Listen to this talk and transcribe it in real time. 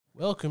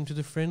Welcome to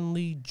the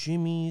Friendly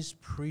Jimmy's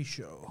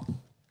pre-show.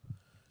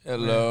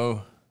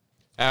 Hello.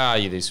 How are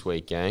you this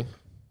week, gang?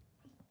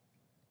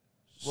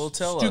 Well,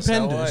 tell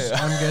Stupendous,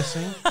 us. I'm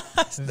guessing.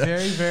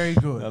 Very, very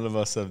good. None of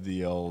us have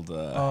the old...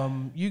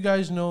 You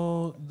guys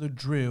know the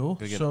drill,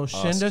 so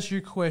send us your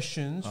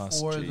questions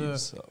for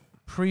Jeeves. the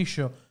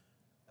pre-show.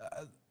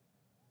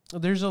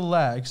 There's a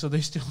lag, so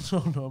they still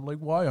don't know. I'm like,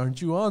 why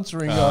aren't you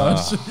answering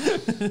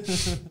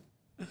us?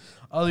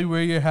 Ollie,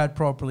 wear your hat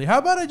properly. How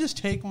about I just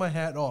take my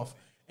hat off?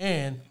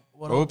 And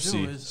what I'll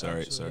do is...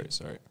 Sorry.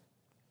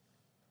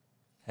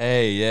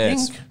 Hey,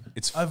 yes.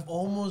 I've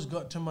almost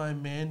got to my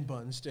man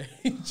bun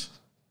stage.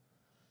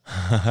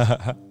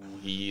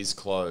 He is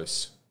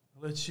close.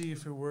 Let's see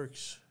if it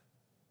works.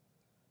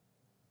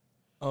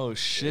 Oh,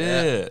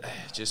 shit. Yeah.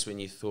 Just when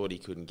you thought he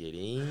couldn't get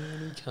any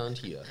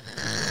cuntier.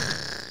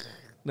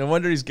 No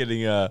wonder he's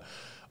getting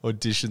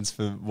auditions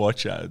for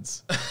watch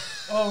ads.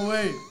 Oh,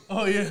 wait.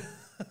 Oh, yeah.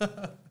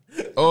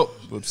 Oh,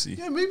 whoopsie.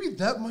 Yeah, maybe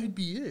that might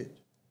be it.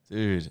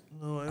 Dude,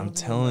 No, I'm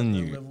telling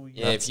you.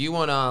 Yeah, if you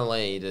want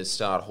Ali to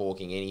start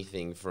hawking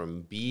anything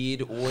from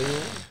beard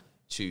oil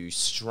to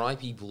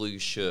stripy blue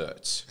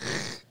shirts,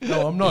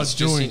 No, I'm not he's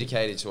just doing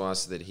indicated to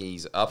us that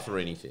he's up for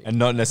anything. And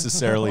not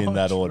necessarily in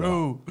that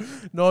order.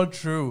 Not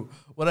true.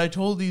 What I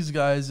told these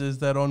guys is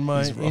that on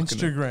my He's rocking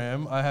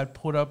Instagram, I had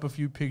put up a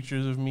few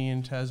pictures of me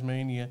in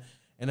Tasmania.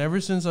 And ever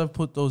since I've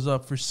put those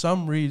up, for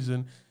some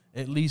reason,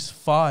 at least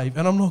 5,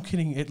 and I'm not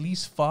kidding, at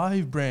least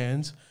 5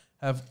 brands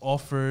have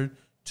offered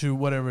to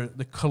whatever,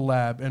 the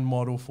collab and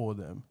model for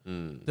them.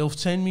 They'll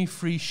send me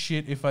free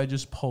shit if I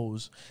just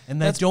pose. And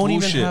I That's don't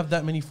bullshit. even have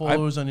that many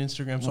followers on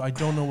Instagram, so I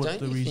don't know what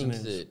the reason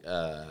is. Don't you think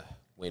that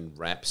when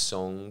rap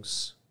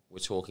songs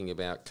were talking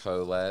about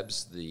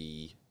collabs,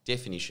 the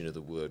definition of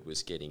the word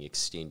was getting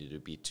extended a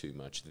bit too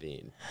much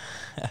then?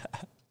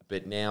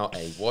 But now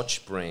a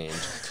watch brand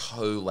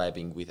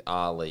collabing with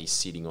Ali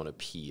sitting on a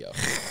pier.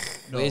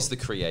 Where's the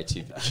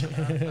creativity?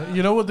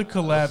 You know what the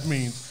collab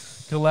means?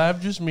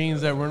 Collab just means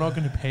that we're not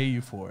going to pay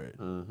you for it.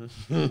 And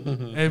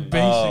basically,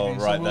 right,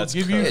 so we'll that's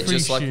give you free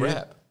just like shit.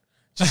 rap.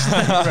 Just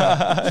like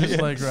rap.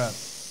 Just like rap.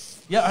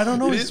 Yeah, I don't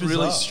know. It it's is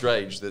really bizarre.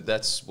 strange that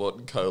that's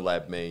what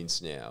collab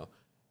means now.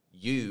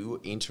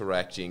 You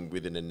interacting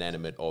with an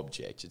inanimate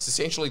object. It's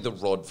essentially the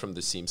rod from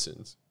The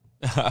Simpsons.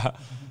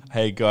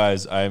 Hey,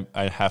 guys, I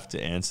have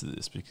to answer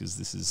this because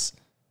this is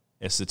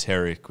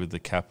esoteric with the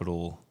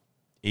capital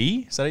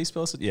E. Is that how you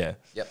spell it? Yeah.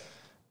 Yep.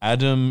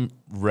 Adam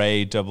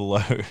Ray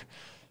 00.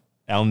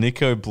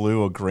 Alnico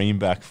blue or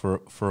greenback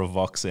for a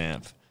Vox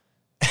amp.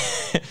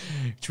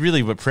 It's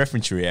really what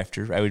preference you're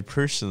after. I would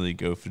personally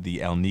go for the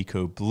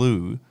Alnico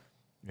blue,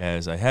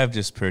 as I have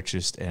just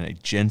purchased a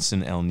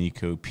Jensen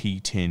Alnico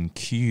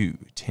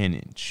P10Q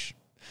 10-inch.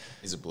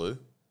 Is it blue?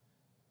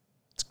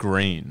 It's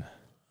green.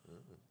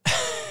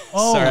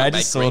 Oh, Sorry, I Make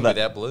just saw green that.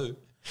 without blue.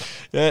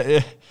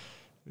 Yeah.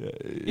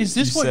 is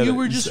this what you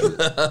were just... True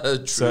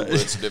words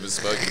never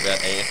spoken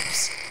about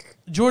amps.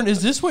 Jordan,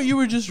 is this what you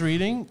were just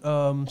reading?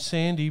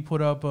 Sandy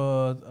put up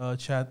a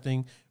chat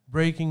thing.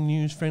 Breaking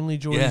news,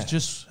 FriendlyJordies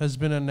just has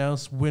been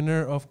announced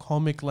winner of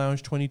Comic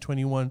Lounge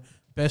 2021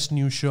 Best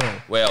New Show.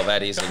 Well,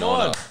 that is an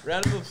honour.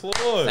 Round of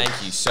applause.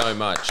 Thank you so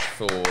much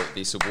for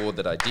this award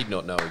that I did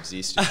not know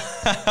existed.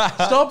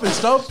 Stop it!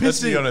 Stop pissing!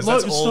 Let's be honest,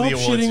 that's all stop the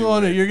awards shitting you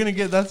on win. it. You're gonna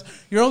get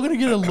You're all gonna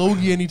get a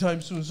Logie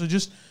anytime soon. So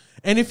just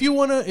if you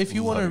wanna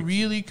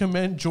really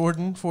commend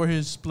Jordan for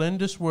his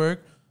splendid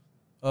work,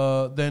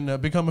 then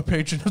become a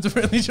patron of the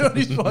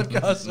FriendlyJordies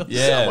podcast.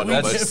 Yeah, Someone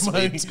almost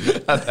slipped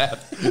about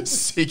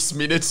 6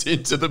 minutes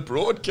into the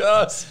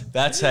broadcast.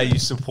 That's how you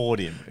support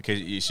him. Okay,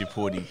 you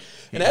support him.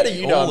 And how do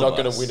you know All I'm not of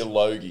going us. to win a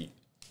Logie?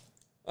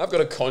 I've got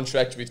a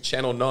contract with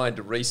Channel 9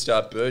 to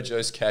restart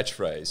Burjo's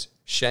catchphrase,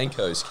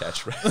 Shanko's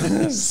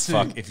catchphrase.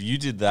 Fuck, if you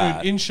did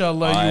that, Dude,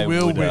 inshallah, I you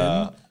will would,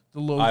 win the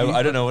Logie.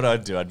 I don't know what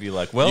I'd do. I'd be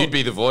like, well, You'd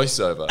be the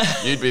voiceover.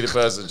 You'd be the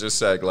person just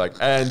saying like,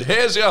 and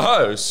here's your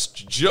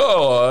host,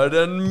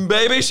 Jordan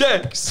Baby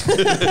Shanks. just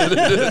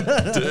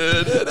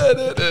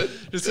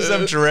because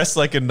I'm dressed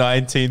like a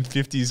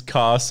 1950s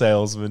car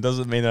salesman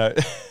doesn't mean I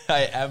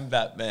am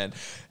Batman.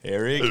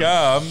 Here he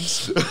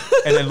comes.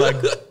 And then like,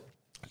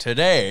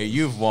 today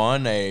you've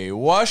won a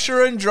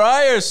washer and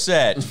dryer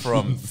set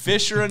from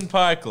Fisher and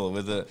Paykel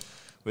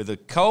with a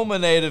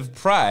culminative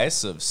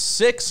price of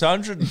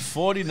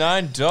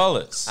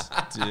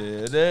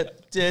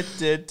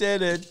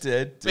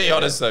 $649. Be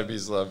honest though,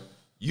 Bislam.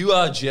 You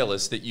are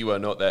jealous that you are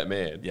not that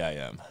man. Yeah, I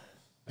am.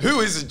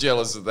 Who isn't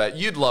jealous of that?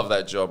 You'd love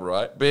that job,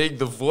 right? Being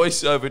the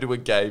voiceover to a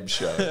game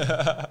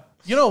show.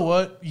 You know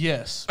what?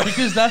 Yes,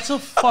 because that's a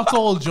fuck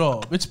all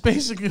job. It's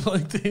basically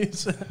like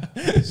this.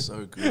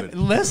 So good.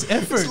 Less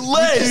effort. It's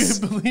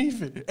less. Would you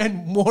believe it?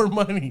 And more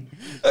money.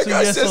 That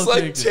guy yes, says I'll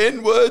like take it.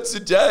 10 words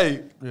a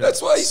day.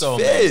 That's why he's So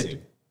fed.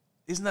 amazing.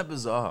 Isn't that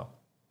bizarre?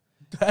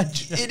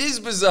 It is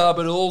bizarre,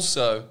 but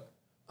also,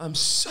 I'm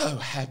so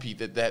happy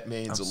that that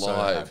man's I'm so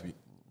alive. happy.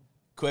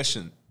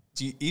 Question: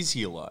 is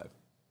he alive?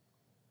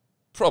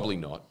 Probably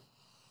not.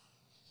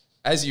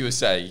 as you were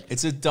saying,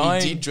 It's a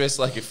dying. he did dress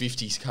like a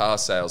 50s car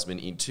salesman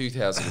in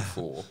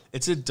 2004.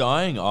 It's a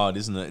dying art,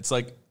 isn't it? It's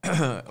like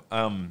when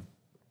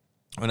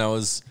I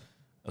was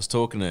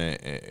talking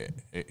to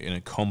an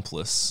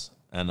accomplice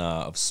and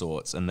of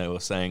sorts, and they were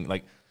saying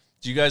like,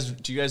 do you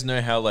guys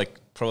know how like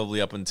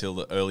probably up until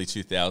the early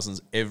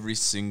 2000s, every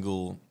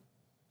single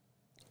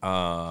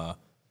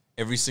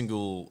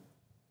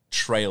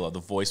trailer, the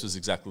voice was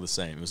exactly the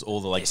same. It was all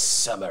the like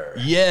Summer.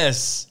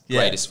 yes,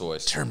 Greatest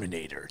voice.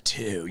 Terminator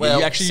 2. Well,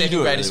 you actually second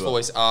do it greatest really well.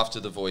 voice after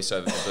the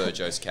voiceover for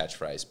Virgo's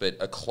catchphrase, but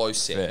a close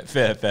second.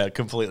 Fair,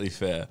 completely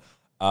fair.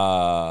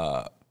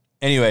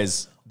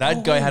 Anyways,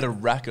 that guy had a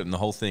racket and the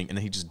whole thing, and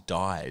then he just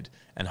died.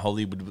 And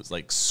Hollywood was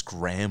like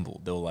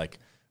scrambled. They were like,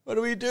 "What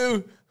do we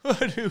do?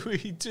 What do we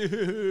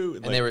do?"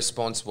 And their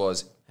response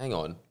was, hang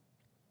on,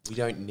 we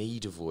don't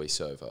need a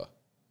voiceover.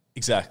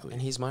 exactly.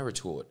 And here's my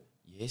retort.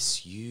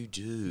 Yes, you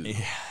do.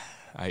 Yeah,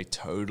 I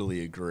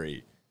totally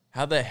agree.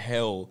 How the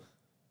hell?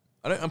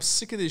 I'm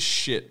sick of this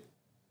shit.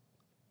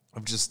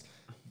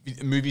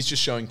 Movies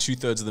just showing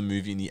 2/3 of the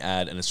movie in the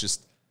ad, and it's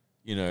just,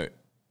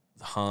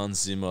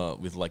 Hans Zimmer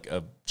with like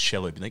a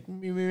cello being like,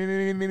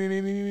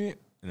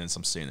 and then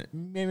some scene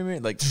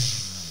like,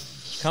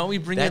 can't we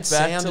bring That it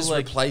back sound to has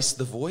like? replaced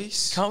the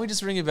voice? Can't we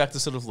just bring it back to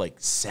sort of like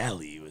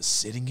Sally was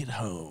sitting at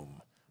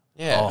home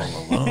Yeah. all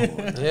alone,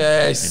 and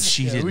Yes.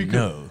 she we didn't could-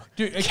 know.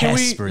 Dude, can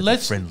we Casper the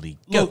let's friendly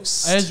look,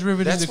 ghost. as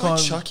riveting That's the why con.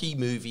 Chucky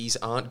movies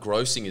aren't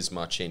grossing as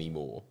much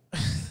anymore.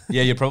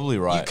 Yeah, you're probably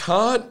You right.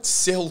 can't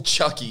sell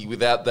Chucky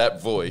without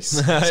that voice.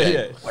 Saying,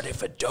 Yeah. what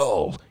if a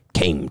doll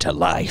came to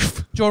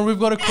life? John, we've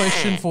got a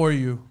question for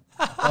you.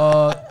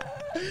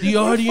 The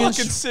audience,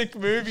 Fucking sick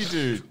movie,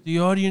 dude. the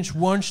audience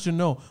wants to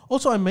know.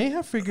 Also, I may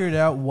have figured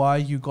out why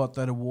you got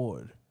that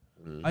award.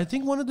 I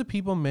think one of the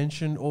people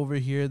mentioned over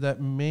here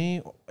that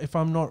may, if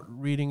I'm not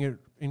reading it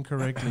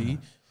incorrectly,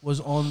 was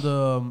on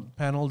the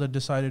panel that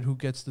decided who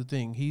gets the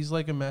thing. He's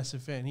like a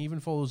massive fan. He even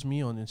follows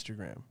me on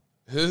Instagram.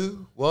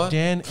 Who? What?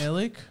 Dan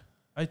Ellick,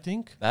 I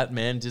think. That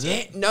man did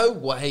it. No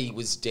way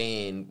was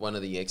Dan one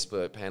of the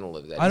expert panel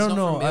of that. I He's don't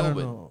not know. from I don't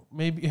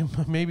Melbourne.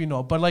 know. Maybe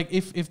not. But like,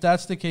 if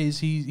that's the case,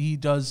 he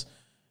does.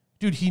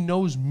 Dude, he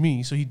knows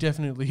me, so he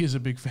definitely is a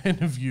big fan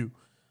of you.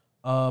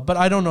 But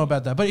I don't know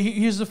about that. But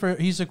here's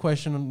a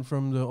question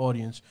from the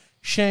audience.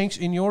 Shanks,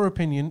 in your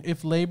opinion,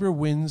 if Labour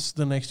wins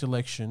the next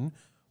election,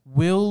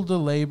 will the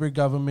Labour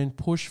government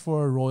push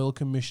for a royal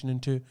commission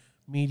into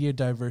media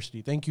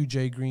diversity? Thank you,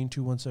 Jay Green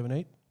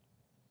 2178.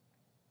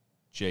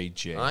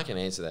 JJ. I can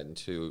answer that in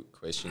two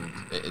questions,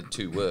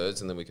 2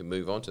 words, and then we can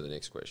move on to the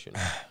next question.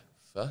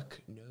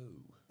 Fuck no.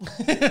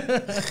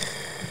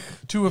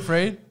 Too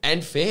afraid?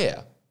 And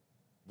fair.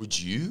 Would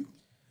you?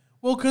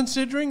 Well,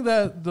 considering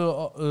that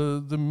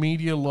the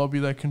media lobby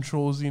that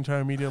controls the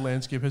entire media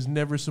landscape has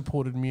never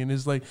supported me and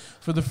is like,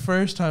 for the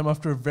first time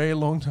after a very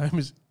long time,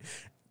 is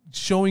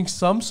showing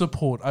some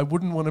support, I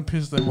wouldn't want to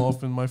piss them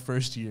off in my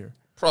first year.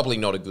 Probably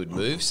not a good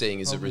move, seeing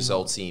as it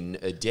results in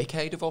a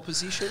decade of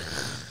opposition.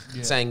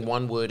 Saying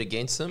one word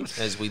against them,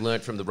 as we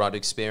learnt from the Rudd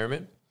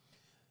experiment.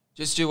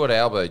 Just do what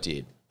Albo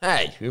did.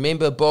 Hey,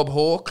 remember Bob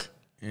Hawke?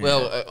 Yeah.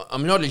 Well,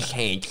 I'm not as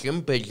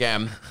handsome, but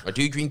I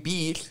do drink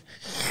beers.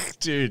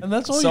 Dude, And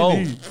that's all sold.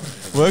 you need.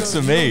 Works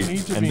for You me. don't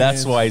need to And be that's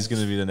handsome. why he's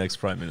going to be the next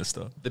Prime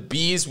Minister. The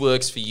beers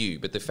works for you,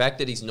 but the fact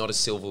that he's not a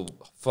silver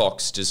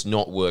fox does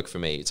not work for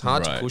me. It's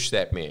hard to Right. push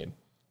that man.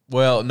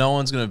 Well, no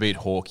one's going to beat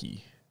Hawkeye.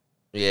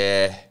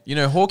 Yeah.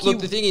 Hawkeye... Look,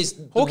 the thing is,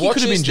 the Hawkeye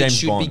could have been watchers that James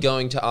should Bond. be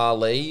going to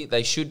Ali,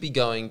 they should be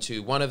going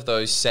to one of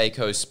those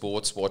Seiko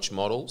sports watch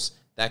models.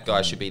 That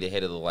guy should be the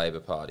head of the Labor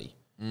Party.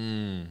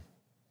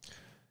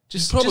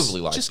 Just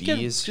probably like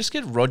beers. Just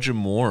get Roger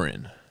Moore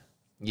in.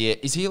 Yeah.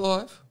 Is he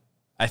alive?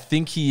 I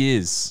think he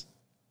is.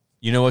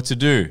 You know what to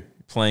do.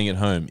 Playing at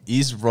home.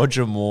 Is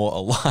Roger Moore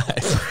alive?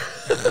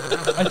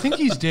 I think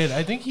he's dead.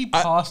 I think he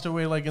passed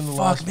away like in the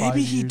last 5 years.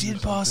 Maybe he or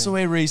did pass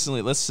something. away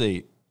recently. Let's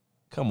see.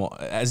 Come on.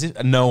 As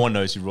if no one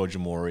knows who Roger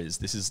Moore is.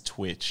 This is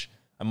Twitch.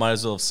 I might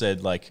as well have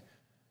said, like,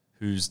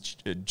 who's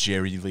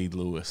Jerry Lee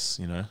Lewis,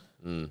 you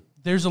know?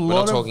 There's a We're lot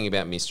not of talking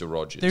about Mr.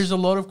 Rogers. There's a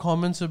lot of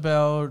comments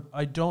about.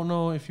 I don't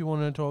know if you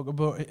want to talk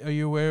about. Are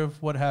you aware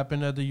of what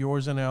happened at the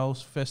Yours and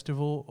Owls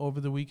festival over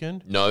the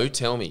weekend? No,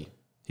 tell me.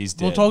 He's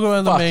dead. We'll talk about it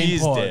on the Fuck, main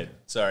he's pod. dead.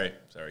 Sorry,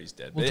 he's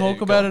dead. We'll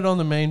talk about it on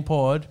the main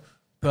pod,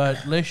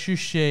 but let's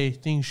just say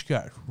things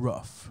got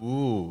rough.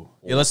 Ooh.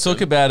 Yeah, let's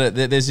talk about it.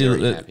 There's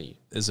Very happy.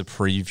 there's a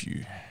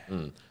preview.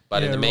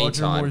 But in Yeah, the Roger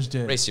meantime, Moore's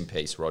dead. rest in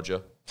peace,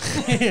 Roger.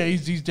 Yeah,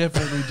 he's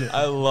definitely dead.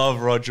 I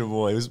love Roger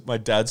Moore. He was my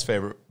dad's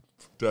favorite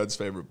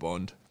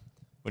Bond.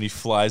 When he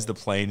flies the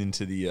plane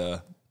into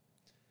the,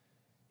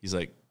 he's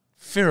like,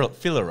 fill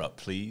her up,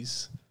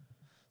 please.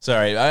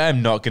 Sorry, I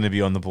am not going to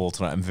be on the ball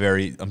tonight. I'm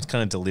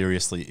kind of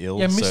deliriously ill.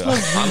 Yeah, Miss so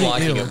Love's I'm really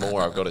liking ill. it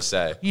more, I've got to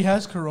say. He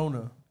has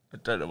corona. I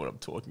don't know what I'm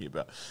talking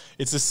about.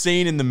 It's a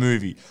scene in the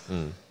movie.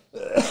 All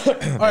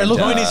right, look.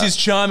 Quinn is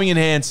charming and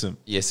handsome.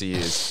 Yes, he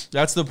is.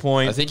 That's the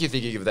point. I think you're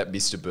thinking of that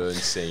Mr.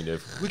 Burns scene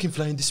of, we can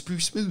fly in the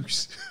spruce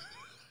moose.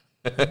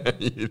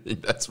 You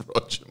think that's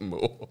Roger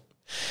Moore.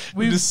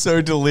 I'm just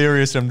so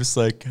delirious. I'm just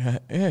like,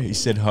 yeah, he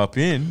said hop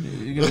in.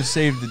 You're going to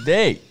save the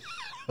day.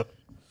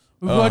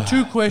 We've got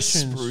two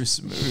questions.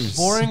 Spruce moose.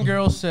 Boring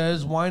Girl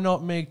says, why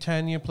not make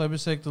Tanya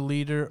Plibersek the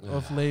leader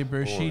of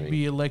Labour? She'd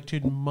be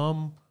elected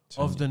mum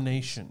of the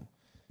nation.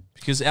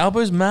 Because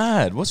Albo's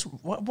mad.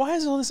 Why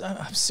is all this?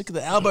 I'm sick of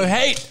the Albo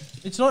hate.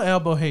 It's not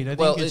Albo hate. I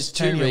think it's there's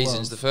two Tanya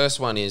reasons. love. The first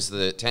one is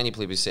that Tanya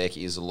Plibersek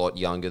is a lot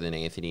younger than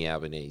Anthony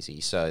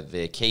Albanese, so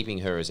they're keeping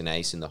her as an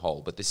ace in the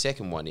hole. But the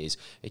second one is,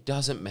 it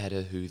doesn't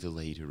matter who the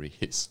leader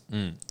is.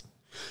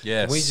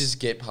 Yes. We just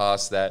get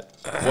past that.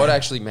 What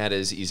actually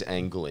matters is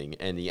angling,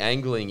 and the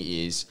angling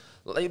is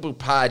Labour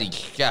Party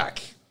suck.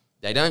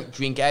 They don't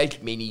drink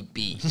as many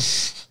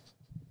beers.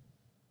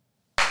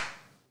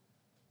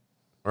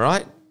 All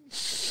right?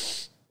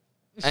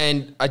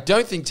 And I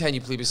don't think Tanya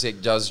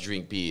Plibersek does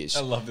drink beers.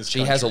 I love this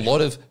She has a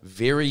lot of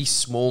very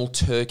small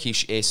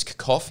Turkish-esque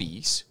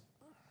coffees,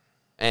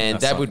 and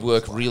that would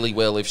work really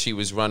well if she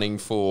was running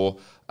for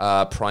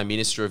Prime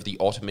Minister of the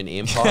Ottoman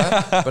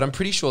Empire, but I'm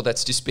pretty sure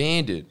that's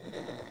disbanded.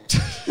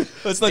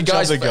 Let's let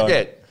guys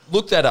go.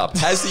 Look that up.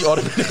 Has the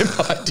Ottoman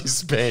Empire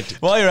disbanded?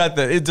 While you're at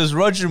that, does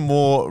Roger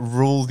Moore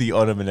rule the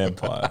Ottoman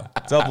Empire?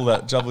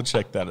 Double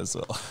check that as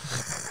well.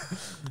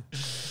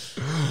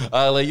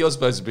 Lee, you're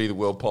supposed to be the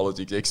world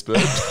politics expert.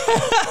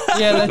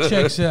 Yeah, that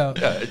checks out.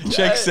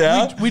 Checks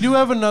out. We do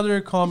have another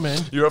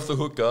comment. You're off the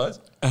hook, guys.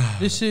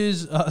 This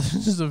is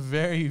a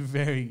very,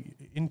 very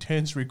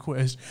intense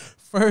request.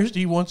 First,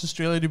 he wants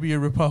Australia to be a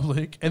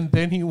republic, and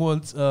then he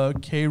wants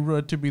K.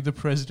 Rudd to be the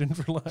president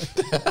for life.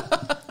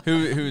 Who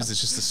is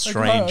this? Just a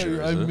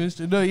stranger? I missed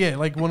it. No, yeah,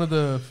 like one of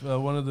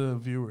the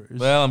viewers.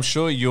 Well, I'm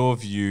sure your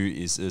view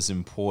is as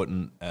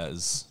important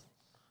as.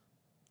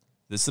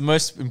 It's the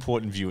most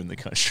important view in the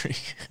country.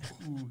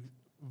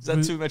 Is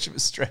that too much of a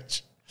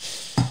stretch?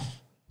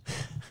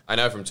 I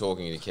know from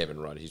talking to Kevin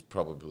Rudd, he's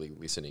probably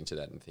listening to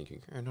that and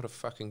thinking, not a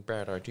fucking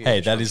bad idea. Hey,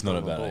 that is not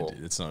a bad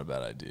idea. It's not a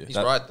bad idea. He's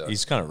right, though.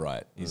 He's kind of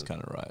right. He's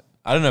kind of right.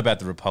 I don't know about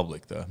the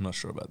Republic, though. I'm not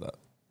sure about that.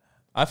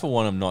 I, for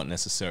one, am not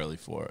necessarily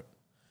for it.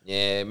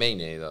 Yeah, me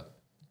neither.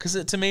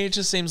 Because to me, it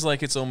just seems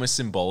like it's almost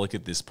symbolic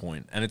at this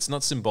point. And it's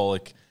not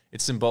symbolic.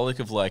 It's symbolic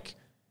of like,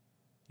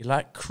 you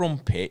like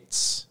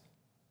crumpets,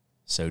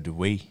 so do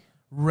we.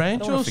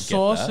 Rancho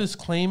Sauce is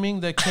claiming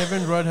that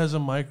Kevin Rudd has a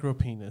micro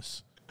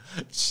penis.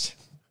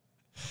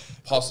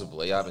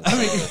 Possibly, I haven't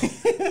seen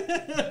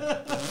it.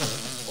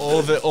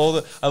 all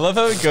the. I love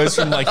how it goes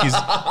from like his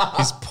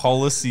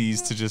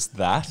policies to just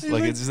that.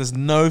 Like there's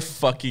no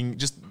fucking,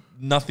 just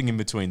nothing in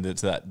between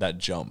that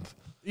jump.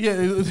 Yeah,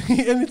 and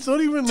it's not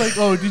even like,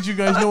 oh, did you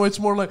guys know? It's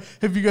more like,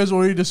 have you guys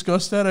already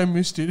discussed that? I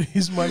missed it.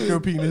 His micro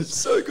penis. It's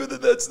so good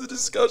that that's the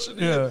discussion.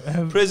 Yeah,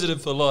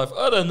 president for life.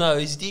 I don't know.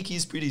 His dick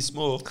is pretty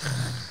small.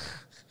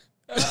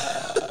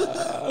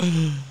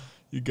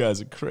 You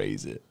guys are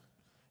crazy.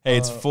 Hey,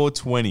 it's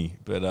 4:20,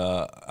 but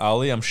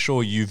Ali, I'm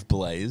sure you've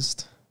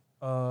blazed.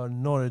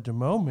 Not at the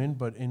moment,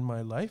 but in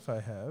my life I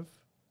have.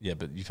 Yeah,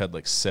 but you've had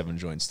like 7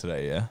 joints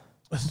today, yeah?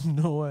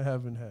 No, I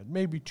haven't had.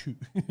 Maybe 2.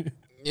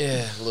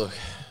 Yeah, look.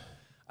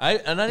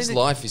 His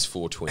life is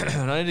 420.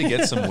 And I need to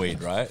get some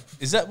weed, right?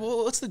 Is that,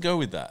 well, what's the go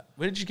with that?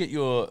 Where did you get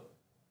your...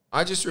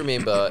 I just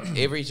remember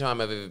every time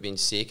I've ever been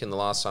sick, and the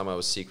last time I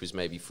was sick was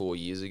maybe 4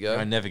 years ago.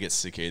 I never get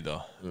sick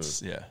either.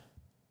 Yeah.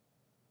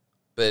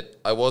 But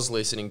I was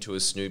listening to a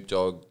Snoop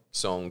Dogg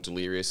song,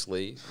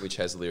 Deliriously, which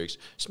has the lyrics,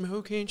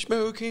 smoking,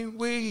 smoking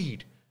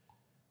weed.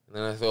 And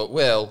then I thought,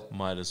 well,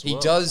 might as well. He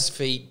does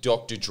feed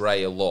Dr.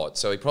 Dre a lot,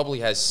 so he probably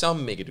has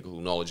some medical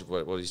knowledge of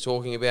what he's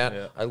talking about.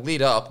 Yeah. I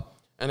lit up,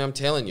 and I'm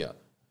telling you,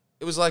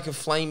 it was like a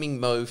flaming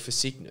mo for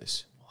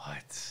sickness.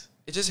 What?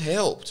 It just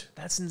helped.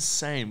 That's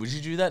insane. Would you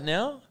do that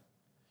now?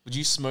 Would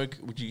you smoke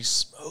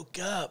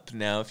up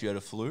now if you had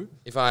a flu?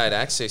 If I had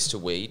access to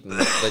weed, and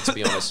let's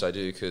be honest, I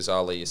do, because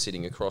Ali is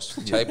sitting across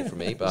the table from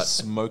me, but...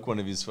 Smoke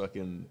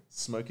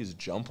his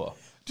jumper.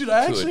 Dude,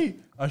 I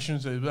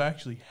shouldn't say, but I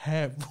actually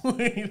have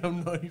weed.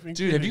 I'm not even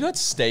Dude, have you got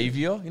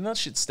Stavia? You know that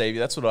shit Stavia?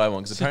 That's what I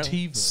want.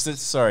 Sativa.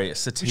 Sativa.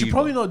 We should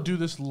probably not do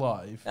this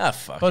live. Ah,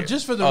 fuck But it.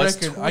 just for the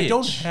record, I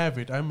don't have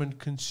it. I'm a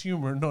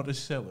consumer, not a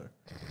seller.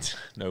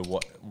 No,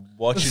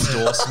 watch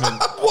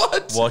endorsement.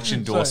 What? Watch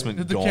endorsement.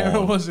 Sorry, the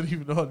camera wasn't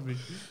even on me.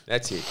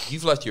 That's it.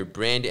 You've lost your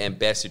brand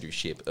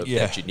ambassadorship of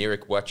that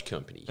generic watch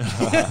company.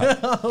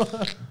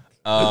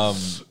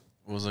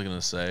 What was I going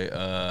to say?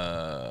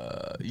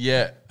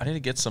 Yeah, I need to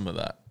get some of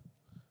that.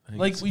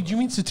 Like, do you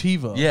mean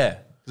sativa? Yeah,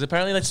 because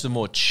apparently that's the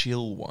more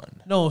chill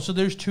one. No, so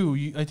there's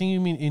 2. I think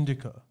you mean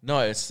indica. No,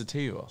 it's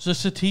sativa. So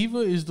sativa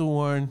is the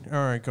one. All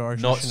right,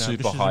 gosh. Not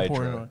super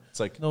hydro. It's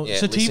like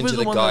sativa is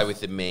the one guy with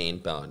the man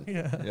bun.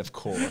 Yeah, of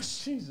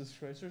course. Jesus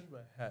Christ, where's my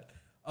hat?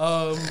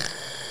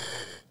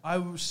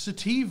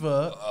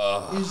 Sativa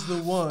is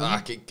the one.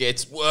 Fuck, it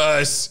gets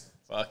worse.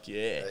 Fuck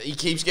yeah. He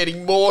keeps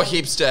getting more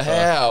hipster.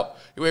 How?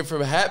 He went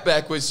from hat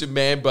backwards to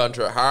man bun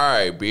to,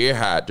 hey, beer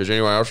hat. Does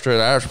anyone else do that?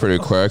 That's pretty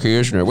quirky,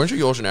 isn't it? When's the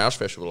Yours and Ours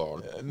festival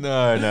on?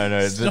 No.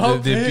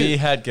 The beer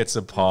hat gets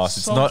a pass.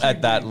 It's not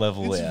at that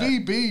level It's yet.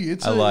 VB.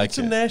 It's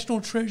a national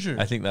treasure.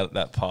 I think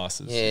that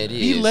passes. Yeah, it is.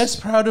 Be less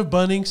proud of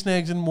Bunning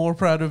Snags and more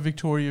proud of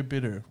Victoria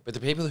Bitter. But the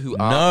people who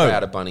are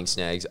proud of Bunning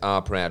Snags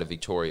are proud of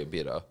Victoria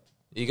Bitter.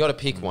 You got to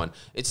pick one.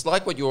 It's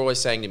like what you're always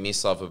saying to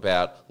Miss Love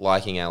about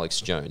liking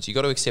Alex Jones. You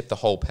got to accept the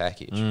whole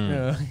package.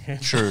 Yeah.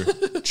 True.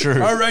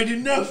 All right,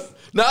 enough.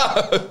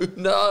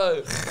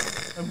 No.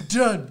 I'm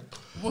done.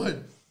 What?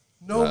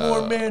 No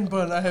more man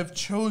bun. I have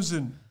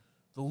chosen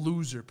the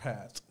loser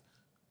path.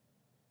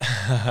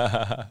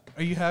 Are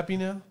you happy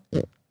now?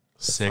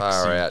 Sexy.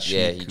 Far out.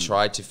 Yeah, he chick.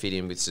 tried to fit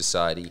in with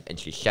society, and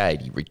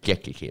society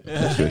rejected him.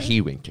 So he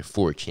went to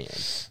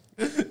 4chan.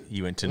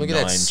 You went to Look at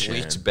 9chan. that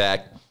slicked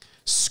back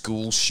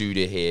school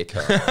shooter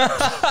haircut.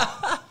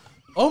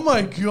 Oh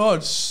my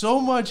God, so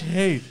much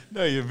hate.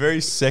 No, you're a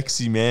very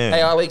sexy man.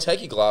 Hey, Ali,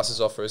 take your glasses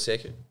off for a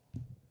second.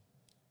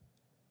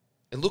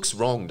 It looks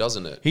wrong,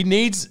 doesn't it? He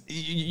needs.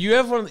 You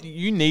have one.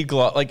 You need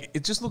glass. Like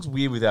it just looks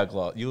weird without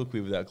glass. You look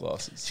weird without It's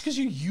glasses. because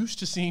you're used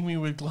to seeing me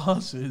with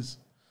glasses.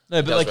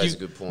 No, but Does like raise you. a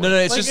good point. No,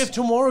 it's Like just. if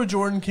tomorrow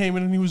Jordan came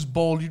in and he was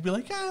bald, you'd be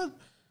like, I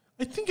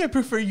think I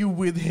prefer you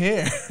with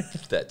hair.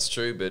 That's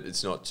true, but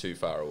it's not too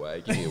far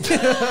away. Give me a word.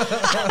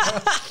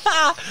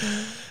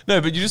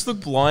 No, but you just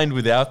look blind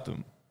without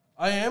them.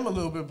 I am a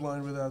little bit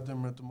blind without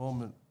them at the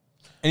moment.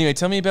 Anyway,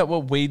 tell me about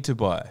what weed to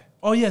buy.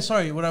 Oh yeah,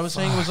 sorry. What I was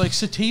saying was like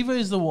sativa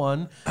is the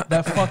one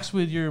that fucks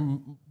with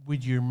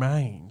your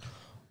mind.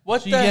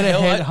 What So you get a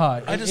head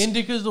high. And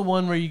indica is the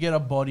one where you get a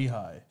body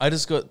high. I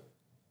just got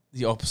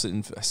the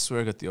opposite. I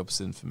swear I got the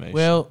opposite information.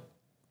 Well,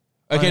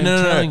 okay, I'm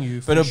no. telling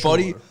you But for a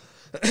body,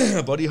 sure.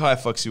 a body high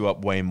fucks you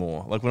up way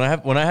more. Like when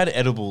I had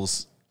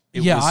edibles, it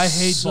was I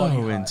hate so body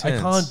high. intense. I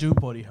can't do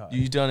body high.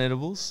 You done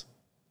edibles?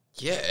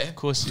 Yeah. Of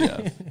course you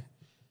have.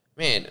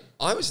 Man,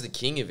 I was the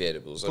king of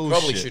edibles. I Bullshit.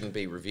 probably shouldn't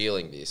be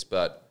revealing this,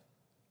 but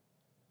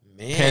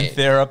man.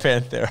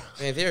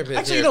 Panthera.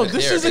 Actually, no,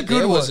 this is a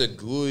good There was one. a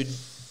good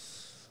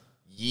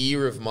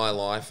year of my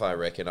life, I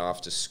reckon,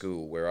 after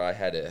school where I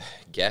had a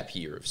gap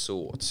year of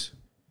sorts.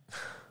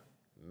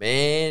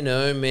 Man,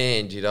 oh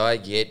man, did I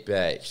get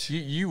baked.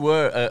 You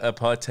were a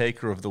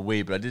partaker of the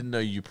weed, but I didn't know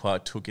you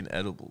partook in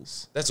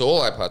edibles. That's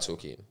all I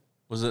partook in.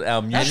 Was it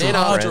our mutual And then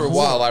after a friends?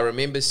 while, I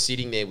remember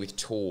sitting there with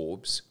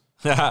Torbs,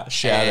 Shout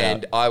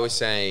and out. I was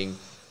saying,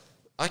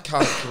 I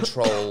can't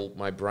control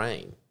my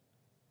brain.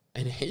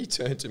 And he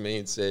turned to me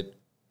and said,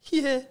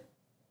 yeah.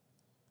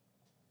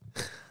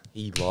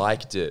 He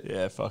liked it.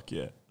 Yeah, fuck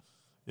yeah.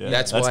 Yeah,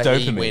 That's why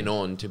he dopamine. went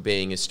on to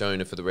being a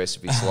stoner for the rest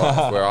of his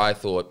life, where I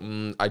thought,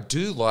 I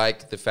do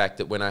like the fact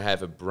that when I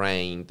have a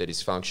brain that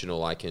is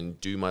functional, I can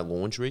do my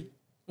laundry.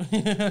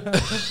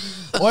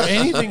 or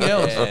anything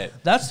else. Yeah.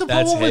 That's the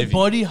That's problem with heavy.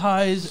 body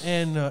highs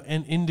and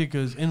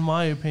indicas, in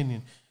my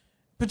opinion.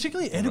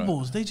 Particularly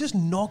edibles, they just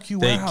knock you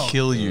They out.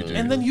 kill you, dude.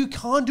 And then you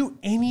can't do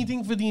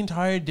anything for the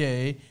entire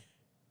day.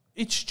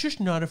 It's just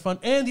not a fun.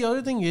 And the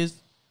other thing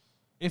is,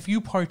 if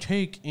you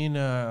partake in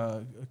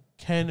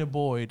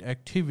cannabinoid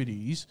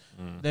activities,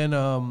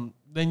 then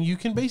you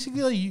can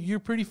basically you're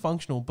pretty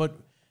functional. But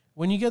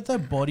when you get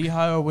that body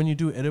high or when you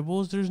do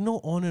edibles, there's no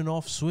on and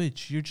off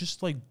switch. You're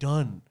just like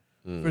done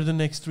for the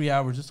next 3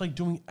 hours. It's like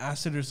doing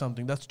acid or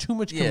something. That's too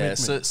much Yeah,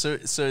 commitment.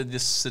 so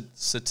this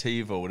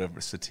sativa or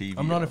whatever, sativa.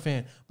 I'm not a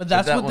fan, but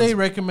that's that what they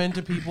one's- recommend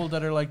to people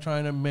that are like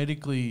trying to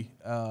medically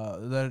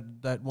that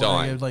want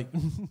Dying. to have like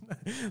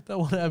that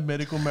want to have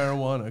medical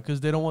marijuana because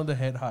they don't want the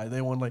head high.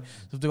 They want like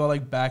if they got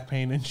like back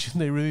pain and shit,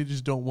 they really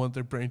just don't want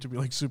their brain to be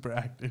like super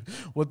active.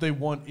 What they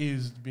want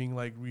is being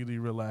like really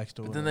relaxed.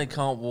 Or But then whatever. they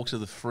can't walk to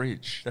the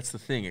fridge. That's the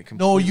thing. It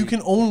No, you completely-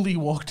 can only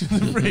walk to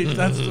the fridge.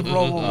 That's the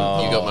problem.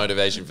 You got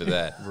motivation for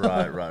that. Right.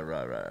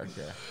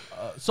 Okay.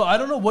 So I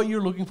don't know what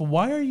you're looking for.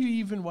 Why do you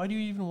even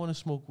want to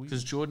smoke weed?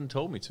 Because Jordan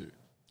told me to.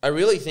 I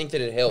really think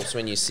that it helps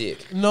when you're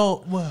sick.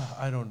 No, well,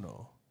 I don't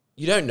know.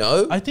 You don't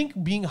know? I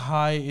think being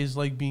high is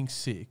like being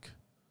sick.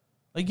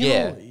 Like you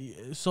Yeah.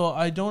 know, so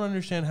I don't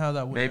understand how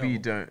that would Maybe you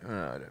help. don't.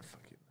 I don't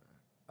fucking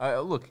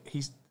know. Look,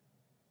 he's.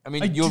 I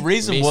mean, I your do-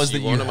 reason Miss, was that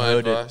you want my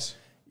heard advice?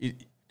 it.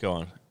 Go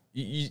on.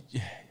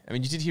 I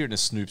mean, you did hear it in a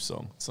Snoop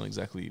song. It's not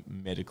exactly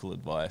medical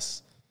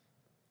advice.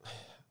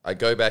 I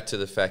go back to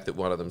the fact that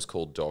one of them's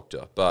called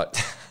Doctor,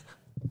 but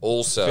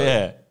also,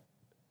 Yeah.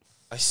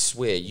 I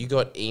swear, you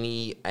got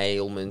any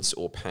ailments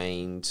or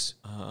pains,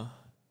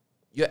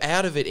 you're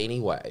out of it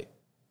anyway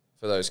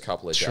for those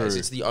couple of True. days.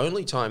 It's the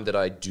only time that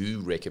I do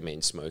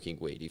recommend smoking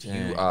weed if you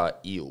Yeah. are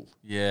ill.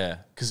 Yeah.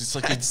 Because it's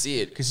like That's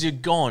it. Because you're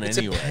gone It's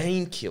anyway. a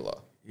painkiller.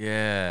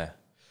 Yeah.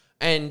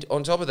 And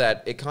on top of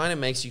that, it kind of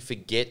makes you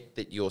forget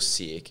that you're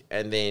sick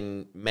and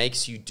then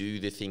makes you do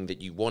the thing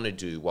that you want to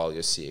do while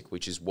you're sick,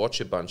 which is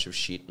watch a bunch of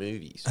shit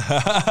movies.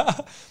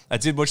 I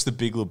did watch The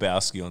Big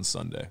Lebowski on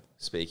Sunday.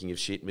 Speaking of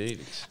shit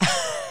movies.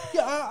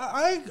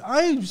 Yeah,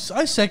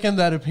 I second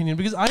that opinion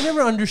because I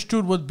never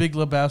understood what Big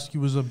Lebowski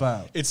was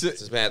about. It's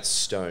about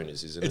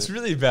stoners, isn't it? It's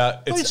really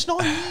about. But it's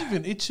not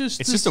even. It's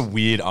just a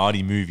weird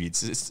arty movie.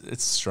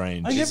 It's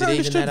strange. I never it even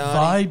understood that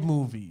arty? vibe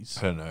movies.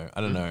 I don't know.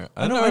 I don't know.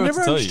 I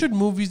never understood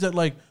movies that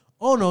like,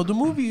 oh no, the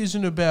movie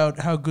isn't about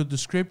how good the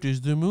script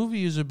is. The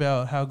movie is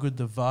about how good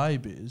the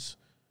vibe is.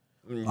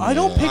 I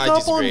don't pick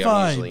up on disagree.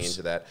 I'm usually vibes.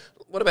 into that.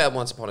 What about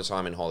Once Upon a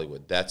Time in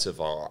Hollywood? That's a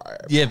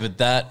vibe. Yeah, but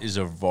that is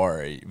a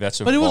vibe. That's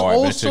a But it was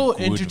vibe. That's a also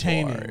good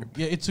entertaining. vibe.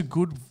 Yeah, it's a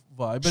good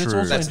vibe, but it's True.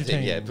 also That's the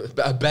thing, entertaining.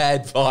 yeah. A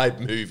bad vibe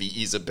movie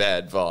is a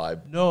bad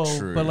vibe. No,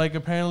 True. but like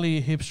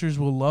apparently hipsters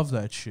will love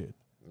that shit.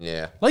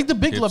 Yeah. Like the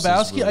Big Hipsters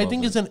Lebowski, will I love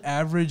think it. is an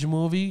average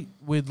movie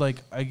with like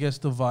I guess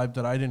the vibe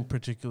that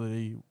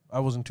I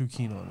wasn't too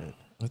keen on it.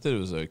 I thought it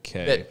was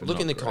okay. But look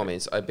not in the great.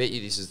 comments. I bet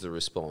you this is the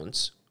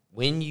response.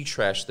 When you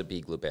trash the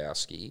Big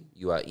Lebowski,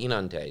 you are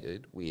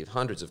inundated with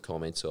hundreds of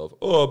comments of,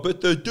 oh,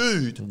 but the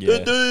dude, Yeah.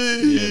 the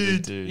dude. Yeah, the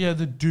dude. Yeah,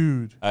 the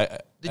dude.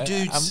 The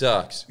dude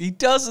sucks. He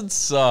doesn't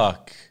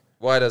suck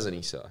Why doesn't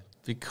he suck?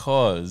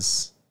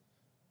 because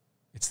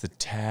it's the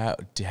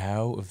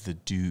Tao of the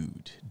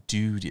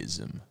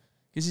dudism.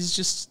 Because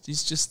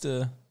he's just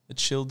a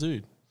chill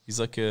dude. He's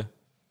like a.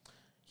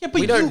 Yeah, but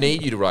We don't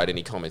need you to write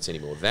any comments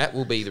anymore. That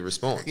will be the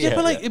response. Yeah,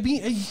 but like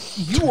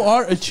you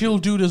are a chill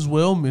dude as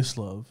well, Miss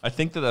Love. I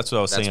think that's what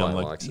I was That's saying. why I'm I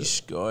like, liked these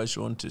it. guys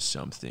are onto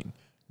something.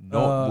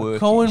 Not working.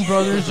 Coen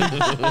brothers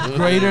are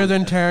greater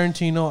than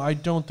Tarantino. I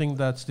don't think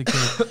that's the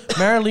case.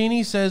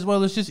 Marilini says,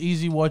 well, it's just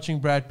easy watching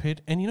Brad Pitt.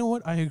 And you know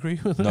what? I agree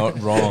with her.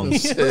 Not wrong.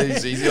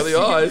 It's easy on the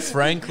eyes.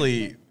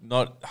 Frankly,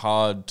 not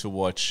hard to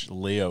watch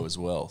Leo as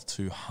well.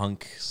 Two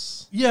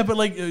hunks. Yeah, but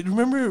like,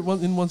 remember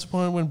in Once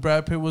Upon a Time when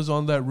Brad Pitt was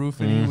on that roof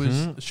and he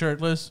was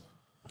shirtless?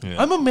 Yeah.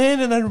 I'm a man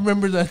and I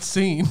remember that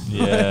scene.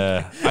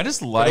 Yeah. I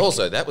just like. But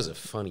also, that was a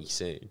funny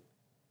scene.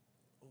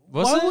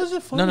 Was Why it? was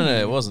it funny? No,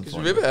 it wasn't funny.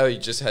 Remember how he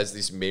just has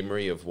this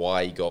memory of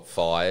why he got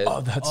fired?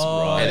 Oh, that's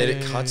Oh, right. and then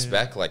it cuts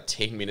back like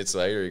 10 minutes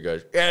later. He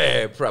goes,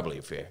 yeah,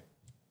 probably fair.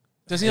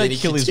 Does he And like then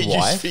kill his continues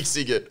wife?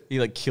 fixing it. He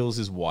like kills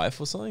his wife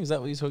or something? Is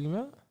that what you're talking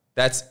about?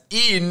 That's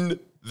in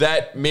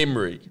that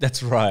memory.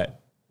 That's right.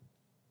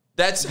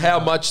 That's how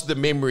much the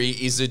memory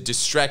is a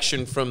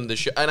distraction from the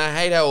show. And I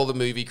hate how all the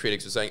movie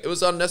critics are saying, it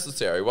was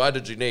unnecessary. Why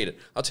did you need it?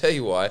 I'll tell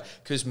you why.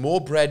 Because more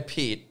Brad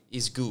Pitt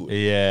is good.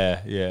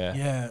 Yeah.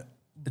 Yeah.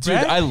 Dude,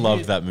 Brad I loved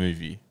Pitt- that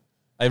movie.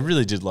 I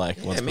really did like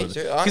Yeah, Once me Upon a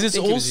too. Time. I Because it's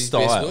think it all was his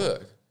best style.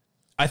 work.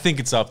 I think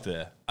it's up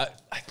there. I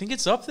think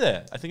it's up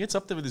there. I think it's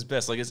up there with his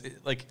best.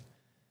 Like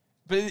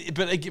but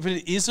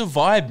it is a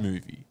vibe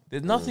movie.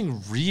 There's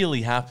nothing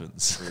really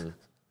happens.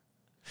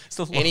 It's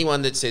not like-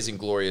 Anyone that says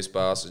Inglourious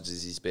Bastards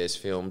is his best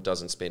film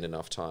doesn't spend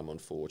enough time on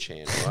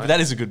 4chan, right? but that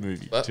is a good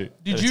movie But- too.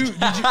 Did you,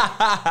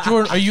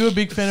 Jordan, are you a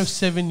big fan of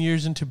 7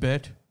 Years in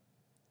Tibet?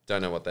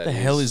 Don't know what that The is.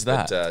 hell is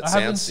that? But, it I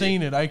haven't sounds sick.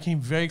 seen it. I came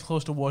very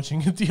close to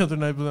watching it the other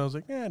night, but I was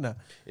like, nah.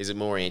 Is it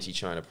more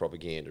anti-China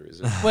propaganda, is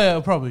it? Well,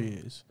 it probably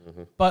is.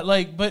 But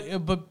like, but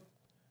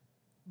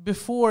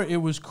before it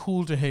was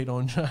cool to hate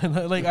on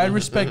China. Like I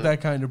respect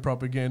that kind of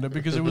propaganda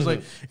because it was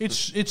like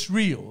it's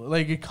real.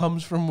 Like it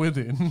comes from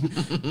within.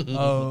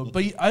 But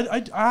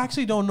I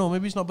actually don't know.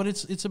 Maybe it's not. But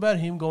it's about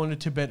him going to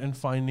Tibet and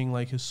finding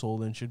like his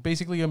soul and shit.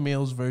 Basically, a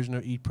male's version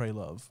of Eat, Pray,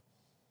 Love.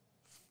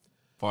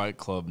 Fight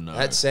Club, no.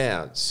 That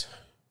sounds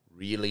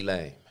really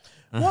lame.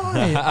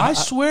 Why? I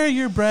swear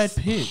you're Brad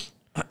Pitt.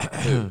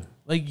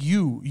 Like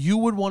you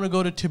would want to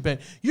go to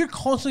Tibet. You're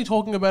constantly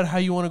talking about how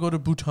you want to go to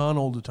Bhutan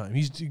all the time.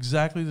 He's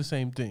exactly the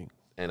same thing.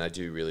 And I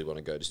do really want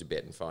to go to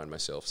Tibet and find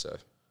myself, so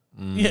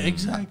Yeah,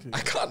 exactly. I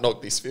can't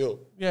knock this film.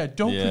 Yeah,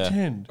 don't Yeah.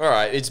 pretend. All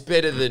right, it's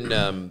better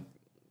than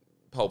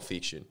Pulp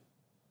Fiction.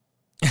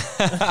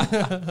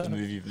 The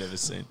movie you've never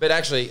seen. But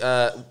actually,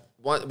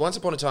 Once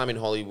Upon a Time in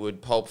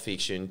Hollywood, Pulp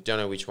Fiction, don't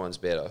know which one's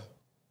better.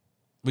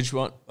 Which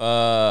one?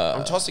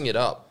 I'm tossing it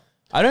up.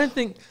 I don't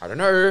think. I don't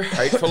know.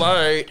 Hateful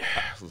Eight.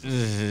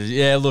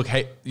 Yeah, look,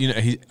 hey,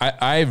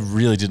 I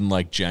really didn't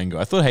like Django.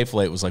 I thought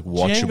Hateful Eight was like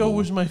watchable. Django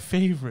was my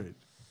favorite.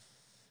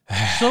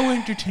 So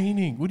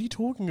entertaining. What are you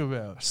talking I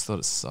about? just thought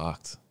it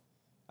sucked.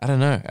 I don't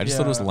know. I just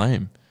thought it was Yeah.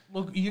 lame.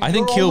 Look, I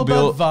think you're Kill all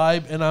Bill-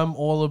 about vibe, and I'm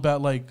all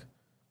about like,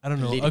 I don't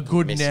know, a Political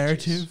good messages.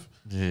 narrative.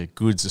 Yeah,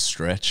 good's a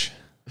stretch.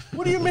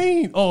 What do you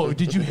mean? Oh,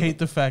 did you hate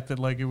the fact that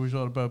like it was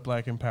all about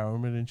black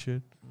empowerment and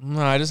shit? No,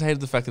 I just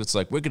hated the fact that it's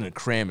like we're gonna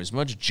cram as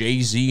much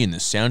Jay-Z in the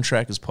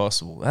soundtrack as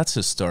possible. That's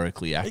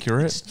historically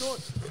accurate. It's not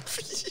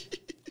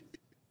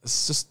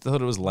It's just I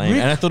thought it was lame,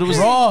 Rick and I thought it was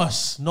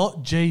Ross,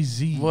 not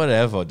Jay-Z.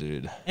 whatever,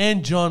 dude.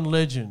 And John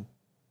Legend.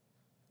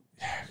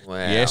 Wow.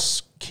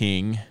 Yes,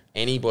 King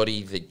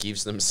Anybody that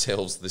gives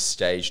themselves the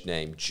stage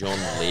name John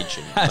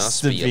Legend has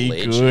must to be a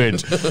be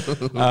legend.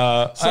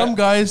 good. Some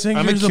guy is saying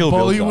I'm a there's a Kill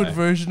Bill Bollywood guy.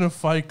 version of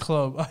Fight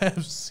Club. I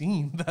have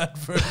seen that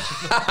version.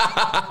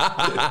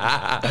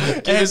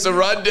 Give us a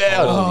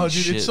rundown. Oh, dude,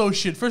 shit. it's so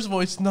shit. First of all,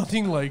 it's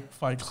nothing like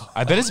Fight Club.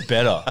 I bet it's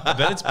better. I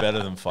bet it's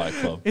better than Fight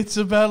Club. It's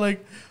about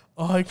like,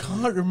 oh, I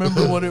can't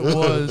remember what it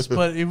was,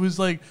 but it was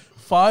like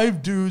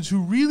 5 dudes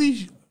who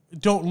really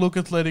don't look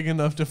athletic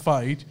enough to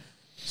fight.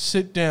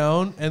 sit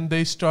down and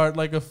they start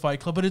like a fight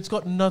club, but it's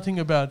got nothing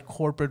about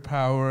corporate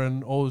power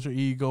and alter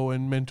ego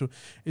and mental.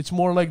 It's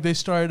more like they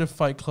started a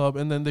fight club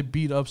and then they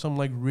beat up some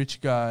like rich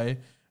guy,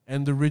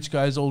 and the rich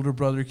guy's older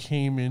brother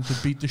came in to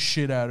beat the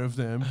shit out of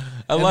them.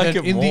 I and like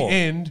it in more. the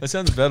end, That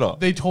sounds better.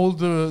 they told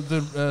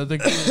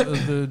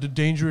the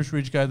dangerous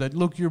rich guy that,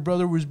 look, your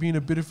brother was being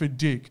a bit of a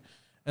dick,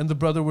 and the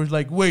brother was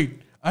like,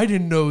 wait, I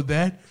didn't know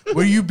that.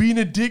 Were you being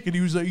a dick? And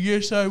he was like,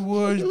 yes, I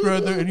was,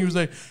 brother. And he was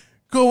like,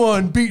 go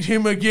on, beat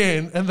him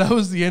again. And that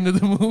was the end of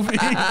the movie.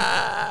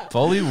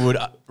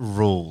 Bollywood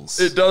rules.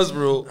 It does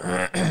rule.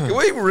 Can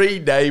we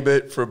rename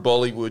it from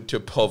Bollywood to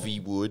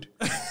Povywood?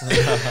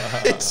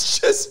 It's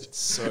just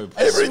so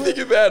everything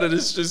about it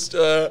is just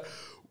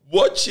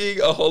watching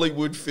a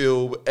Hollywood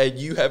film and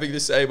you having the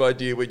same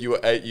idea when you were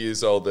 8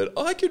 years old that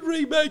I could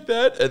remake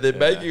that, and then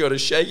making on a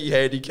shaky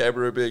handy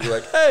camera and being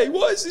like, hey,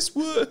 why is this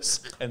worse?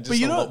 And But just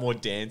you a know- lot more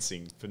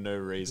dancing for no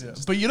reason. Yeah.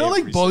 Just But you know,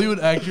 like every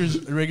Bollywood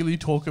actors regularly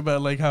talk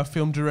about like how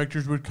film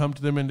directors would come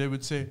to them and they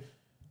would say,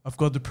 I've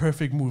got the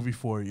perfect movie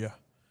for you.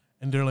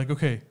 And they're like,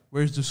 okay,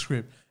 where's the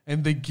script?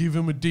 And they give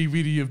him a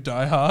DVD of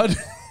Die Hard.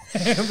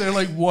 And they're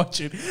like,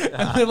 watch it.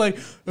 And they're like,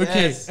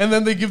 okay. Yes. And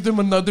then they give them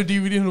another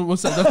DVD and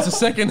what's that? That's the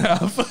second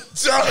half.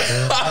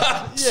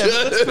 Yeah,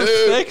 but that's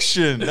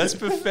perfection. That's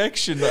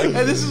perfection. Like, And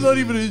this is not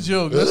even a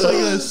joke. That's like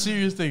a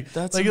serious thing.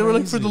 That's like, they were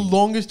like, for the amazing.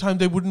 longest time,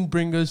 they wouldn't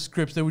bring us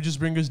scripts. They would just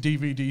bring us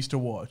DVDs to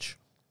watch.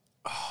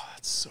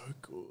 that's so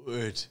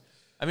good.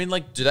 I mean,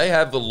 like, Do they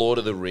have the Lord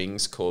of the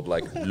Rings called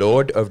like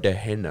Lord of the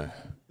Henna?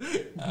 No,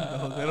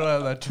 they don't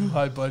have that. Too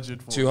high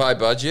budget for Too it. high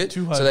budget?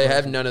 Too high so they budget.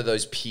 have none of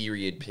those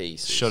period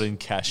pieces. shot in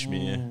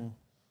Kashmir.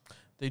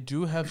 They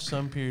do have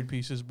some period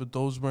pieces, but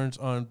those weren't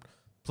on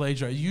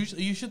plagiarized.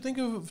 You should think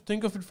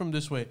of it from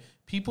this way: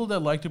 people that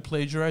like to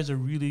plagiarize are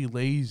really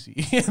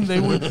lazy, and they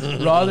would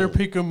rather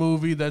pick a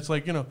movie that's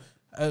like, you know,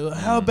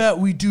 how about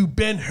we do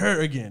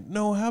Ben-Hur again?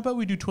 No, how about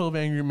we do 12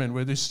 Angry Men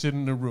where they sit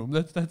in a room?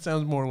 That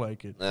sounds more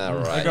like it. All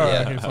right, Like, all right,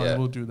 yeah, okay, fine, yeah.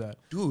 we'll do that.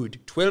 Dude,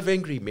 12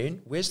 Angry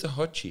Men? Where's the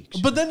hot chicks?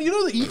 But then, you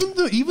know,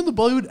 even the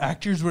Bollywood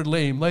actors were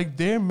lame. Like,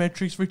 their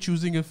metrics for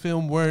choosing a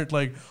film weren't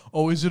like,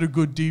 oh, is it a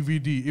good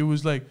DVD? It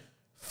was like,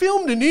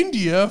 filmed in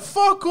India,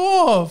 fuck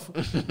off.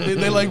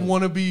 they like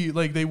want to be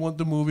like, they want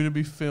the movie to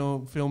be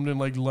filmed in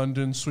like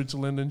London,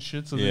 Switzerland and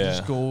shit, so they Yeah.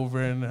 just go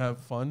over and have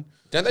fun.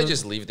 Don't they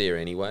just live there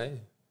anyway?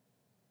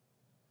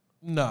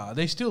 Nah,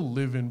 they still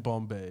live in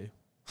Bombay.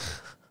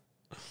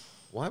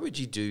 Why would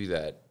you do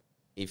that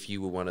if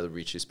you were one of the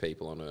richest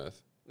people on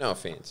earth? No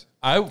offense.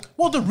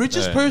 Well, the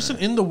richest person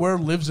in the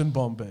world lives in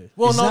Bombay.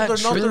 Well, Is not that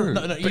true?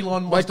 no,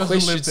 Elon My Musk doesn't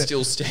question live there.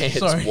 still stands.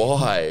 Sorry.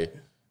 Why?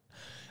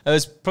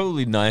 There's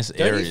probably nice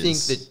Don't areas. you think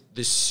that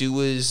the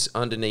sewers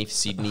underneath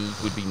Sydney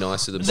would be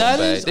nicer than That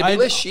Bombay? is, There'd be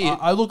less shit.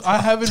 I look, I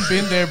haven't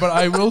been there, but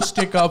I will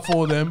stick up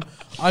for them.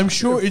 I'm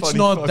sure it's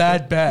not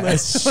that bad.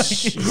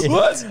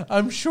 What?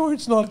 I'm sure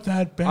it's not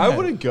that bad. I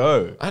wouldn't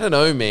go. I don't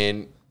know,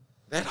 man.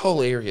 That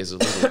whole area is a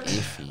little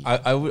iffy.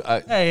 I would.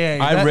 Hey,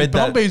 I read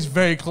that. Bombay's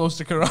very close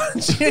to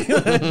Karachi.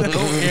 The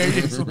whole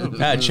area is a little-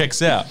 That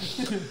checks out.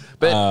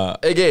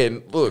 But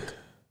again, look,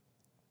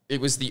 it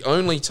was the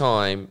only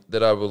time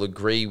that I will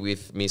agree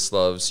with Miss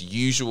Love's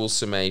usual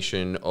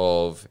summation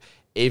of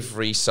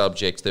every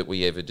subject that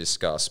we ever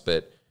discuss.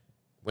 But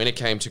when it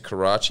came to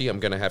Karachi, I'm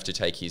going to have to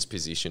take his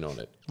position on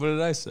it. What did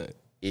I say?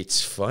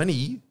 It's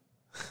funny,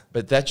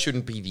 but that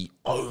shouldn't be the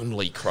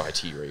only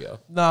criteria.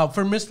 Now,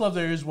 for Miss Love,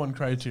 there is one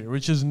criteria,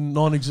 which is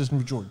non-existent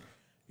for Jordan.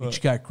 It's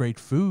got great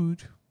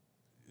food.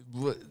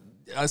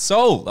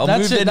 Sold. I'll move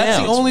That's there it. That's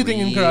now. the only thing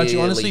in Karachi.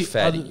 really Honestly,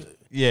 fatty.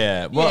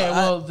 Yeah. Well, yeah.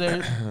 Well,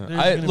 there's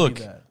gonna look.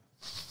 be that.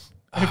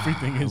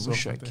 Everything I is.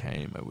 wish I over there.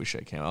 came. I wish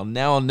I came. I'll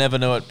never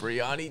know what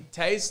biryani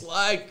tastes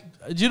like.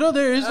 Do you know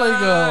there is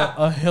like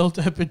a health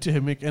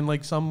epidemic, and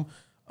like some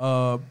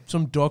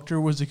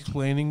doctor was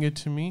explaining it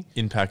to me.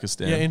 In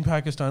Pakistan. Yeah, in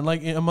Pakistan,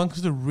 like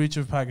amongst the rich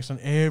of Pakistan,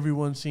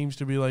 everyone seems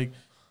to be like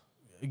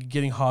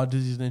getting heart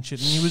disease and shit.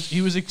 And he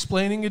was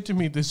explaining it to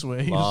me this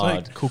way. He was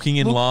Lard. like, Cooking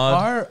in "Look,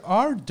 lard."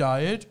 Our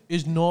diet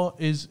is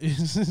not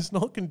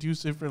not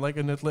conducive for like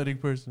an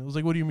athletic person. I was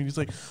like, what do you mean? He's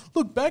like,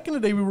 look, back in the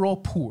day we were all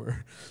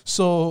poor,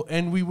 so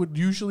and we would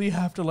usually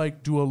have to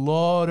like do a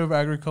lot of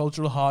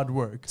agricultural hard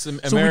work. Some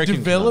So American we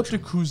developed a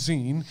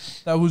cuisine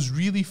that was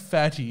really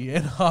fatty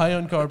and high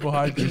on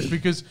carbohydrates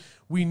because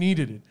we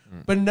needed it.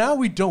 But now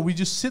we don't. We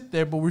just sit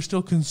there, but we're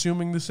still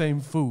consuming the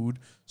same food.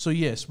 So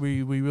yes,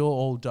 we will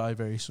all die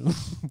very soon.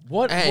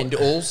 And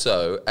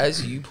also,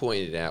 as you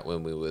pointed out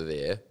when we were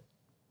there,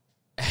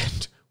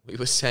 and we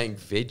were saying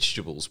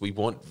vegetables, we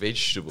want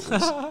vegetables.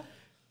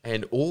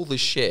 And all the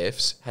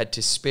chefs had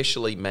to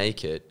specially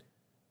make it.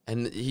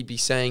 And he'd be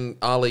saying,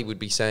 Ali would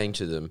be saying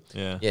to them,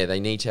 Yeah. they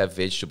need to have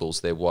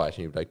vegetables, they're white.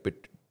 And he'd be like, but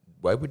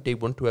why would they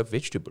want to have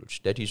vegetables?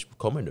 That is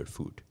commoner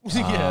food.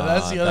 Yeah,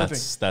 that's the other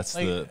thing. That's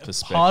Like, the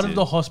perspective. part of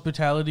the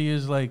hospitality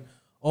is like,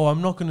 oh,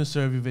 I'm not going to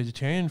serve you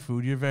vegetarian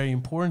food. You're very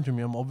important to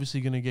me. I'm obviously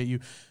going to get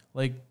you,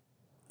 like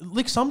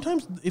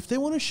sometimes if they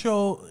want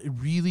to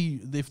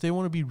if they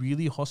want to be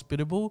really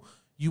hospitable,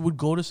 you would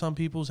go to some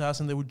people's house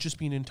and there would just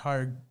be an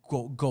entire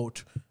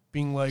goat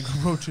being like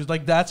roaches.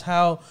 Like that's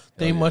how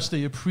they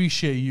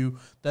appreciate you,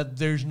 that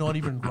there's not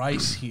even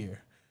rice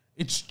here.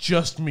 It's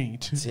just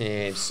meat.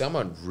 Damn,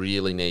 someone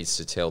really needs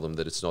to tell them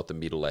that it's not the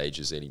Middle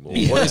Ages anymore.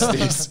 What is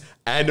this?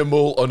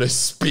 Animal on a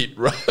spit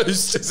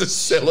roast as a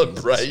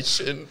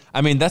celebration.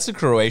 I mean, that's a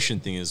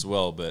Croatian thing as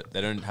well, but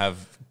they don't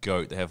have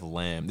goat, they have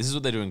lamb. This is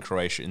what they do in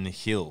Croatia, in the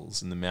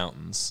hills, in the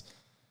mountains.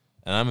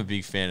 And I'm a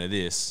big fan of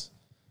this.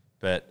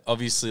 But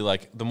obviously,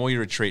 like, the more you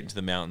retreat into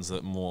the mountains,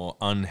 the more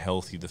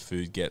unhealthy the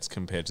food gets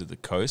compared to the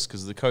coast,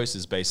 because the coast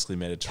is basically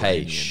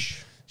Mediterranean.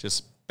 Peixe.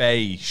 Just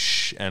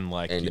beige and,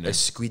 like, And you know, a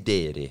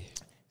squidere.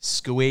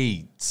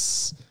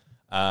 squeeds.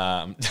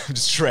 I'm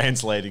just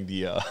translating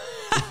the...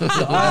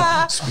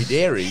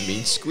 Squidere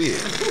means squid.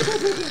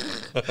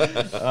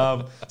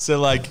 So,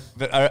 like,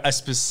 but I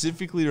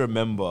specifically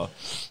remember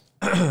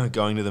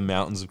going to the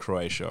mountains of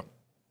Croatia.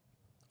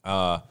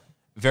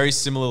 Very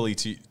similarly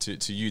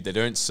to you, they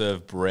don't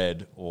serve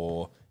bread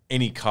or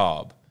any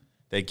carb.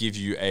 They give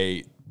you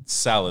a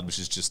salad, which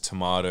is just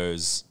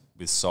tomatoes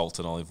with salt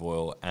and olive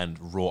oil and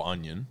raw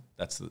onion.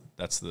 That's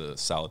the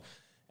salad.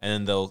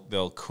 And then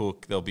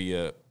there'll be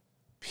a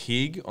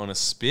pig on a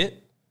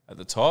spit at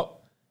the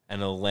top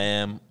and a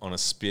lamb on a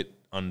spit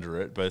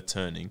under it, both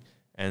turning.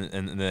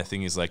 And the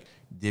thing is like,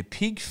 the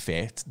pig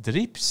fat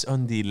drips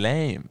on the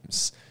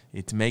lambs.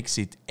 It makes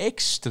it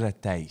extra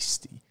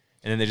tasty.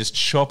 And then they just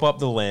chop up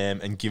the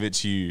lamb and give it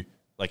to you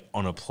like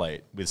on a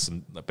plate with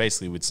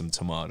some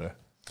tomato.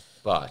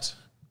 But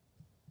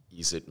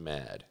is it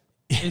mad?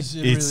 Is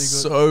it really good?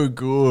 So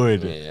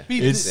good. Yeah,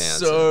 It's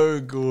so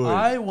good.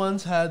 I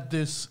once had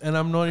this, and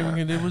I'm not even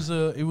kidding. It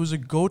was a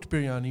goat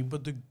biryani,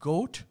 but the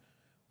goat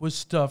was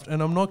stuffed,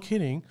 and I'm not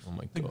kidding. Oh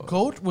my The God.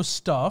 goat was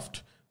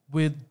stuffed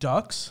with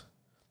ducks.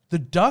 The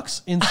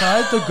ducks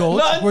inside the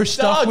goat were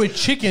stuffed with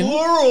chicken.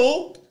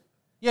 Plural.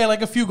 Yeah,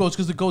 like a few goats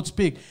because the goat's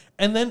big.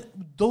 And then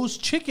those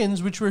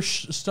chickens, which were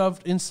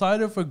stuffed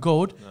inside of a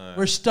goat,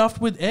 were stuffed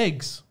with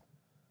eggs.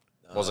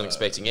 Wasn't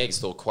expecting eggs,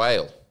 thought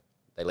quail.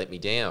 They let me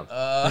down.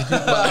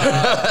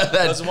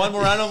 That's one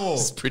more animal.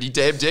 It's pretty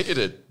damn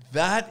decadent.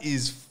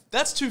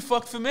 That's too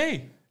fucked for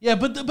me. Yeah,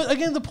 but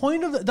again, the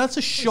point of that's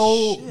a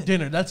show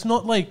dinner. That's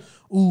not like,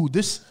 ooh,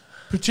 this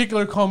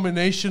particular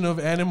combination of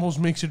animals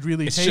makes it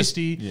really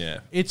tasty.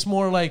 It's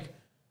more like,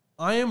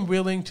 I am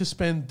willing to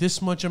spend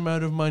this much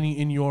amount of money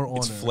in your honor.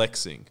 It's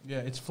flexing. Yeah,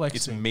 it's flexing.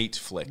 It's meat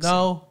flexing.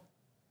 Now,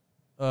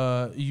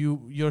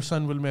 your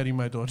son will marry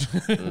my daughter.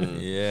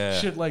 Yeah.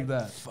 Shit like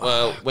that.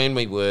 Well, when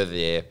we were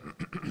there,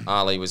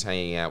 Ali was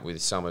hanging out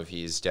with some of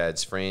his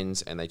dad's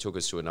friends, and they took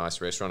us to a nice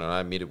restaurant. And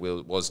I admit it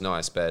was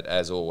nice, but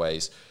as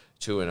always,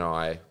 Tu and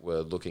I were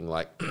looking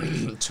like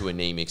two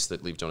anemics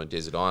that lived on a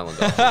desert island.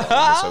 After a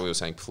while. So we were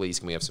saying, please,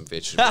 can we have some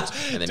vegetables?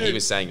 And then he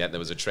was saying that, and there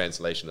was a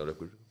translation of it.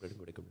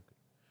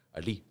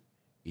 Ali,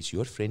 is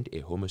your friend a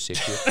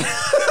homosexual?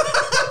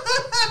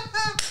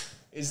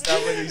 Is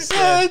that what he said?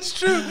 Yeah, it's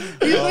true.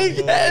 He's like,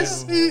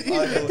 yes.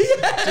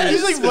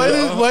 He's like,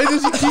 why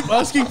does he keep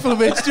asking for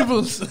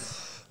vegetables?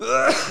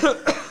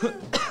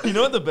 You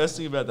know what the best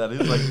thing about that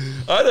is? Like,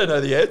 I don't know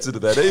the answer to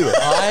that either.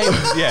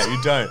 yeah,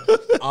 you don't.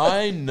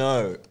 I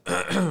know.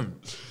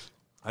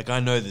 Like, I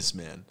know this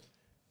man.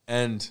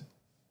 And,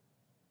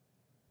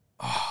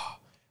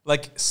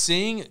 like,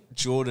 seeing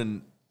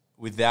Jordan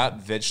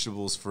without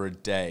vegetables for a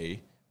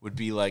day would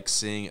be like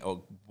seeing a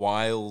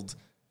wild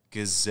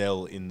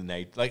gazelle in the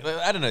nature. Like,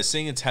 I don't know,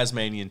 seeing a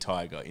Tasmanian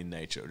tiger in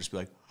nature would just be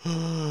like,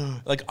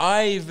 like,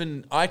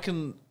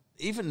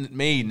 even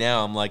me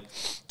now, I'm like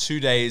 2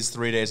 days,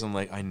 3 days, I'm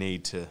like, I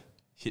need to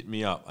hit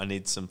me up. I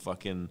need some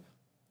fucking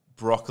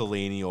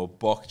broccolini or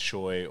bok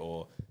choy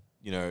or,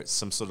 you know,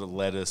 some sort of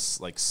lettuce,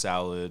 like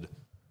salad.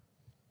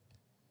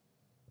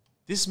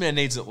 This man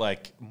needs it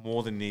like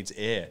more than needs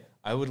air.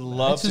 I would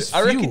love It's to. his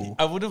I reckon fuel.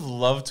 I would have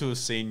loved to have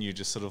seen you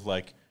just sort of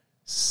like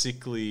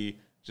sickly,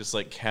 just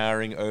like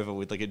cowering over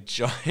with like a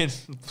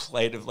giant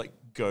plate of like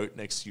goat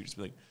next to you. Just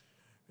be like,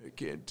 I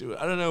can't do it.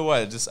 I don't know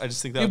why. I just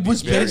think that It would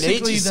was be very. You need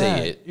basically to see that.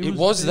 it. It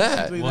was that.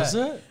 basically Was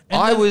that. it?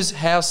 And I then- was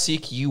how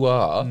sick you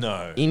are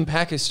No. in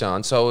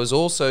Pakistan, so I was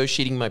also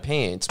shitting my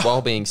pants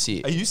while being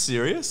sick. Are you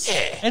serious?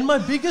 And my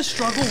biggest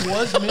struggle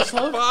was, Miss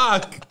Love,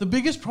 Fuck. the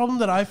biggest problem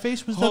that I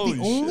faced was that Holy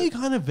the only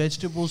kind of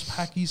vegetables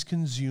Pakis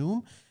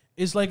consume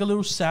is like a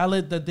little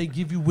salad that they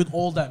give you with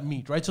all that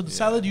meat, right? So the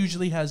salad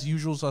usually has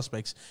usual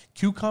suspects: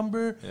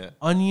 cucumber,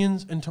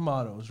 onions, and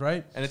tomatoes,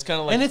 right? And it's kind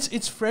of like, And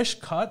it's fresh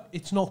cut.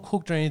 It's not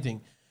cooked or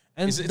anything.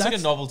 And it's like a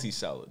novelty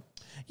salad.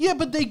 Yeah,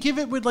 but they give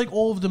it with like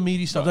all of the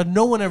meaty stuff that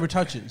no one ever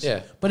touches.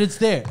 Yeah. But it's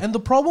there. And the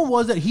problem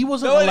was that he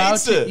wasn't No one allowed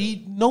eats to it.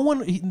 eat. No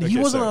one. He Okay,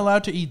 wasn't sorry.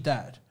 allowed to eat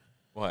that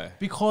Why?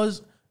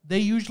 because they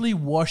usually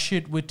wash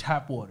it with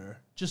tap water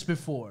just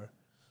before.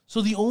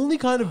 So the only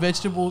kind of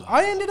vegetables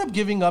I ended up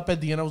giving up at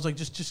the end. I was like,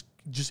 just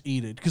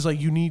eat it because like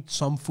you need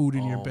some food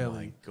in your Oh my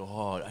belly.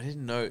 God, I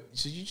didn't know.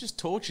 So you just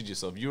tortured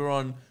yourself. You were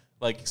on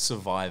like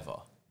Survivor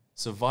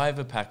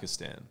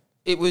Pakistan.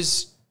 It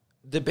was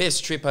the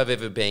best trip I've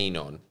ever been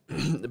on.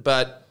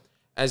 But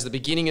as the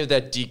beginning of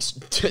that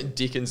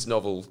Dickens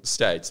novel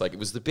states, like it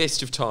was the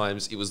best of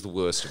times, it was the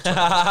worst of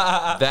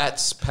times.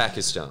 That's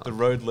Pakistan. The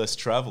road less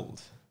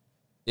travelled.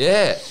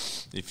 Yeah.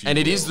 And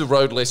it is the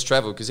road less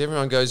travelled because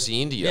everyone goes to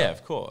India. Yeah,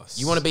 of course.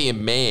 You want to be a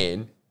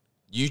man,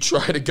 you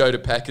try to go to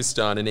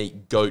Pakistan and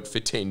eat goat for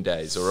 10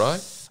 days, all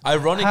right?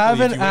 Ironically,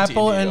 Have if an you went to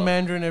apple India- and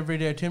mandarin every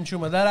day. Tim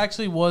Chuma. That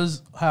actually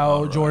was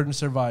how Jordan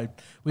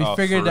survived. We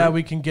figured fruit? that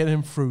we can get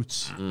him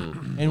fruits.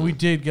 And we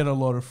did get a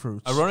lot of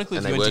fruits. Ironically,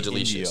 And if they you were went to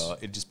delicious. India,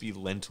 it'd just be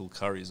lentil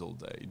curries all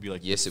day. You'd be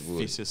like Yes, the it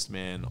would. fittest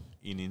man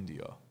in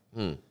India.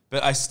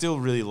 But I still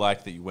really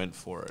like that you went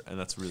for it, and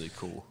that's really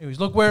cool. Anyways,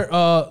 look,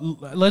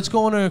 let's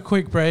go on a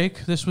quick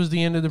break. This was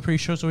the end of the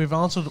pre-show, so we've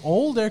answered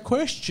all their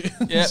questions.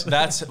 Yeah,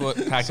 that's what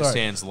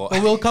Pakistan's like.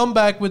 But we'll come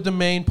back with the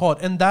main pod.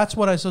 And that's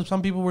what I said.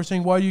 Some people were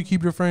saying, why do you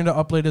keep referring to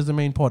Up Late as the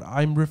main pod?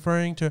 I'm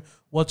referring to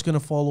what's going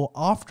to follow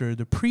after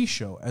the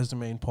pre-show as the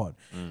main pod.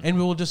 And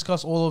we will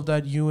discuss all of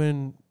that,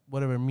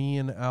 me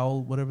and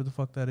Al, whatever the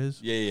fuck that is.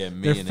 Yeah,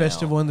 me Their and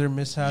festival Al. and their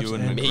mishaps. You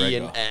and and, Me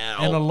and McGregor.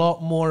 Al. and a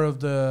lot more of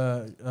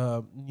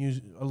the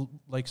news,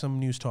 like some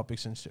news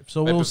topics and stuff.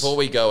 So But we'll before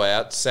we go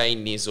out, Say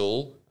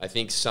Nizzle, I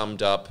think,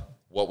 summed up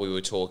what we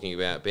were talking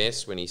about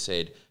best when he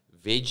said,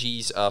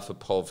 veggies are for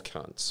pov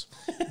cunts.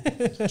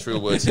 True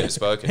words never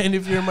spoken. And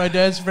if you're my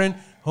dad's friend,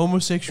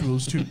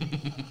 homosexuals too.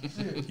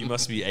 You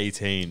must be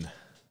 18.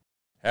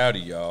 Howdy,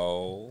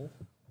 y'all.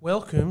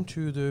 Welcome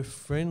to the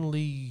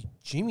Friendly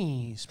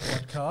Jimmy's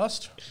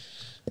podcast,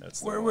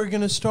 That's where we're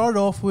going to start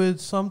off with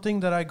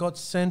something that I got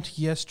sent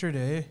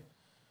yesterday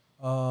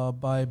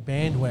by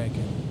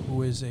Bandwagon,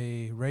 who is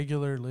a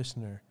regular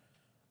listener.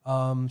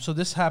 So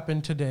this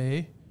happened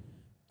today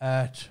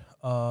at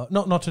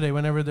not today.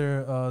 Whenever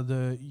they're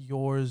the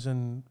Yours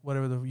and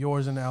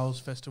Al's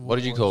festival. What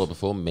did you call it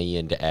before? Me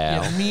and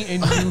Al. Yeah, Me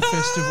and You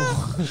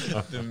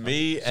festival. The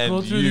me Go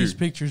and through you. these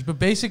pictures, but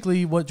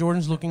basically, what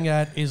Jordan's looking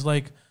at is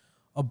like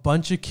a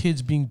bunch of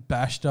kids being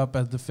bashed up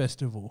at the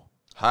festival.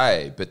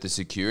 Hey, but the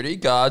security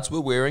guards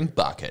were wearing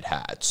bucket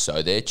hats,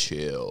 so they're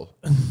chill.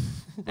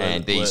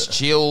 And these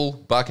chill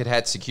bucket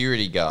hat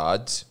security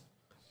guards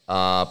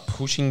are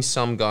pushing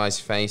some guy's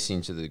face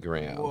into the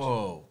ground.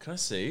 Whoa, can I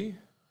see?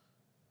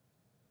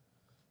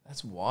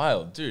 That's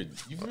wild, dude.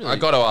 You've really... I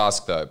got to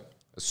ask though,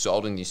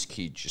 assaulting this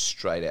kid just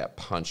straight out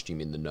punched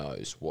him in the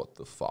nose. What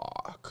the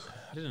fuck?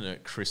 I didn't know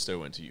Christo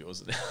went to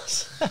yours and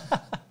ours.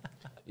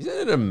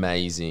 Isn't it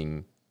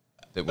amazing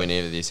that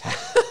whenever this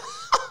happens...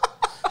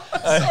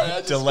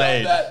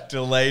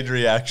 Delayed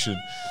reaction.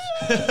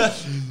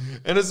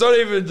 And it's not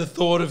even the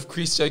thought of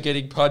Christo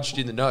getting punched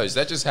in the nose.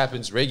 That just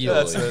happens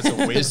regularly. That's a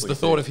weekly It's the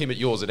thought of him at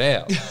yours and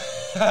out.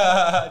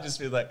 I just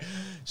feel like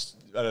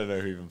I don't know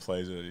who even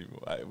plays it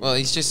anymore. Well,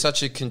 he's just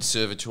such a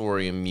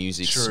conservatorium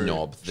music True,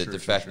 snob that true, the true,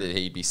 fact true. that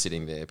he'd be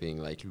sitting there being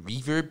like,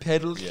 reverb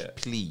pedals, Yeah.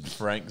 please.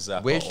 Frank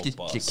Zappa. Where's or the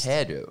bust.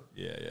 staccato?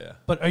 Yeah.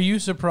 But are you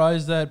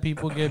surprised that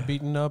people get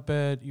beaten up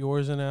at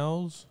Yours and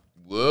Al's?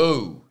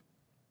 Whoa.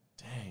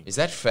 Dang. Is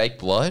that fake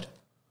blood?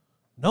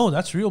 No,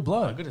 that's real I'm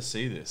blood. gonna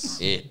see this.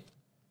 It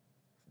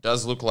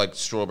does look like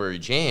strawberry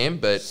jam,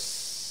 but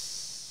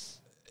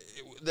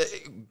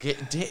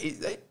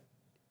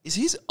is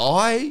his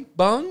eye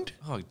bunged?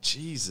 Oh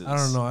Jesus! I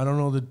don't know. I don't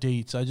know the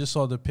dates. I just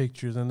saw the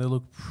pictures and they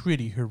look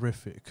pretty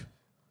horrific.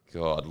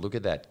 God, look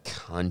at that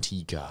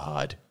cunty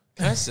guard.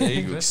 Can I see?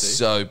 He Can I looks see?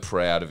 so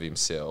proud of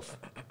himself.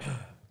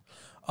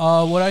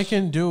 What I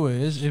can do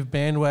is, if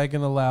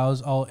Bandwagon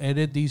allows, I'll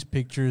edit these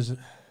pictures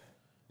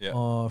Yeah.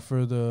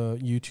 for the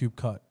YouTube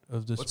cut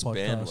of this What's podcast.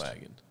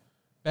 bandwagon?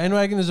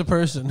 Bandwagon is a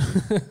person.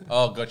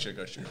 Oh, gotcha. I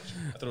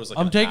thought it was like.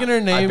 I'm an taking app.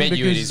 her name I bet because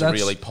you it is that's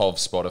really POV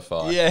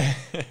Spotify. Yeah.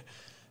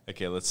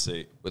 Okay, let's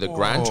see. With a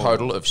grand Whoa.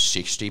 total of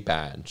 60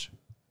 bands.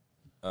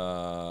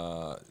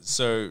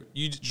 So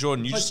you,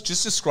 Jordan, you just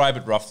describe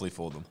it roughly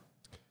for them.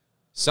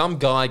 Some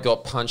guy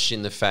got punched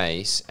in the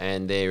face,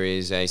 and there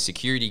is a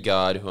security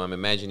guard who I'm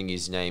imagining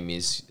his name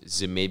is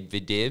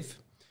Zemedvedev,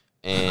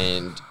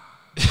 and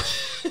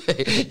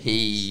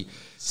he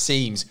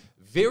seems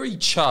very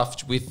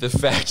chuffed with the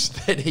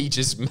fact that he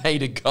just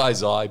made a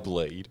guy's eye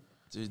bleed.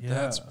 Dude, Yeah.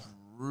 that's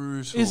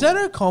brutal. Is that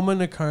a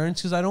common occurrence?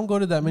 Because I don't go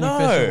to that many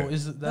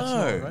festivals. That's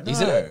not, right?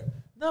 Is it?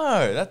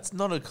 No, that's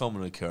not a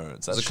common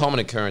occurrence. That's It's a common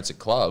occurrence at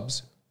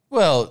clubs.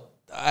 well,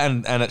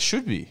 and it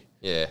should be.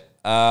 Yeah.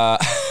 Uh,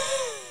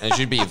 And it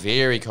should be a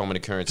very common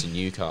occurrence in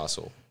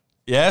Newcastle.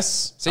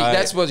 yes. See,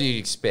 that's what you'd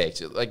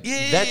expect. Like,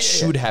 that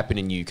should happen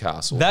in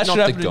Newcastle. That not should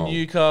happen the in Gong.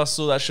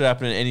 Newcastle. That should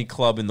happen in any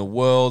club in the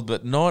world,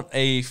 but not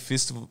a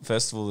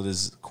festival that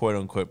is quote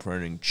unquote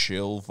promoting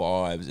chill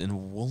vibes in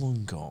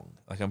Wollongong.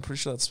 Like, I'm pretty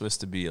sure that's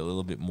supposed to be a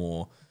little bit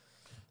more.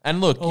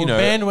 And look, Oh, you know,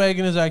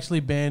 Bandwagon is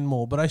actually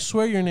Bandmole, but I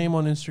swear your name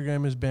on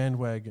Instagram is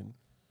Bandwagon.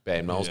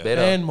 Bandmole's Yeah.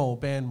 better.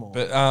 Bandmole.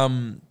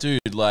 but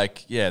dude,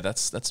 like, yeah,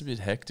 that's a bit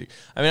hectic.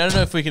 I mean, I don't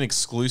know if we can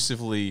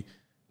exclusively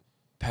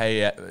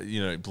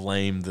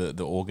blame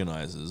the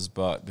organizers,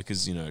 but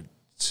because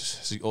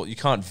you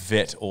can't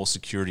vet all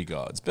security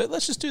guards, but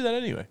let's just do that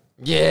anyway.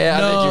 Yeah, I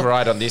No. think you're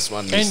right on this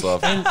one, Miss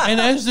Love. and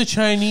as the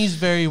Chinese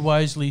very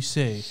wisely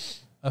say,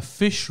 a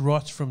fish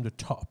rots from the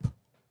top.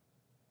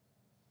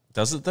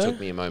 Does it though? Took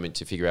me a moment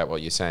to figure out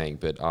what you're saying,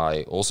 but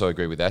I also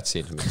agree with that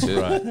sentiment too.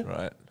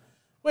 Right.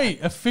 Wait,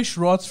 a fish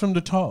rots from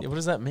the top. Yeah, what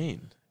does that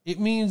mean? It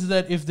means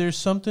that if there's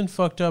something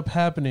fucked up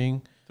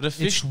happening, But a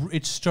fish,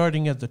 it's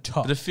starting at the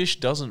top. but a fish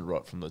doesn't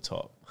rot from the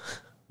top.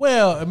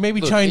 Well,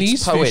 maybe Look, Chinese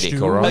it's poetic, fish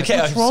do. all right? Okay,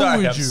 What's I'm wrong sorry.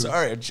 with I'm you?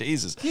 sorry.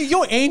 Jesus.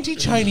 Your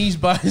anti-Chinese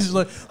bias is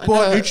like,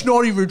 but it's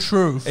not even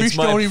true. Fish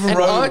my- don't even And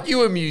rot. aren't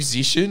you a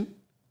musician?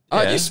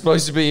 Aren't Yeah. you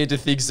supposed to be into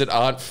things that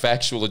aren't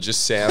factual and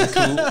just sound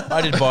cool?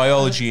 I did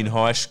biology in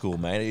high school,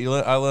 mate.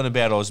 I learned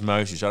about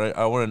osmosis.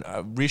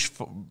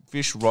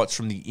 Fish rots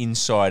from the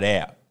inside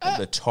out,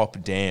 the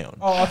top down.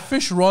 Oh, a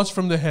fish rots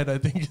from the head, I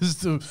think, is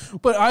the.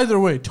 But either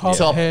way, top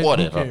head,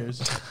 whatever. who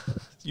cares?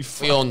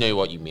 We all knew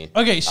what you meant.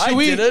 Okay, so I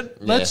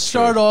didn't. let's Yeah,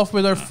 start true. off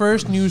with our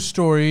first news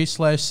story /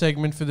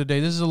 segment for the day.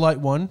 This is a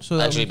light one. So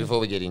that Actually, we- before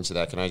we get into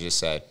that, can I just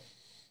say,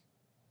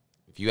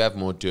 if you have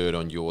more dirt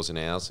on yours and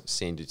ours,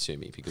 send it to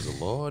me because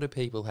a lot of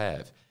people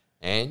have.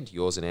 And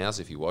yours and ours,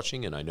 if you're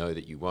watching, and I know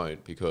that you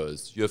won't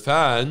because you're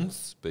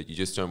fans, but you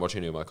just don't watch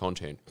any of my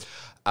content,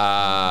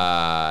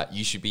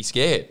 you should be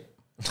scared.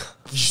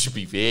 You should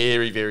be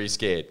very, very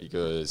scared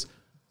because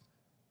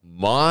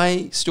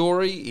my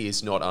story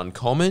is not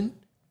uncommon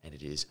and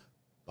it is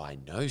by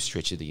no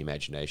stretch of the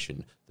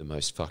imagination the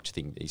most fucked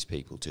thing these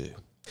people do.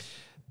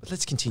 But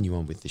let's continue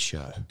on with the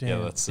show.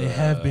 damn, they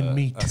have been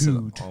Me That's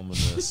an Too'd.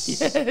 ominous.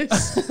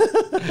 Yes.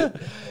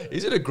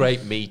 Is it a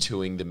great Me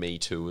Tooing the Me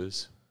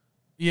Tooers?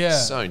 Yeah,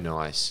 So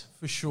nice.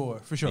 for sure,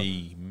 for sure.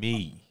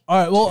 Me. All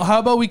right, well, how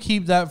about we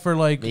keep that for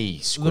like Me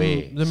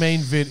square. the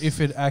main vid if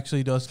it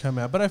actually does come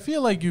out? But I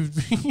feel like you've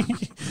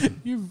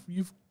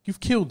you've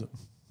killed them.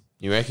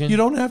 You reckon? You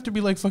don't have to be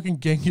like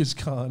fucking Genghis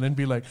Khan and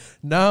be like,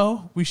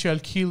 now we shall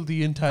kill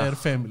the entire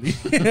family.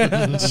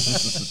 And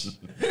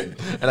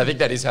I think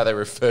that is how they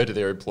refer to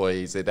their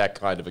employees. They're that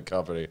kind of a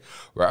company.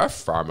 We're a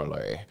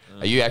family.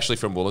 Are you actually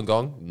from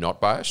Wollongong?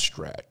 Not by a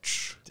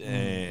stretch.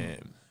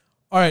 Damn.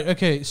 All right,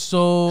 okay,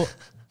 so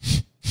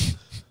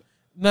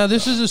now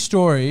this is a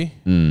story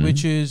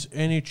which is,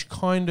 and it's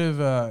kind of,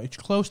 it's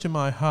close to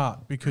my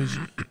heart because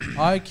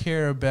I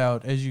care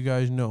about, as you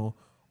guys know,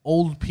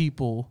 old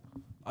people.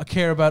 I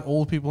care about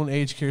old people in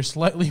aged care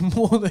slightly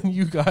more than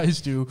you guys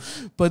do,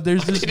 but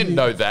there's I this. didn't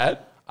know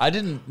that. I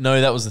didn't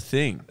know that was a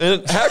thing.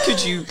 And how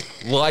could you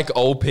like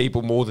old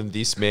people more than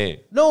this man?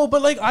 No,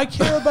 but like I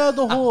care about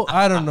the whole.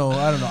 I don't know.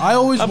 I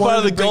always I'm wanted part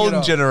of the to bring it golden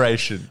up.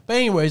 generation. But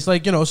anyways,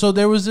 like, you know, so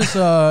there was this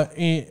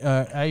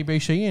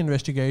ABC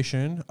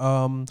investigation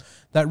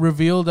that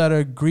revealed that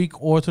a Greek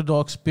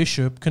Orthodox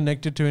bishop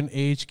connected to an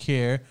aged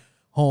care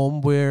home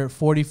where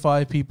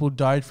 45 people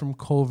died from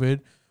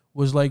COVID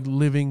was like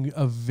living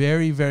a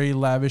very, very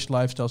lavish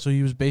lifestyle. So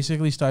he was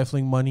basically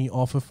stifling money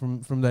off of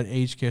from that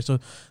aged care. So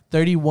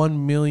 $31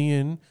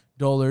 million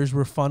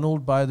were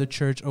funneled by the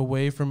church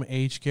away from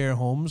aged care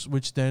homes,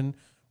 which then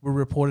were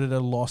reported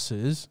at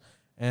losses.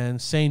 And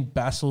St.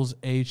 Basil's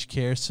Aged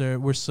Care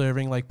were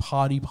serving like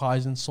potty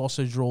pies and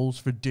sausage rolls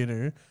for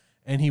dinner.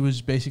 And he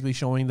was basically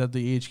showing that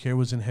the aged care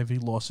was in heavy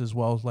losses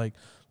while like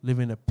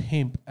living a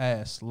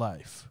pimp-ass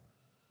life.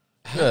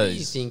 How do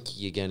you think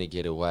you're going to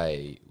get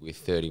away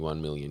with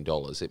 $31 million?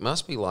 It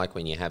must be like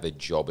when you have a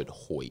job at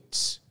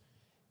Hoyt's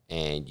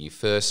and you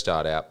first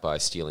start out by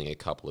stealing a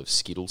couple of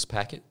Skittles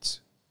packets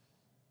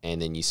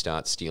and then you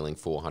start stealing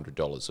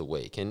 $400 a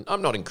week. And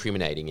I'm not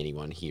incriminating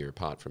anyone here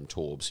apart from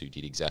Torbs who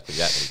did exactly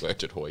that when he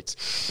worked at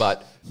Hoyt's.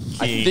 But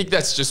I think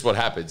that's just what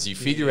happens. You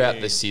figure out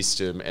the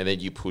system and then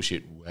you push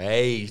it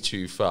way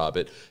too far.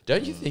 But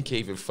don't you think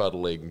even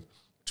funneling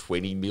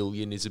 20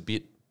 million is a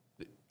bit...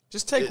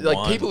 Just take like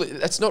one. people,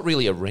 that's not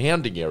really a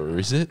rounding error,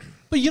 is it?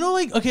 But you know,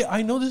 like, okay,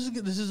 I know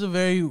this is a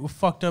very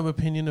fucked up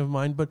opinion of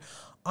mine, but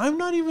I'm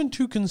not even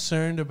too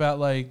concerned about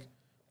like,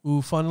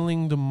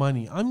 funneling the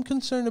money. I'm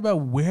concerned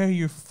about where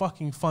you're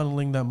fucking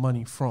funneling that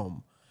money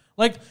from.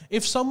 Like,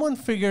 if someone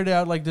figured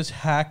out like this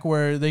hack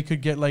where they could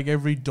get like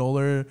every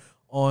dollar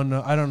on,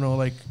 I don't know,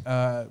 like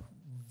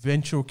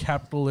venture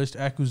capitalist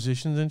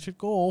acquisitions and shit,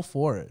 go all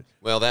for it.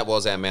 Well, that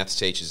was our maths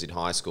teachers in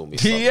high school,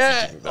 Miss Yeah. Lovett,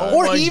 you didn't know. Oh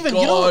Or my even,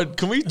 you know- God.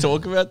 Can we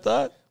talk about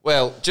that?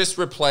 Well, just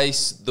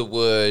replace the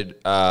word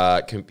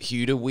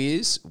computer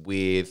whiz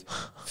with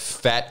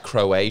fat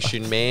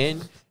Croatian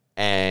man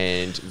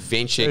and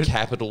venture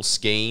capital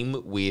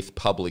scheme with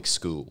public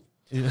school.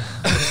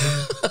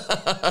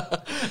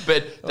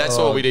 But that's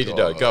all we need to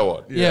know. Go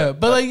on. Yeah,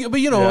 but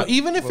you know, Yeah.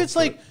 even if it's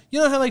like, you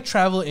know how like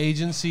travel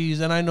agencies,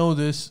 and I know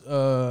this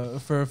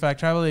for a fact,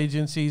 travel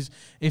agencies,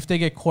 if they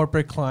get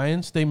corporate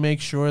clients, they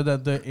make sure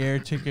that the air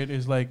ticket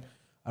is like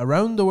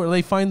around the world.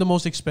 They find the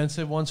most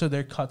expensive one, so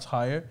their cuts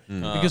higher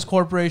because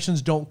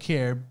corporations don't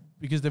care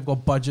because they've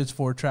got budgets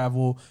for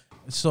travel.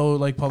 So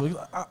like public,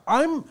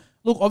 I'm.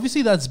 Look,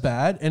 obviously that's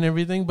bad and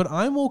everything, but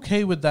I'm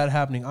okay with that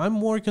happening. I'm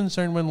more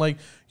concerned when like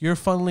you're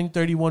funneling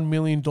 $31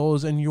 million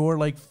and you're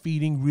like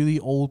feeding really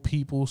old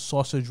people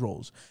sausage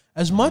rolls.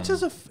 As much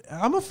as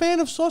I'm a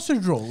fan of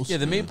sausage rolls. Yeah,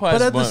 the meat pies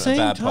but at the weren't a same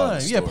bad part of time,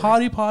 the yeah, story.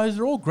 potty pies,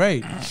 they're all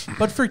great.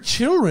 But for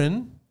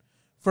children,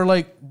 for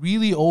like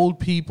really old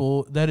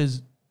people, that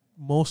is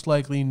most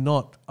likely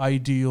not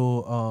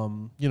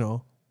ideal, you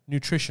know,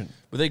 nutrition.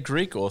 Were they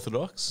Greek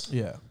Orthodox?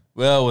 Yeah.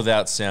 Well,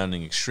 without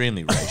sounding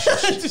extremely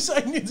racist.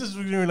 I knew this was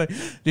going to be like,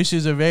 this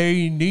is a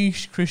very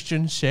niche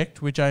Christian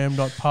sect, which I am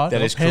not part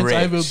That of. is Hence,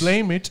 I correct. will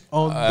blame it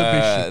on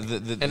the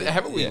bishop. And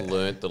haven't we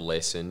learnt the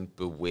lesson?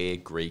 Beware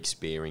Greeks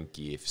bearing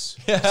gifts.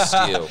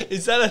 Still.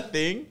 Is that a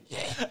thing?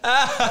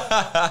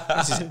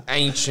 This is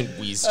ancient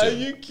wisdom. Are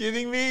you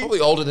kidding me? Probably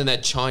older than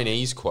that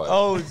Chinese quote.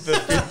 Oh,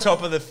 the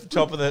top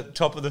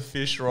of the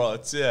fish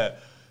rods. Yeah.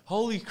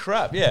 Holy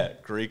crap! Yeah,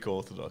 Greek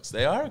Orthodox.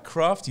 They are a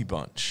crafty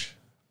bunch.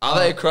 Are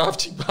they a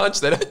crafty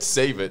bunch? They don't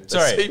seem it.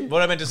 Sorry,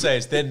 what I meant to say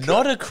is they're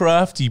not a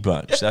crafty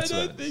bunch. That's I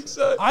what don't think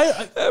so.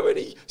 How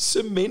many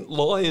cement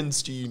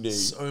lions do you need?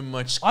 So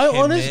much. I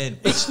honestly,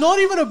 it's not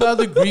even about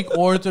the Greek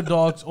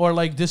Orthodox or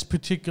like this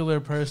particular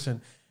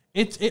person.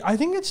 I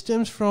think it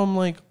stems from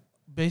like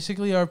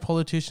basically our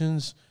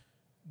politicians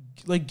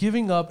like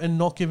giving up and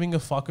not giving a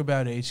fuck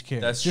about aged care.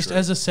 That's just true.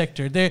 as a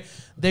sector.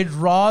 They'd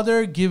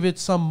rather give it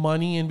some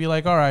money and be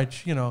like, all right,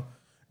 you know,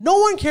 no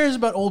one cares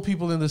about old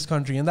people in this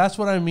country. And that's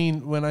what I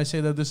mean when I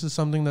say that this is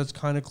something that's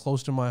kind of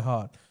close to my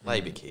heart.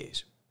 Labour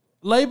cares.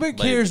 Labor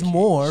cares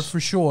more for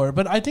sure,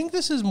 but I think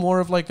this is more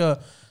of like a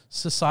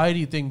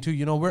society thing too.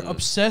 You know, we're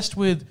obsessed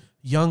with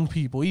young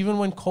people. Even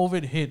when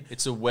COVID hit,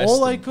 It's a Western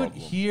all I could problem.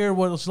 hear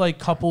was like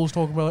couples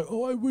talking about, like,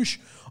 oh, I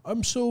wish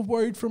I'm so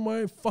worried for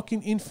my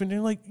fucking infant.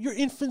 And like, your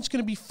infant's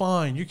gonna be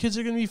fine. Your kids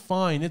are gonna be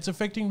fine. It's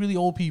affecting really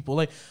old people.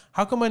 Like,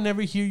 how come I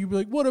never hear you be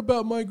like, what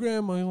about my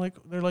grandma? And like,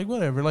 they're like,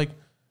 whatever. Like,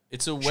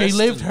 It's a she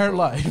lived her problem.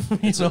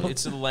 life.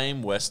 It's a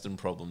lame Western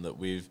problem that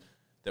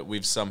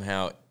we've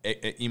somehow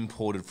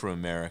imported from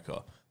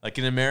America. Like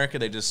in America,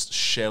 they just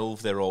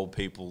shelve their old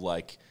people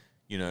like,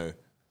 you know,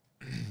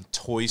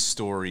 Toy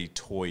Story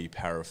toy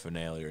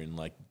paraphernalia in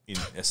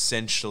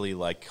essentially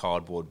like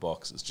cardboard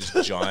boxes, just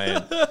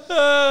giant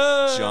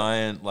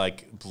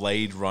like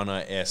Blade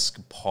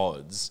Runner-esque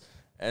pods.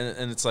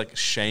 And it's like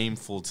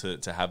shameful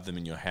to have them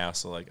in your house.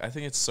 So like, I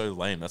think it's so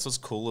lame. That's what's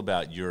cool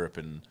about Europe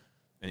and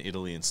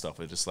Italy and stuff.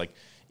 They're just like,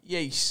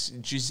 yes,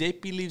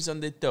 Giuseppe lives on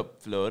the top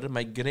floor,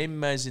 my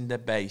grandma's in the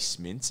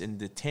basement, and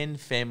the 10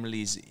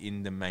 families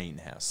in the main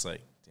house.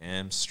 Like,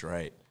 damn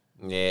straight.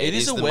 Yeah, It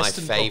is a my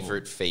Western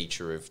favourite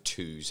feature of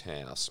Two's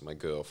house, my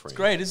girlfriend. It's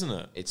great, isn't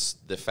it? It's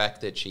the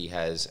fact that she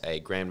has a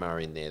grandma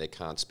in there that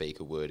can't speak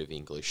a word of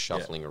English,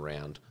 shuffling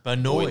around,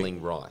 Banoi.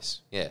 boiling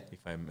rice. Yeah, If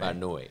I may.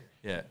 Banoi.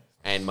 Yeah.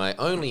 And my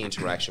only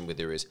interaction with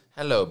her is,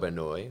 hello,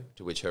 Banoi,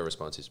 to which her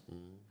response is,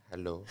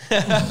 hello.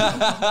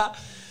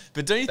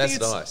 But don't you That's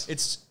think nice.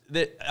 it's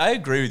that I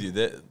agree with you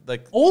that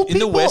like Old in the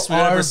people West we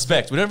don't have are-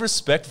 respect. We don't have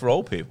respect for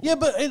old people. Yeah,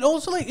 but it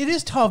also like it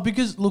is tough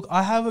because look,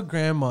 I have a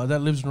grandma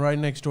that lives right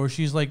next door.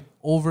 She's like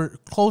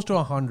close to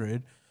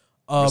 100.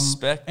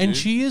 Respect, and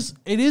dude.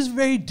 it is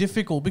very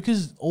difficult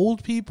because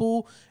old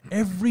people,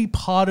 every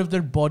part of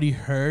their body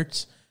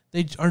hurts.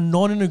 They are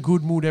not in a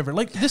good mood ever.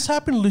 Like this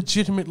happened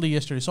legitimately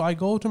yesterday. So I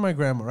go to my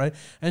grandma, right?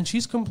 And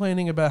she's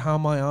complaining about how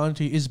my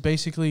auntie is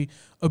basically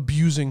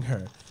abusing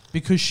her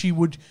because she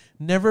would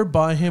never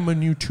buy him a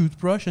new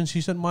toothbrush. And she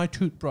said, my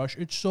toothbrush,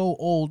 it's so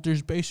old.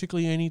 There's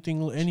basically any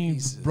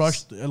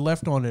brush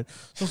left on it.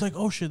 So I was like,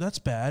 oh shit, that's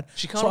bad.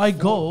 So I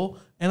go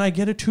and I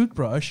get a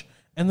toothbrush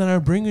and then I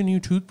bring a new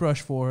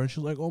toothbrush for her. And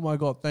she's like, oh my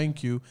God,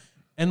 thank you.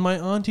 And my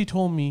auntie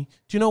told me,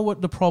 do you know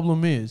what the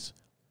problem is?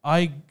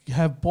 I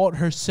have bought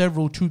her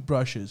several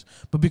toothbrushes,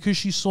 but because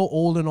she's so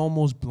old and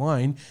almost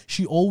blind,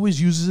 she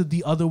always uses it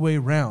the other way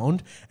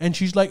around. And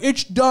she's like,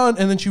 it's done.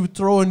 And then she would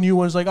throw a new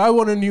one. It's like, I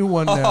want a new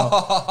one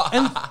now.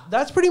 And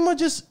that's pretty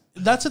much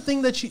that's a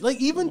thing that she, like,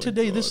 even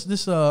today,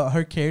 this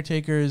her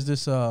caretaker is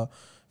this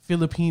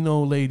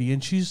Filipino lady,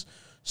 and she's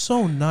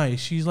so nice.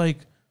 She's like,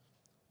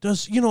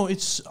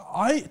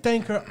 I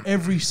thank her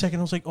every second.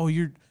 I was like, oh,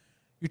 you're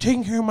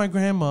taking care of my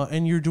grandma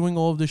and you're doing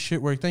all of this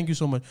shit work. Thank you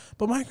so much.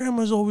 But my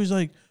grandma's always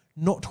like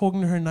not talking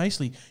to her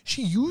nicely.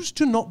 She used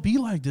to not be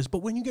like this,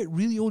 but when you get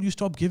really old, you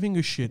stop giving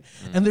a shit.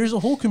 And there's a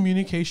whole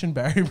communication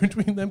barrier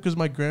between them because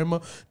my grandma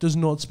does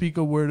not speak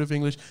a word of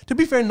English. To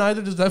be fair,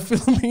 neither does that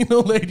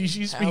Filipino lady.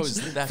 She speaks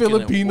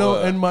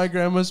Filipino and my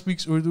grandma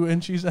speaks Urdu,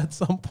 and she's at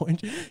some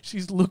point,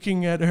 she's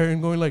looking at her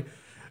and going like,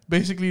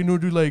 basically in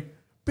Urdu, like,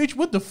 bitch,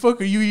 what the fuck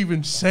are you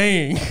even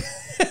saying?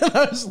 And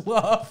I was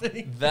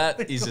laughing.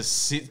 That is a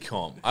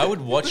sitcom. I would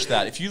watch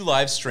that. If you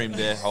live streamed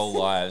their whole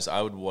lives, I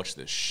would watch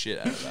the shit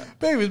out of that.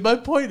 Baby, my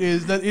point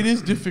is that it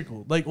is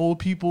difficult. Like, old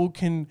people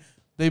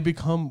they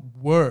become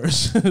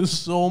worse.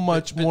 So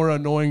much more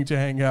annoying to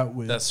hang out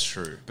with. That's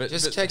true. But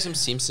Just take some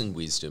Simpson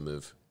wisdom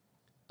of,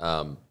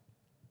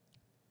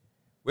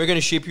 we're going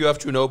to ship you off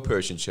to an old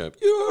person's home.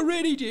 You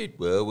already did.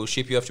 Well, we'll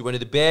ship you off to one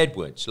of the bad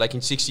ones, like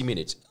in 60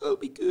 Minutes. Oh,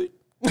 be good.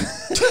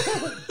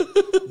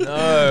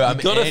 no, I'm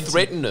Got to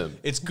threaten them.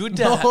 It's good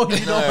to No, have.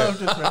 you don't have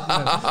to threaten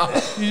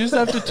them. You just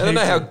have to take it. I don't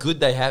know how good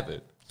they have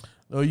it.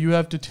 No, you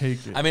have to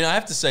take it. I mean, I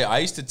have to say, I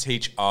used to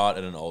teach art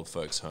at an old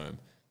folks' home,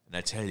 and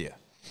I tell you,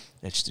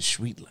 that's the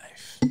sweet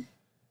life.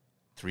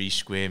 3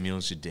 square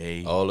meals a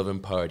day. All of them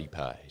party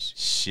pies.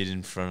 Sit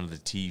in front of the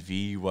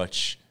TV,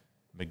 watch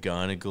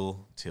McGonagall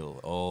till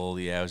all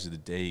the hours of the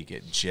day. You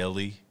get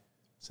jelly,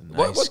 It's a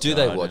nice What do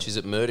they garden. watch? Is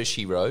it Murder,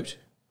 She Wrote?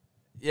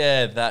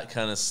 Yeah, that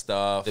kind of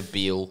stuff. The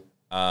Bill?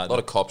 A lot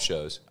of cop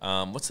shows.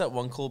 What's that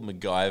one called?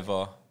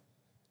 MacGyver.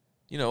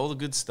 You know, all the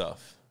good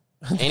stuff.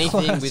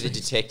 Anything with a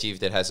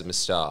detective that has a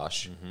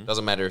moustache.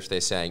 Doesn't matter if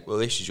they're saying, well,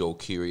 this is all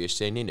curious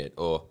then, isn't it?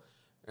 Or,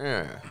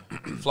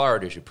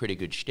 Florida's a pretty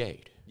good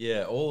state.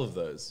 Yeah, all of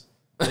those.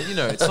 But, you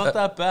know, it's not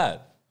that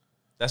bad.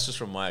 That's just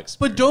from my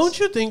experience. But don't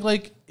you think,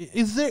 like,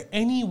 is there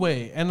any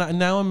way, and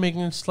now I'm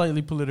making it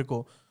slightly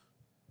political,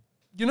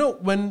 you know,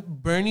 when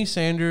Bernie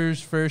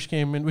Sanders first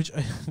came in, which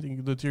I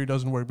think the theory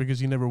doesn't work because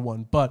he never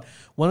won, but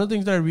one of the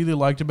things that I really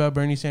liked about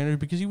Bernie Sanders,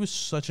 because he was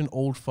such an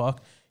old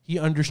fuck, he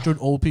understood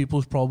old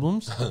people's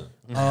problems.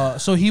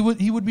 So he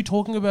would be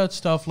talking about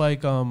stuff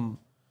like people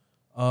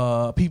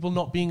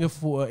not being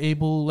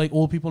able, like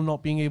old people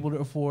not being able to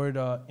afford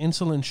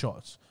insulin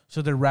shots.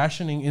 So they're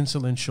rationing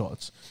insulin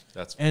shots.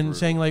 That's and brutal.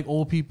 saying like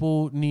old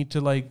people need to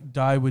like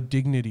die with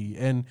dignity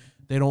and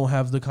they don't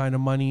have the kind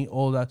of money,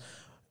 all that.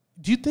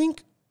 Do you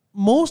think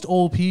most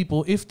old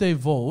people, if they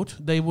vote,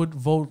 they would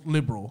vote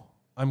Liberal,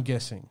 I'm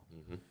guessing.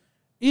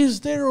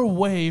 Is there a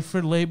way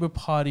for Labour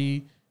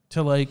Party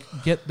to like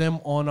get them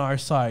on our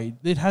side?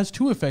 It has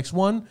two effects.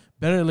 One,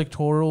 better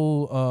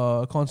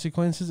electoral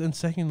consequences. And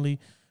secondly,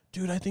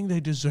 dude, I think they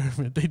deserve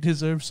it. They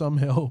deserve some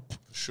help.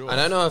 Sure. I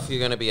don't know if you're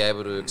going to be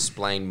able to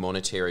explain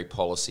monetary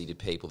policy to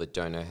people that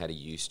don't know how to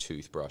use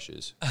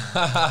toothbrushes.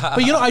 But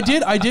you know, I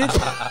did.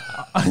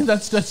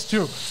 That's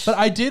true. But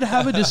I did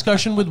have a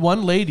discussion with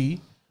one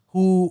lady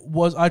who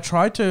was, I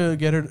tried to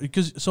get her,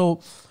 because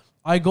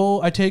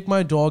I take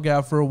my dog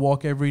out for a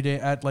walk every day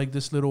at like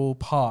this little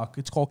park.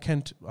 It's called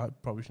Kent. I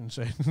probably shouldn't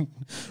say it.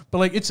 But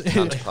like it's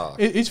Park.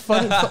 it's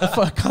funny.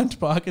 Cunt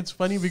Park. It's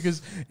funny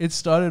because it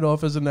started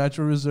off as a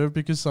natural reserve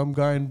because some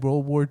guy in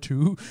World War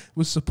II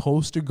was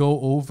supposed to go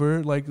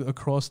over like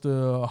across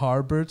the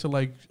harbor to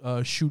like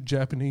shoot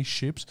Japanese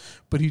ships,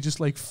 but he just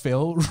like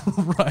fell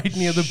right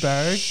near the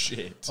barrack.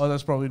 Shit. Oh,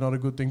 that's probably not a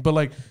good thing. But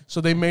like, so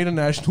they made a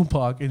national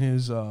park in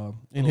his honor.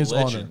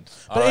 legend.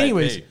 But R.I.P.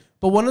 anyways.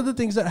 But one of the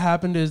things that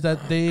happened is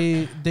that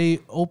they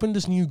opened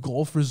this new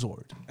golf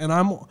resort,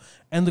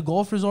 and the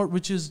golf resort,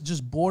 which is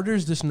just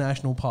borders this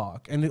national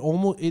park, and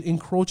it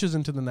encroaches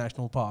into the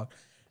national park.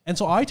 And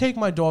so I take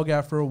my dog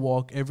out for a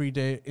walk every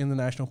day in the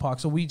national park.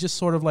 So we just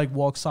sort of like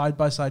walk side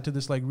by side to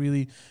this like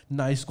really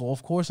nice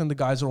golf course, and the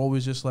guys are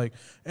always just like,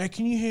 "Hey,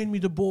 can you hand me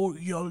the ball?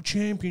 Yo,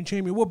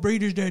 champion. What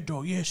breed is that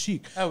dog? Yeah,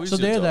 sick." How is So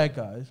your they're dog? that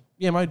guys.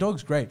 Yeah, my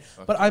dog's great.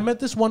 But I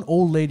met this one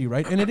old lady,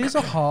 right? And it is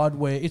a hard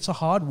way. It's a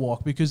hard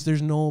walk because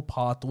there's no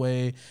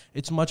pathway.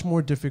 It's much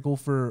more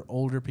difficult for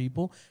older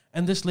people.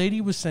 And this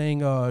lady was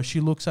saying she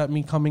looks at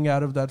me coming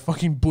out of that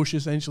fucking bush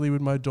essentially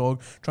with my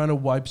dog, trying to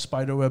wipe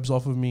spider webs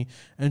off of me.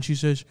 And she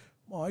says,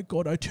 "My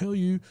God, I tell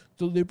you,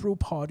 the Liberal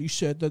Party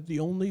said that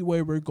the only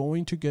way we're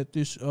going to get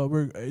this,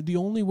 the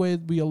only way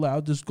we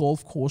allowed this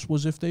golf course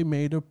was if they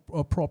made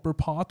a proper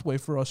pathway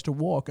for us to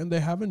walk. And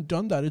they haven't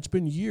done that. It's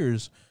been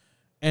years."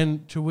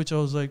 And to which I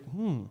was like,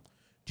 do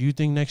you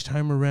think next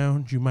time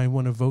around you might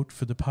want to vote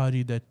for the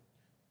party that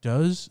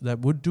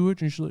would do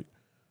it? And she's like,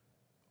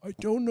 "I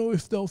don't know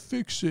if they'll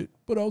fix it,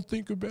 but I'll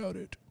think about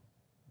it."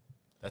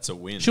 That's a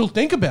win. She'll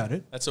think about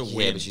it. That's a Yeah,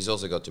 win. but she's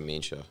also got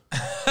dementia.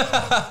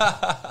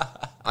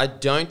 I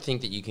don't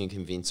think that you can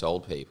convince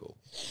old people.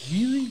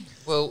 Really?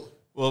 Well,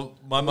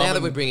 my mum. now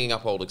that we're bringing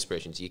up old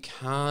expressions, you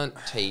can't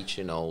teach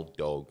an old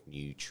dog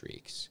new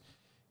tricks.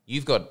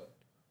 You've got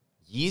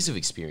years of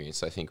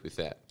experience, I think, with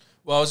that.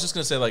 Well, I was just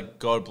going to say, like,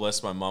 God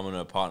bless my mum and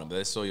her partner, but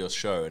they saw your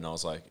show, and I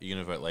was like, "Are you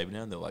going to vote Labour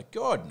now?" And they're like,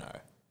 "God, no."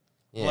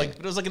 Yeah. Like,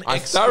 but it was like an I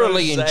expose.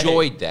 thoroughly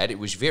enjoyed that. It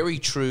was very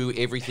true,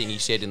 everything he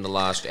said in the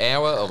last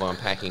hour of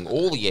unpacking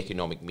all the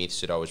economic myths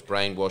that I was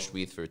brainwashed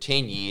with for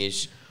 10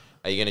 years.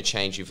 Are you going to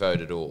change your vote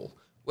at all?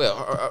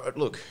 Well,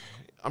 look,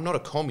 I'm not a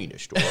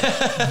communist. Or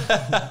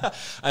I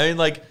mean,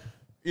 like,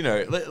 you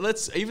know,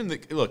 let's even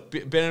look,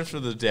 benefit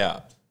of the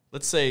doubt.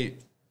 Let's say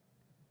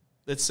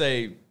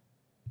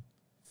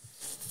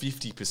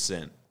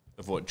 50%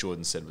 of what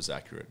Jordan said was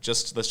accurate.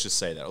 Let's just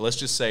say that. Or let's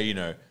just say, you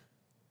know,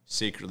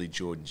 secretly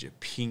Jordan's your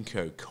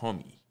pinko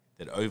commie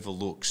that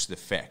overlooks the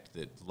fact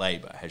that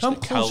Labor has Come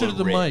the closer colour to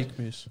the red. mic,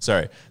 miss.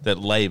 Sorry, that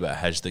Labor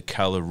has the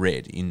colour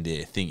red in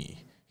their thingy.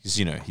 Because,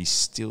 you know, he's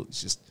still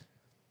just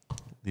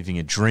living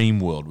a dream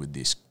world with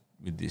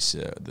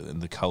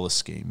the colour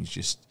scheme. He's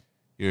just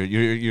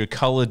you're a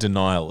colour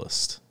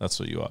denialist. That's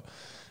what you are.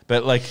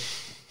 But like,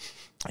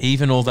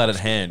 even all that at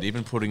hand,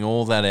 even putting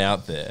all that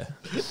out there.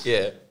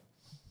 yeah.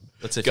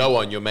 Let's say Go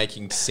on, you're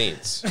making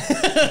sense.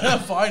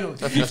 Finally.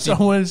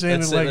 Someone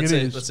saying it like it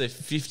is. Let's say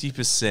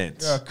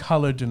 50% You're a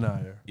color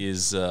denier.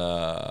 is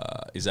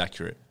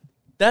accurate.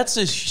 That's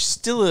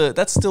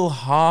still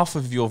half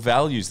of your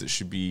values that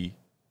should be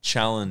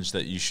challenged,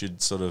 that you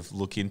should sort of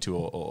look into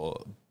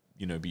or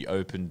you know, be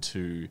open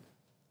to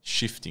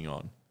shifting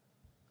on.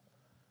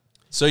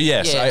 So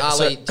yes, Yeah,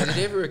 Ali, did it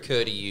ever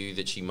occur to you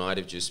that she might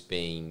have just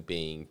been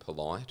being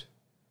polite?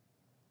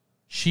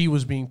 She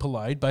was being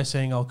polite by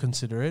saying, "I'll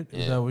consider it."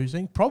 Is Yeah. that what you're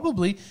saying?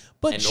 Probably.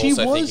 But And she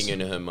also was... thinking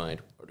in her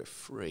mind, what a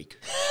freak.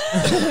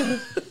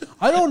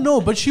 I don't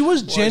know, but she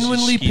was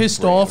genuinely skin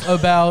pissed brown? off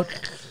about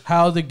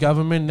how the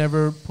government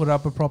never put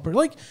up a proper,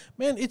 like,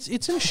 man, it's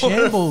in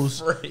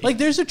shambles. Like,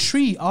 there's a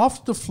tree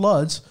after the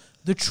floods.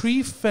 The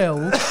tree fell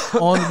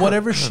on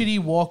whatever shitty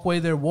walkway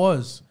there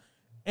was.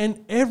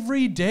 And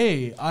every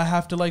day I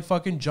have to like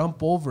fucking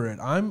jump over it.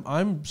 I'm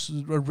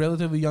a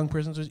relatively young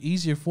person, so it's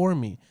easier for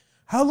me.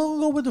 How long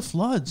ago were the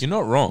floods? You're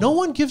not wrong. No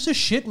one gives a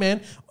shit,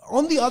 man.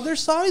 On the other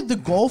side, the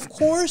golf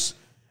course,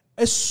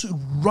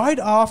 right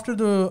after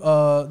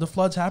the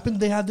floods happened,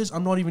 they had this.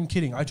 I'm not even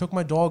kidding. I took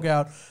my dog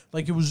out,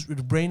 like it was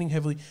raining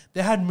heavily.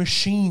 They had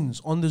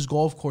machines on this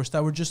golf course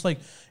that were just like,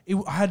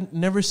 I had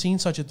never seen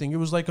such a thing. It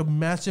was like a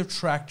massive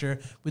tractor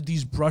with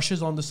these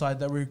brushes on the side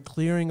that were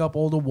clearing up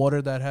all the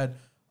water that had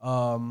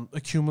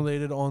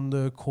accumulated on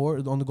the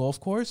golf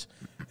course.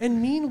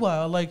 And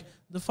meanwhile, like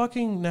the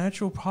fucking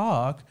natural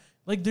park,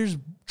 like there's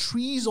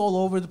trees all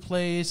over the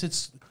place.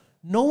 It's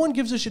no one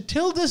gives a shit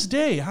till this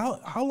day.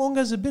 How long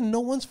has it been?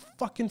 No one's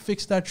fucking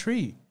fixed that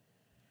tree.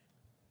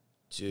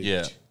 Dude,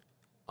 Yeah.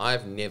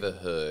 I've never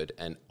heard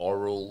an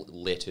oral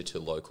letter to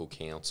local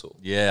council.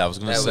 Yeah, I was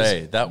going to That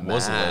say was that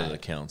was a letter mad. to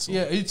council.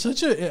 Yeah, it's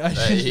such a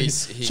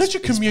He's such a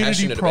community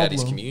passionate problem. about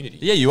his community.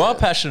 Yeah, you are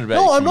passionate about.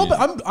 No, your I'm not.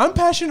 community. I'm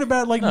passionate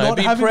about like No, not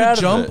be having proud to of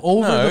jump it.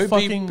 over No, the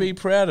fucking. be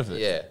proud of it.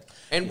 Yeah.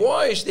 And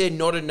why is there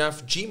not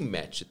enough gym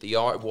match at the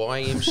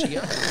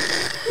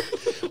YMCA?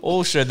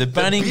 Also, the The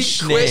Bunning big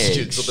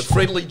questions of the Snag.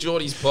 Friendly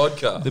Jordies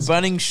podcast. The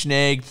Bunning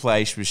Snag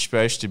place was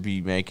supposed to be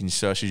making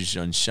sausages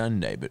on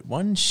Sunday, but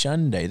one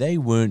Sunday they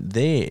weren't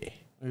there.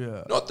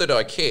 Yeah. Not that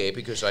I care,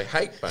 because I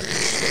hate bunny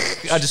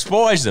snacks. I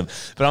despise them,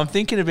 but I'm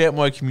thinking about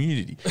my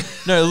community.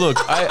 No, look,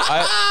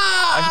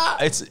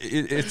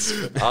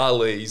 it's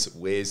Harley's,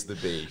 where's the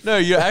beef? no,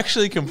 you're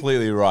actually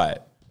completely right.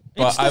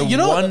 But It's the- I you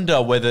know-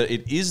 wonder whether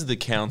it is the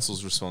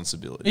council's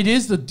responsibility.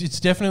 It's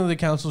definitely the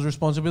council's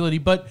responsibility.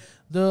 But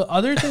the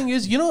other thing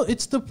is,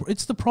 it's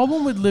the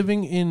problem with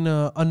living in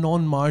a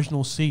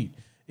non-marginal seat.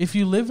 If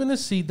you live in a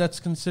seat that's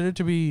considered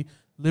to be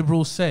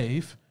liberal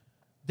safe,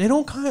 they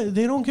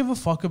don't give a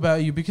fuck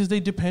about you because they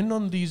depend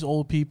on these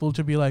old people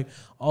to be like,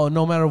 oh,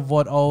 no matter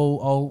what,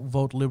 I'll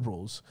vote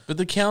liberals. But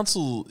the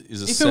council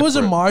is a If it was a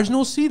separate-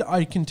 marginal seat,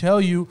 I can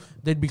tell you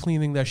they'd be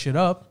cleaning that shit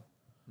up.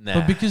 Nah.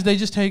 But because they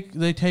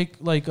take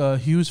like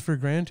Hughes for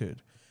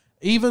granted.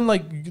 Even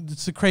like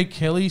it's the Craig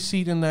Kelly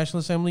seat in the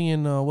National Assembly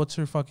and what's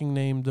her fucking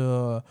name,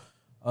 the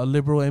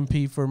Liberal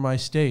MP for my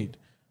state,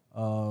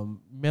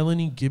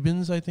 Melanie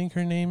Gibbons, I think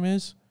her name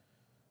is.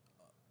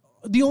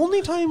 The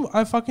only time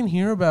I fucking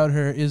hear about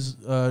her is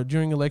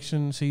during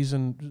election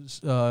season,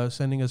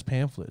 sending us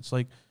pamphlets.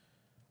 Like,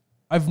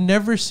 I've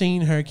never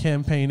seen her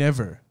campaign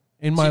ever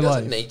in my She life.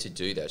 doesn't need to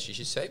do that. She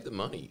should save the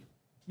money.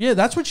 Yeah,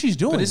 that's what she's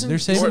doing. isn't- They're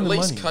saving Or at the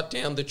least money. cut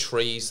down the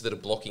trees that are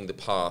blocking the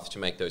path to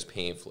make those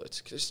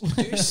pamphlets. Just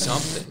do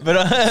something.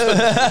 But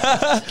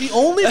The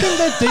only thing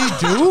that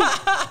they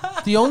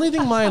do, the only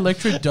thing my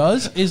electorate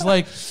does is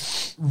like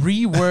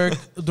rework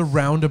the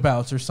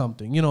roundabouts or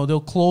something. You know, they'll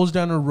close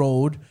down a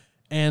road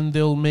and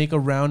they'll make a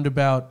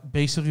roundabout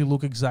basically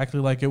look exactly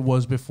like it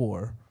was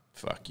before.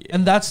 fuck yeah.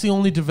 And that's the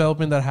only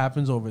development that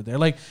happens over there.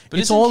 Like, But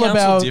it's isn't all council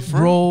about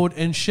different? road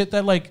and shit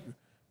that like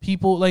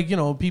people like,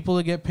 people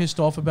that get pissed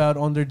off about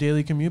on their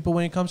daily commute. But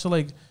when it comes to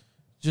like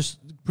just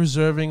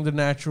preserving the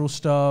natural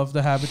stuff,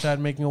 the habitat,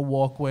 making a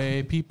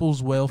walkway,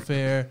 people's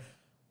welfare,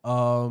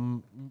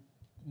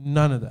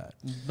 none of that.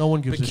 No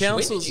one gives But a shit.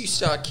 When did you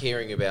start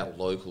caring about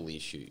local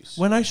issues?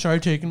 When I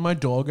started taking my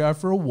dog out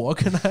for a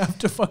walk and I have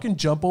to fucking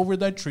jump over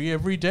that tree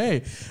every day.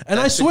 And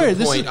That's I a swear, good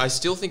this point. is... I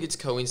still think it's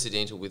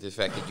coincidental with the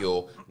fact that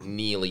you're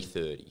nearly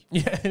 30.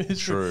 Yeah,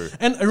 it's True. true.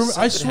 And I, remember,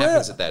 I Something swear...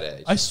 happens at that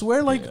age. I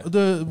swear, like,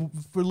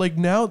 for like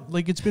now,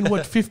 like, it's been,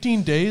 what,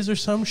 15 days or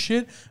some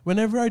shit?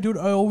 Whenever I do it,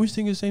 I always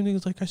think the same thing.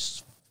 It's like,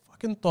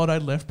 fucking thought I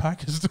left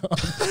Pakistan.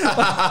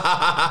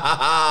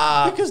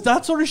 Because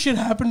that sort of shit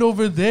happened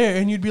over there,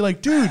 and you'd be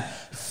like, dude,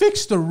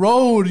 fix the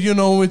road,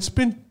 it's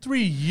been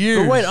 3 years.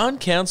 But wait, aren't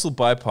council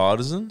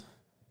bipartisan?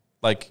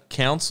 Like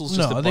council's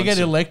just No, a they bunch get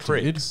of elected.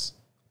 pricks.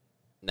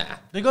 Nah.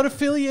 They got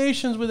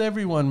affiliations with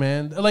everyone,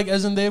 man. Like,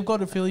 as in they've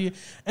got affiliate,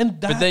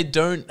 and that, But they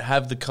don't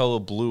have the color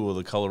blue or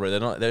the color red. They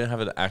don't have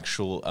an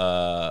actual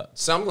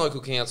Some local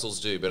councils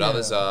do, but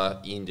others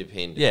are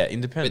independent. yeah, But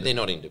independent. they're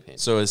not independent.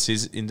 So is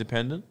his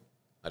independent?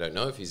 I don't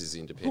know if his is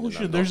independent. oh I'm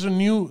shit, not-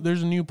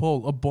 there's a new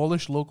poll: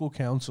 abolish local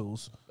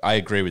councils. I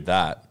agree with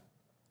that.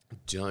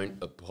 Don't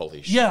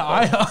abolish.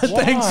 Yeah,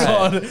 thank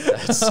God.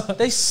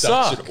 They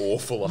Such suck. an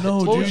awful idea. No,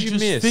 What dude, would you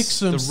just miss? fix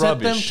them. The Set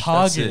them rubbish.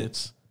 That's it.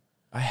 targets.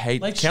 I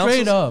hate Like, councils.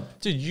 straight up.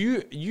 Dude,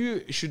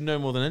 you should know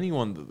more than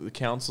anyone that the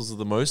councils are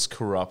the most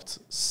corrupt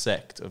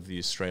sect of the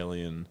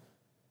Australian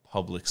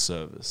public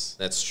service.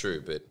 That's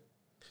true, but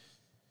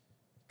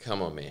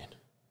come on, man.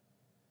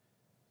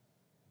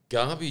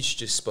 Garbage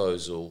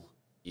disposal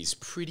is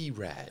pretty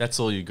rad. That's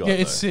all you got. Yeah,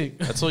 it's though. sick.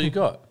 That's all you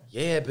got.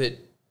 Yeah, but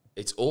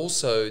it's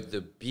also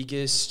the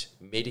biggest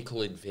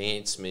medical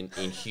advancement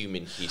in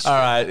human history. All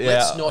right, yeah.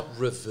 Let's not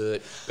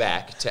revert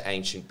back to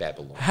ancient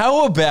Babylon.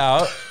 How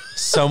about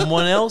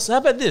someone else? How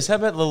about this? How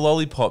about the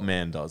lollipop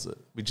man does it?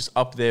 We just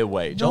up their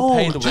wage. No, I'll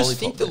pay the Just lollipop.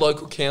 think the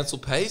local council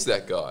pays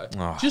that guy.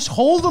 Just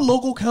hold the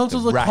local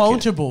councils The racket.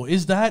 accountable.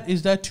 Is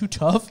that too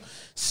tough?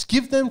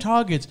 Give them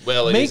targets.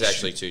 Well, it Make is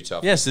actually too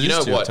tough. Yes, it you is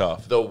know too what?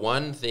 tough. The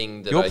one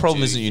thing that Your I problem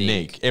do isn't think-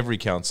 unique. Every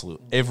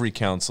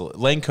council,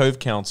 Lane Cove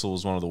Council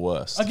is one of the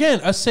worst. Again,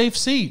 a safe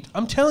seat.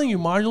 I'm telling you,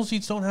 marginal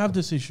seats don't have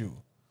this issue.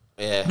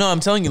 Yeah. No, I'm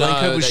telling you, Lane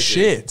Cove was they do.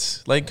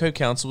 shit. Lane Cove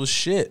Council was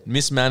shit.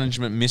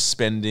 Mismanagement,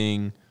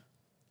 misspending,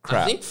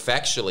 crap. I think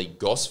factually,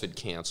 Gosford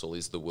Council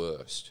is the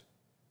worst.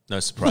 No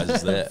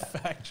surprises there.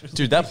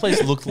 Dude, that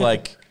place looked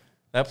like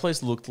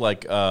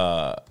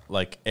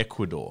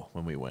Ecuador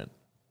when we went.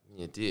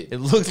 It did. It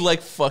looked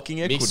like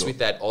fucking Ecuador. Mixed with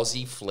that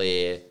Aussie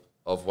flair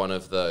of one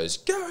of those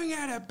going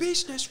out of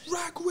business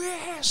rug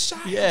warehouse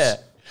sales. Yeah.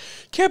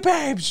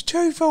 Kebabs,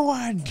 2 for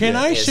 1. Can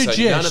I Yeah, suggest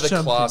so none of the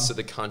something? class of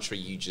the country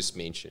you just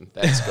mentioned.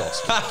 That's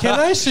gospel. Can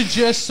I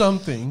suggest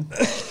something?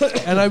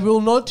 And I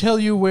will not tell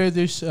you where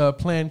this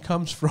plan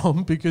comes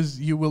from because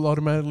you will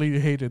automatically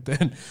hate it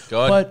then.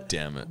 God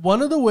damn it.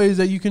 One of the ways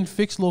that you can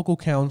fix local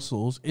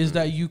councils is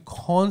that you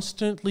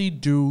constantly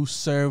do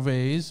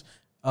surveys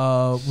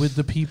with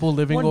the people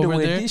living Wonder over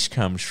where there. this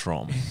comes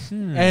from.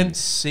 And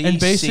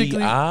basically,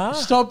 CCR?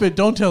 stop it,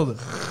 don't tell them,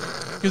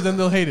 because then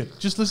they'll hate it.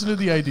 Just listen to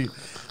the idea.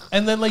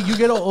 And then, like, you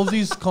get all of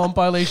these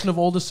compilation of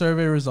all the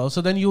survey results.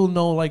 So then you'll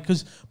know, like,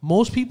 because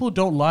most people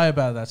don't lie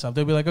about that stuff.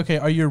 They'll be like, okay,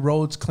 are your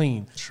roads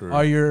clean? True.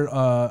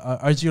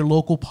 Is your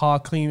local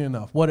park clean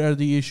enough? What are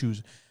the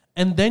issues?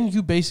 And then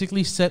you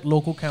basically set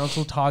local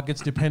council targets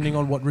depending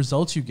on what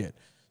results you get.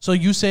 So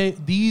you say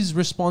these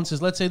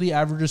responses, let's say the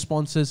average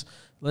response is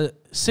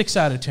 6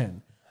 out of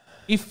 10.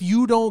 If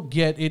you don't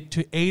get it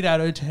to 8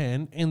 out of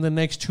 10 in the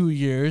next 2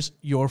 years,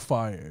 you're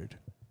fired.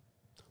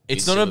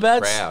 It's Into not a the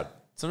bad crowd.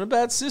 It's not a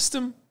bad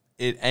system.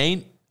 It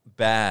ain't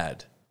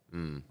bad.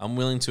 I'm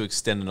willing to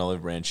extend an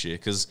olive branch here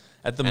because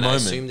at the And I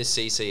moment, assume the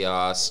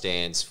CCR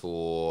stands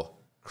for...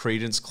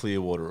 Credence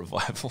Clearwater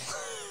Revival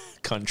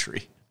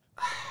Country.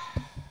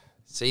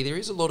 See, there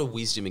is a lot of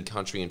wisdom in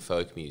country and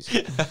folk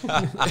music.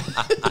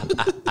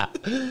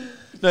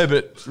 No,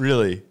 but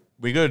really,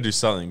 we got to do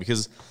something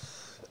because,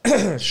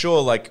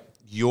 sure, like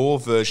your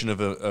version of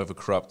a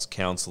corrupt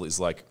council is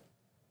like,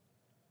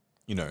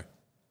 you know,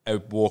 a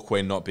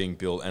walkway not being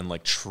built and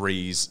like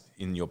trees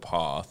in your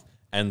path,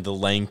 and the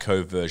Lane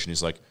Cove version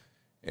is like,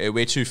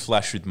 we're too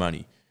flush with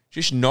money.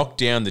 Just knock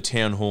down the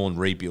town hall and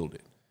rebuild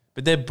it.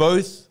 But they're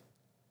both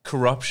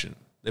corruption.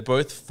 They're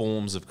both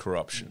forms of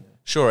corruption.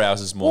 Sure, ours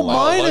is more Well,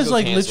 like mine is local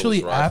like council literally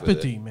is rife with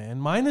apathy, man.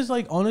 Mine is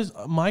like honest.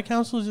 My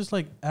council is just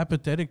like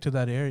apathetic to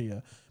that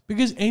area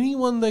because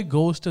anyone that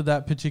goes to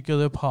that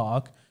particular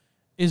park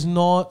is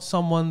not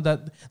someone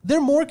that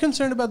they're more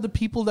concerned about the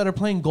people that are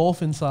playing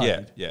golf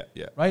inside. yeah.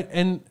 Right.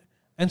 And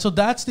so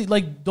that's the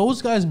like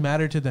those guys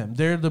matter to them.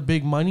 They're the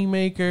big money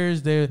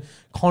makers. They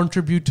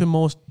contribute to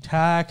most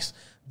tax.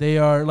 They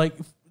are like.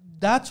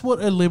 That's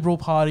what a liberal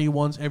party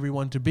wants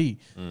everyone to be.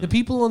 The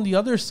people on the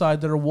other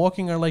side that are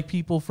walking are like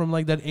people from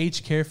like that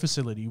aged care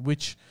facility,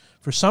 which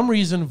for some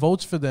reason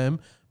votes for them,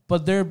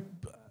 but they're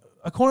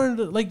according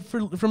to like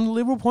from the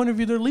liberal point of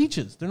view, they're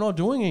leeches. They're not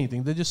doing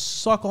anything. They just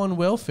suck on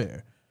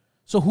welfare.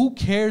 So who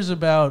cares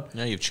about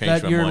Now you've changed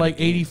that my you're mind like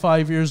again.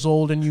 85 years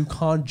old and you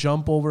can't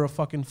jump over a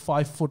fucking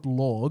 5-foot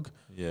log?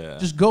 Yeah.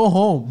 Just go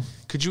home.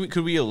 Could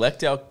we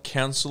elect our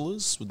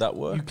councillors? Would that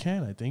work? You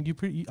can, I think.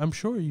 I'm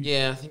sure you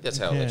Yeah, I think that's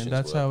how can. elections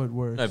That's work. how it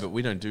works. No, but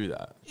we don't do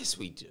that. Yes,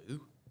 we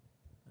do.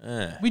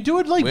 We do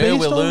it like We're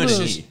based on learning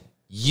the... here.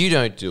 You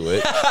don't do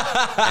it,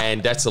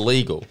 and that's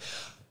illegal.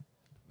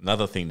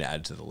 Another thing to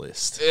add to the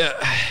list.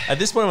 At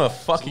this point, I'm a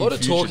fucking A lot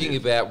of talking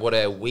fugitive. about what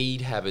our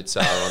weed habits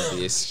are on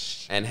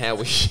this and how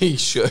we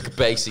shirk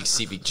basic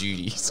civic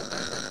duties.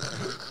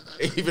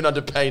 Even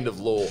under pain of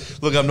law.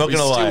 Look, I'm not we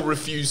going to still lie.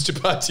 refuse to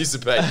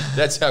participate.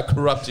 That's how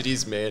corrupt it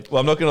is, man.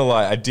 Well, I'm not going to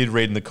lie. I did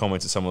read in the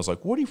comments that someone was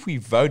like, what if we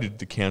voted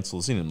the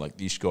councillors in? And like,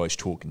 this guy's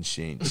talking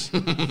sense.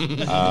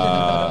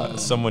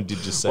 Someone did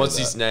just say What's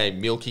that. his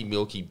name?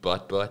 Milky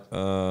Butt.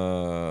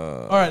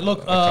 All right,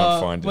 look. I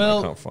can't find it. Well,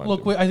 I can't find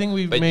look, it. I think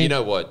we've But made... you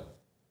know what?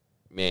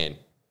 Man,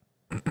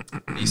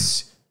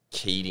 this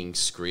Keating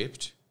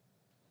script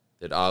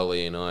that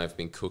Ali and I have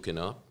been cooking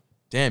up.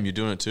 Damn, you're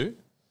doing it too?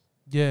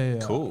 Yeah.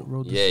 Cool. I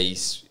wrote this. Yeah,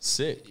 he's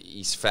Sick.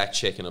 fact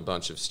checking a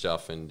bunch of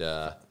stuff and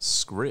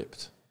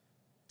Script.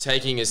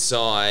 taking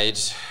aside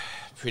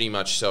pretty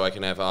much so I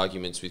can have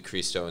arguments with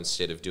Christo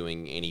instead of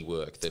doing any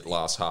work that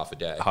lasts half a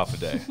day. Half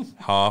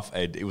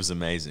a day. It was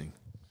amazing.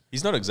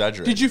 He's not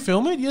exaggerating. Did you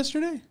film it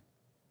yesterday?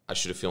 I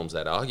should have filmed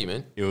that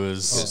argument. It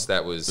was Because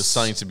that was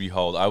something to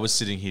behold. I was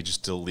sitting here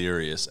just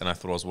delirious, and I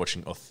thought I was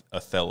watching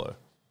Othello.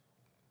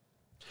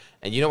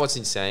 And you know what's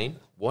insane?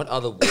 What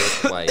other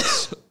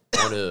workplace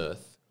on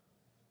earth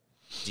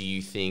do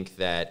you think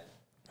that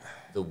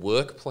the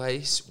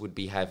workplace would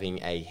be having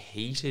a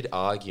heated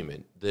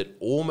argument that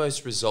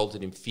almost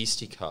resulted in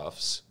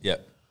fisticuffs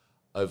Yep.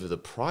 over the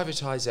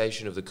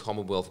privatisation of the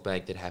Commonwealth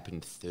Bank that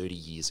happened 30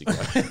 years ago?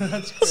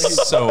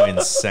 So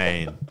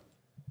insane.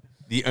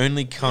 The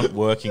only cunt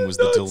working was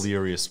the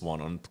delirious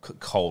one on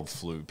cold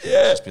flu.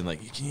 Yeah. Just been like,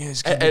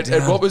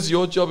 and what was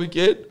your job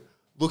again?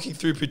 Looking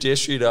through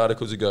pedestrian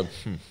articles and going,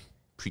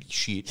 pretty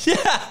shit.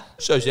 Yeah.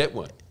 So's that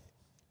one.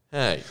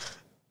 Hey,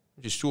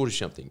 I just thought of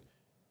something.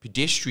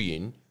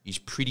 Pedestrian is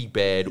pretty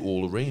bad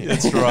all around.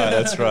 That's right.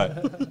 That's right.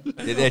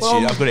 That's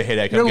shit. I've got a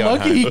headache. You're I'm going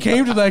lucky home. he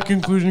came to that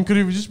conclusion. Could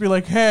he just be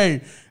like, hey,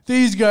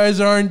 these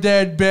guys aren't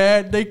that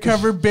bad. They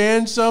cover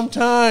bands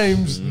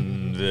sometimes.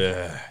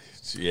 Yeah.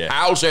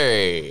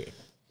 Halsey.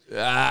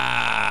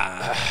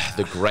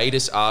 The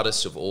greatest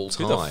artist of all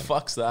time. Who the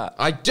fuck's that?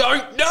 I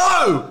don't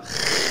know.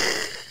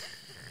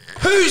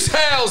 Who's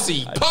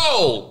Halsey?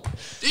 Paul.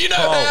 Do you know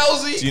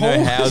Halsey? Do you know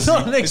It's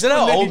not Halsey? an Is that our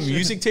old explanation.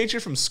 music teacher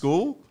from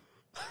school?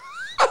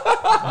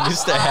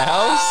 Mr.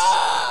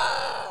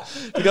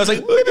 House? The guy's like,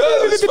 The guy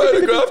that was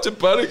photographed at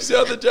Bunnings the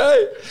other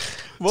day.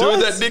 What? Doing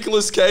that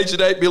Nicolas Cage at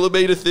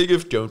 8mm thing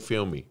of don't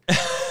film me.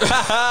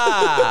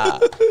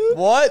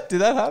 what? Did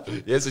that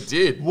happen? Yes, it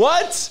did.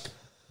 What?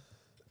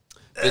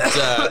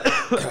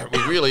 But we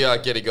really are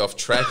getting off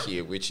track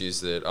here, which is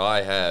that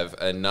I have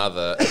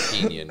another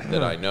opinion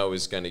that I know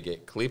is going to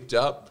get clipped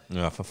up.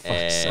 Oh, for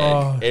fuck's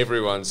And sake.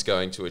 everyone's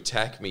going to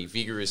attack me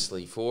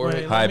vigorously for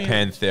Wait, it. Hi, me-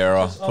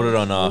 Panthera. Put it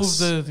on Move us.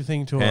 the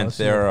thing to us.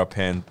 Panthera,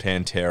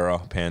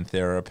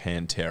 Panthera,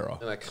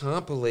 Panthera. And I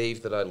can't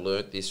believe that I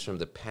learnt this from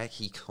the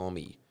Packy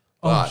Commie.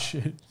 Oh, But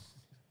shit.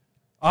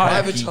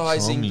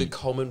 privatising Commie. the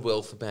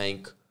Commonwealth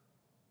Bank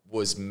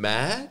was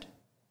mad.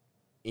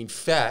 In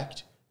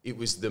fact, it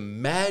was the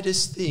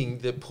maddest thing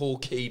that Paul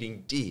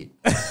Keating did.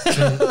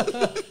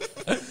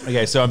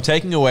 Okay, so I'm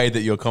taking away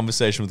that your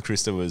conversation with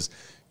Krista was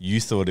you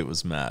thought it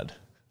was mad.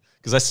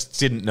 Because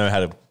didn't know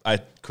how to, I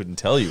couldn't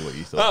tell you what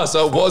you thought. Oh,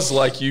 so it was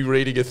like you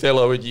reading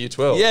Othello in year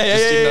 12. Yeah, yeah,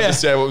 Just didn't yeah.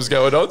 understand what was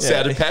going on.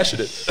 Sounded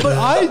passionate. But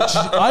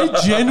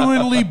I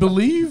genuinely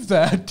believe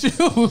that,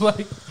 too.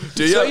 Like,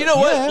 Do you? So you know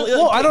what? yeah.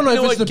 Well, I don't know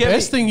You if it's the Get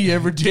best me- thing he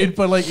ever did,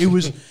 but like, it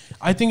was,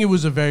 I think it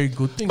was a very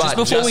good thing. But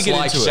before just we get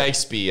like into it.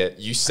 Shakespeare,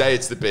 you say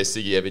it's the best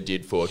thing he ever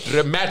did for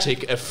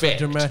dramatic effect.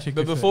 Dramatic.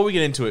 But before we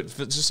get into it,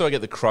 just so I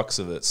get the crux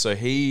of it. So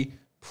he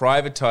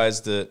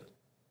privatized it.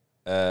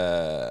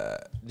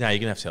 Now you're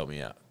going to have to help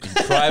me out. He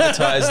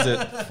privatized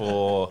it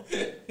for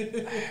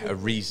a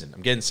reason.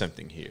 I'm getting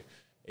something here.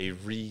 A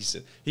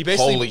reason. He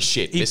basically... Holy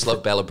shit, He,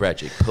 Mislav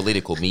Balabragic,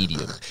 political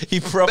medium.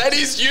 that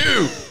is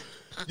you!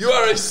 You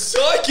are a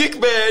psychic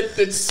man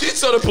that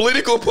sits on a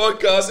political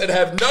podcast and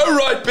have no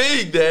right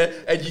being there,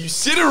 and you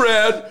sit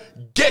around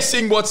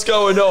guessing what's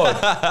going on.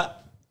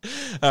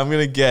 I'm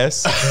going to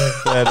guess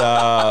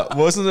that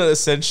wasn't it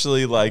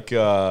essentially like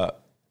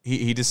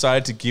he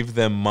decided to give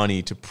them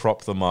money to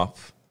prop them up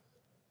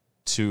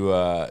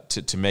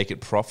to make it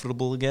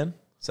profitable again?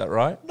 Is that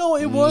right? No,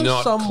 it was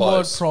Not somewhat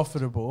close.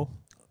 profitable.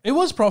 It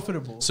was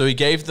profitable. So he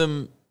gave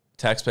them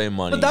taxpayer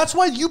money. But that's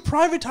why you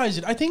privatize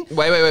it. I think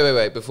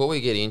Wait. Before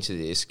we get into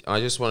this, I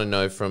just want to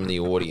know from the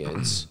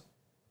audience,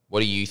 what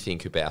do you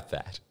think about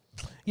that?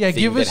 yeah,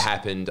 Thing give that us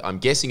happened, I'm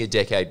guessing a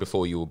decade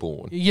before you were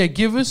born. yeah,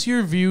 give us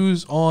your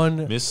views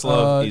on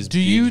Mislav is do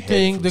you big head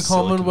think from the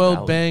Silicon Commonwealth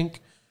Valley. Bank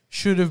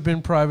should have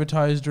been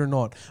privatized or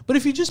not? But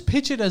if you just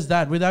pitch it as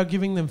that without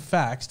giving them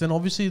facts, then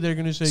obviously they're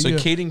going to say So yeah,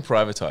 Keating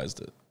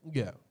privatized it.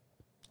 yeah,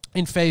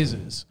 in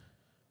phases.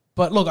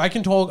 But look, I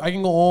can go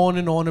on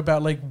and on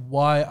about like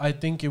why I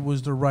think it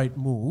was the right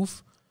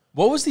move.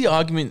 What was the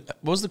argument?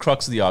 What was the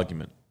crux of the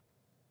argument?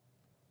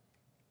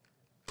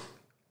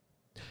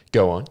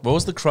 Go on. What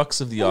was the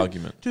crux of the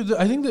argument? Dude,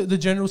 I think the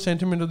general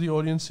sentiment of the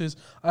audience is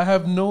I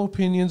have no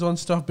opinions on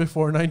stuff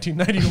before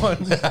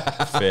 1991.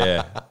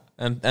 Fair.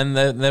 And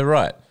they're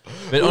right.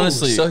 But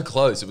honestly, so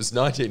close. It was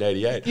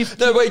 1988.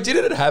 No, wait,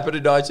 didn't it happen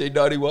in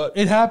 1991?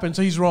 It happened,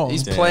 so he's wrong.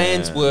 His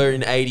plans were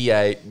in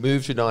 88,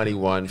 moved to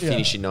 91,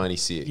 finish in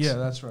 96. Yeah,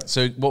 that's right.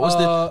 so what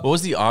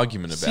was the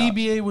argument about?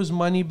 CBA was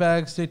money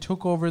bags. They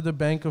took over the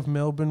Bank of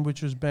Melbourne,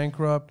 which was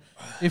bankrupt.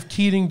 If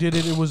Keating did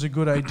it, it was a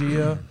good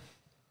idea.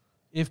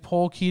 If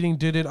Paul Keating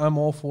did it, I'm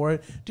all for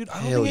it. Dude, I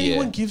don't Hell think yeah.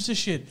 anyone gives a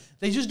shit.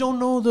 They just don't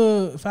know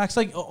the facts.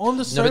 Like, on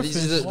the No, but this surface,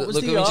 is what was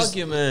look, the let me just-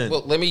 argument?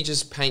 well, let me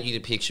just paint you the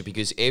picture,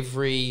 because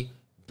every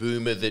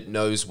boomer that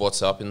knows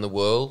what's up in the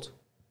world,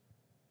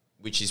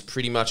 which is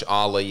pretty much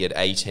Ali at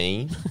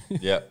 18,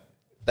 Yeah.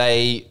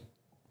 they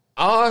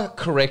are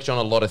correct on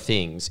a lot of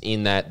things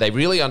in that they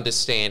really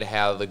understand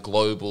how the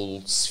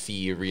global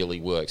sphere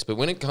really works. But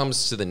when it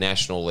comes to the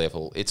national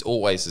level, it's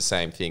always the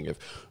same thing of,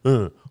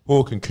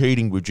 Hawke and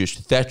Keating were just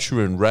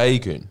Thatcher and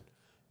Reagan.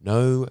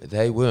 No,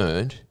 they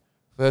weren't.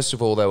 First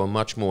of all, they were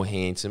much more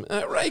handsome.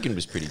 Reagan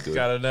was pretty good.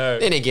 Gotta know.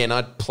 Then again,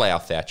 I'd plough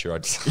Thatcher.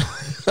 I'd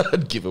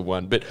give her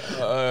one. But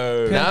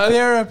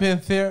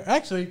Panthera.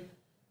 Actually,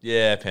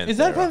 Yeah, Panthera. Is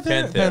that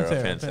Panthera? Panthera.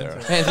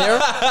 Panthera?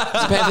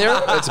 It's a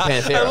Panthera? It's a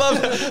Panthera.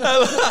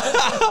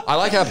 I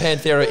like how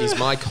Panthera is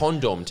my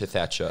condom to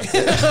Thatcher.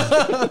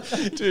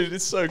 Dude,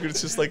 it's so good.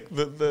 It's just like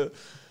the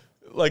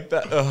like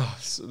that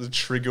the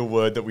trigger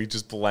word that we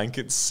just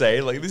blanket say.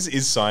 Like, this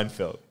is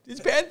Seinfeld. It's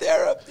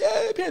Panthera.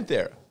 Yeah,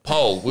 Panthera.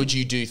 Poll, would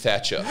you do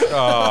Thatcher?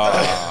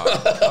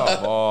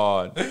 Come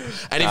on.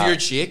 And if you're a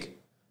chick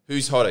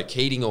Who's hotter,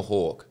 Keating or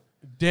Hawke?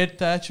 Dead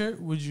Thatcher?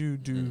 Would you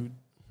do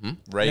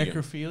Reagan.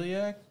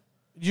 necrophiliac?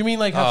 Do you mean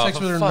like have sex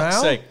with her fuck's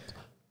now? sake.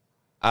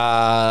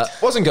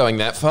 Wasn't going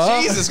that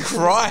far. Jesus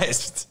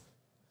Christ.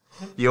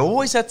 You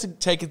always have to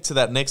take it to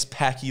that next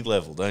packy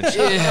level, don't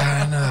you?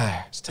 Yeah, I know.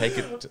 Just take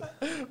it.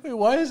 Wait,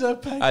 why is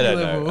that packy I don't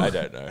level? know. I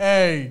don't know.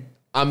 Hey.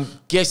 I'm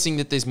guessing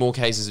that there's more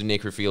cases of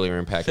necrophilia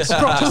in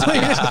Pakistan.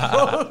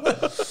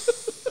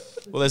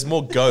 Well, there's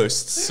more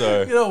ghosts,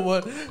 so. You know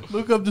what?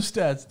 Look up the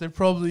stats. They're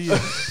probably.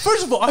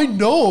 First of all, I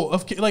know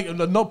of like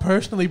not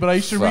personally, but I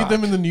used to read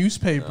them in the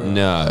newspaper.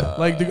 No.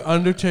 Like the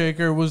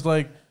Undertaker was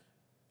like,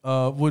 they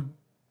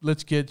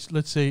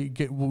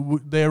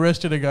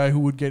arrested a guy who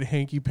would get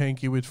hanky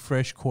panky with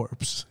fresh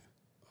corpse.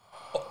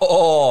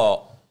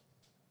 Oh.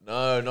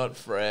 No, not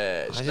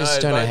fresh. I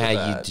just don't know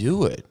how you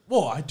do it.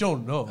 Well, I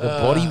don't know. The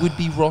body would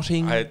be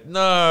rotting.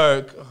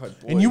 No. God,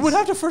 and you would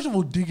have to first of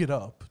all dig it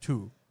up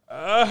too.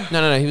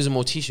 No. He was a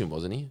mortician,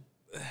 wasn't he?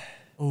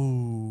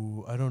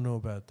 Oh, I don't know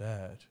about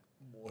that.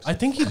 I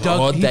think he dug.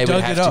 God, he they dug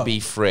would it have to up.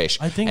 be fresh.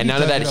 I think and he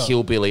none of dug that it up.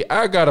 hillbilly.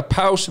 I got a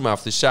possum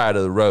off the side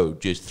of the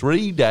road, just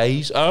 3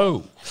 days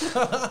old.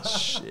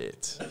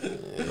 Shit.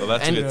 Well,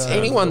 that's And a good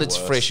anyone term, that's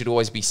the fresh worst. should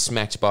always be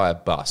smacked by a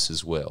bus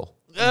as well.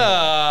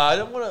 I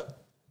don't want to.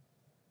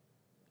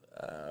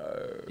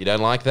 You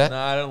don't like that? No,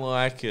 I don't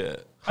like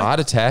it.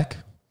 Heart attack,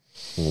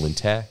 all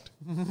intact.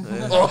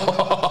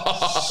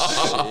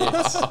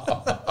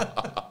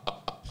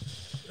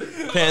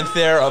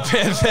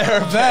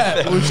 Panthera.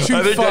 That was too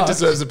I think that fucked.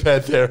 deserves a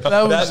Panthera.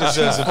 That was That too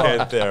deserves a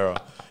fucked.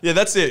 Panthera. Yeah,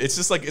 that's it. It's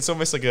just like it's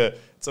almost like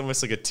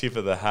a tip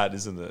of the hat,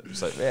 isn't it?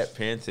 It's like yeah,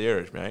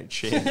 Panthera, mate.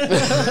 Shit.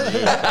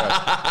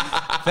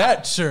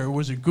 That, sir,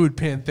 was a good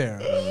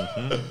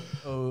Panthera.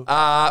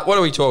 What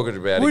are we talking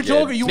about? We're again?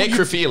 talking- you-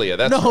 necrophilia.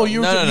 That's No, right.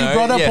 you No, you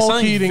brought up yeah, Paul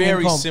something Keating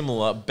very and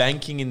similar.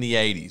 Banking in the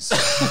 80s.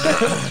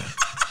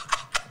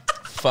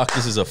 Fuck,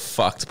 this is a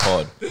fucked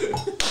pod.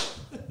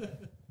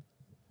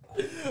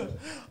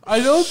 I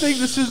don't think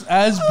this is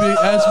as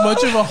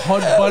much of a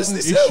hot button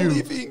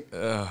issue.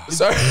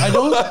 Sorry. I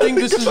don't think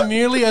this is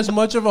nearly as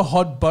much of a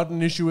hot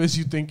button issue as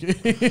you think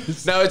it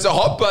is. No, it's a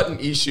hot button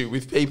issue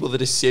with people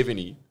that are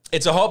 70.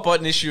 It's a hot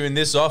button issue in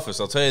this office,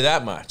 I'll tell you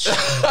that much.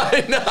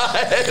 I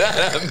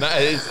know.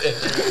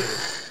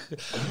 Amazing.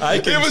 I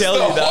can It was tell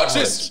the you that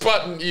hottest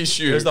button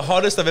issue. It was the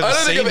hottest I've ever I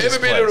don't seen think I've this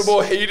ever been in a place.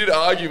 more heated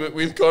argument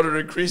with Connor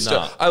and Krista.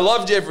 Nah. I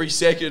loved every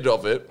second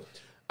of it.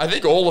 I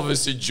think all of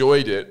us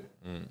enjoyed it.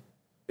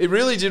 It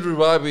really did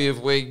remind me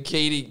of when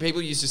Keating,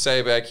 people used to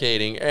say about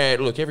Keating,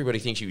 look, everybody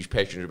thinks he was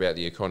passionate about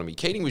the economy.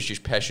 Keating was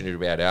just passionate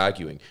about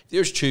arguing. If there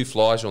was 2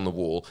 flies on the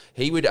wall,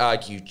 he would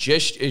argue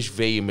just as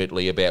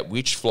vehemently about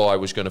which fly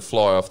was going to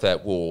fly off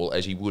that wall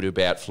as he would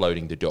about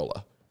floating the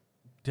dollar.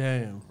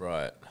 Damn.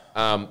 Right.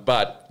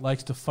 But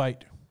Likes to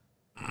fight.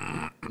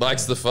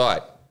 likes the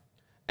fight.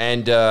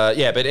 And,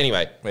 but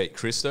anyway. Wait,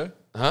 Christo?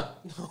 Huh?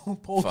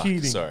 Paul Fuck,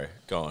 Keating. sorry.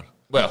 Go on.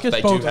 Well, guess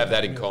they do both have of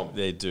that them, in yeah. common.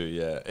 They do,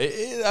 yeah.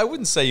 I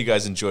wouldn't say you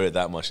guys enjoyed it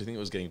that much. I think it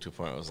was getting to a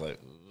point where I was like,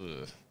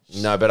 ugh.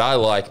 No, but I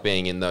like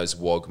being in those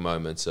wog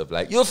moments of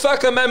like, you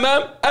fucker my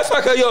mum, I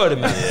fucker your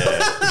mum.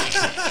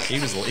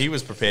 He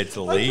was prepared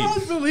to I leave.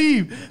 can't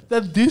believe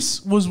that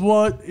this was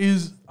what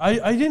is.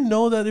 I didn't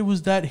know that it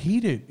was that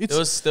heated. It's There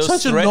was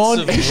such a threats of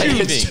non-issue.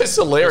 leaving. It's just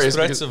hilarious There was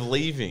threats because- of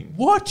leaving.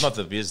 What? Not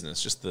the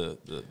business, just the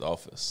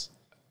office.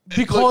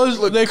 Because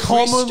they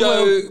Commonwealth.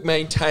 Christo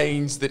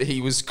maintains that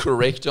he was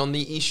correct on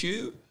the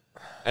issue.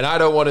 And I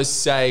don't want to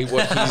say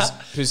what his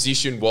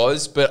position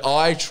was, but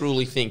I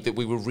truly think that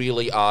we were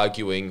really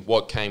arguing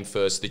what came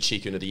first, the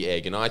chicken or the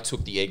egg. And I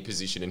took the egg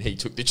position and he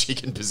took the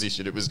chicken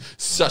position. It was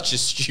such a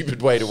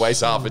stupid way to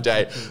waste half a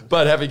day.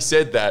 But having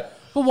said that,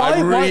 But why-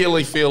 I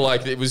really feel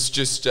like it was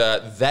just,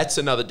 that's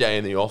another day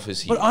in the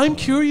office here. But I'm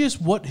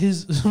curious what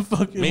his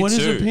fucking Me what his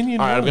too.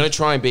 opinion All right, I'm was. going to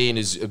try and be in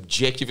as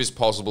objective as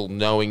possible,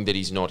 knowing that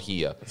he's not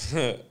here. This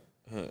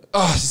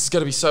is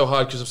going to be so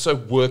hard because I'm so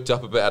worked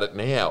up about it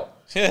now.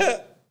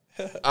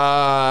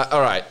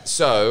 All right,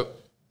 so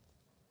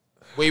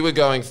we were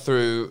going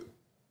through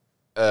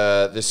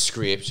the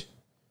script,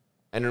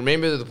 and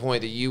remember the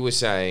point that you were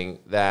saying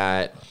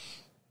that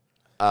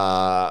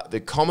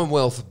the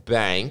Commonwealth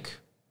Bank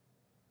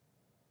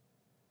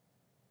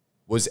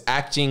was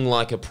acting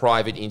like a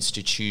private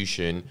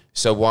institution,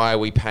 so why are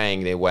we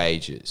paying their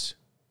wages?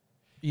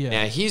 Yeah.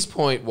 Now, his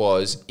point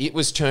was it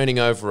was turning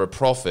over a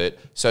profit,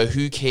 so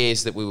who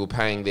cares that we were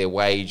paying their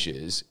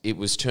wages? It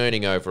was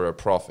turning over a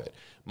profit.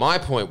 My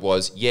point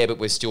was, yeah, but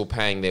we're still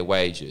paying their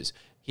wages.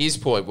 His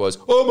point was,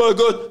 oh my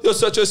God, you're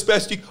such a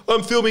spastic.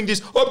 I'm filming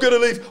this. I'm going to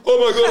leave. Oh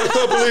my God, I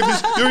can't believe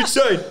this. You're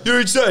insane. You're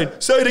insane.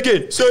 Say it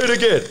again. Say it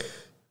again.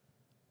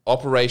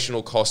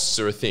 Operational costs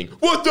are a thing.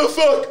 What the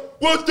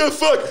fuck? What the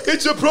fuck?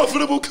 It's a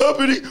profitable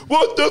company.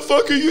 What the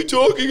fuck are you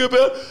talking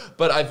about?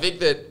 But I think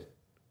that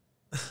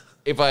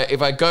if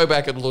I go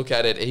back and look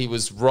at it, he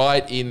was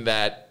right in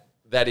that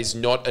is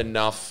not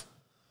enough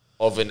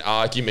of an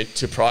argument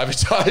to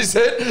privatize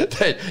it,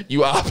 that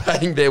you are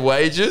paying their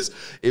wages.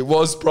 It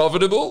was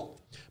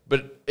profitable,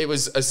 But it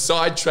was a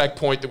sidetrack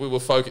point that we were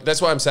focused. That's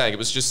why I'm saying it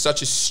was just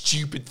such a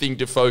stupid thing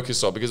to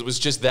focus on, because it was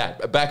just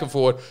that, back and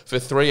forth for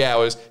 3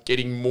 hours,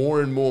 getting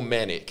more and more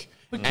manic.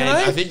 And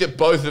I think that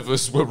both of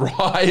us were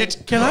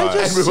right.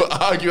 And we were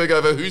arguing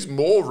over who's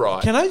more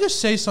right. Can I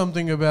just say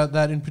something about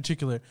that in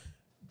particular?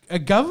 A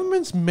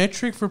government's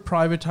metric for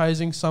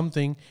privatizing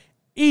something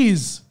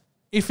is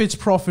if it's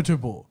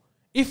profitable.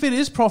 If it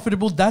is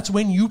profitable, that's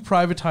when you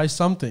privatize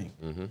something.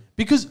 Mm-hmm.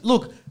 Because,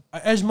 look,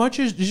 as much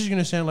as this is going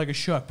to sound like a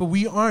shock, but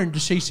we aren't the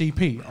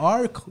CCP.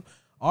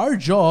 Our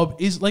job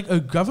is like a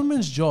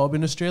government's job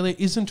in Australia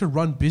isn't to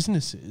run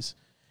businesses.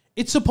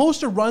 It's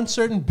supposed to run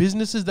certain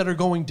businesses that are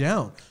going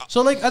down.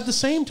 So, like, at the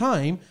same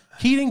time,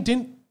 Keating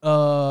didn't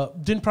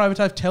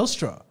privatize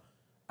Telstra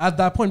at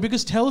that point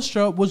because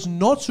Telstra was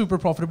not super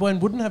profitable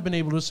and wouldn't have been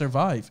able to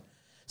survive.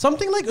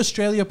 Something like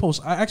Australia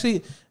Post,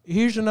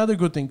 here's another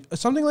good thing.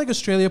 Something like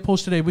Australia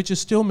Post today, which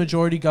is still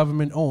majority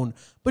government owned.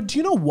 But do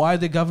you know why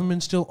the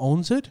government still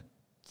owns it?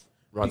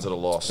 Runs at a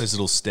loss. Those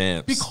little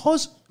stamps.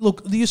 Because,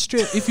 look,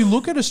 if you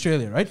look at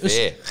Australia, right?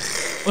 Fair.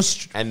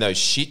 And those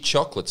shit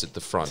chocolates at the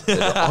front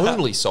that are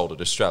only sold at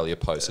Australia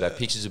Post that have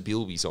pictures of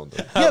bilbies on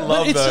them. Yeah,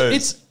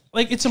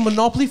 but it's a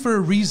monopoly for a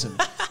reason.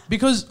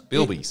 Because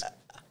bilbies.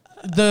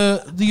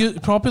 The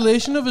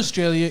population of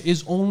Australia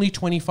is only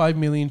 25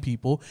 million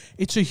people.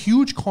 It's a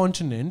huge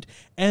continent,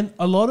 and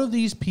a lot of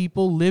these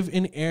people live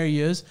in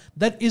areas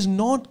that is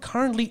not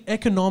currently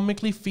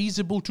economically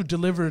feasible to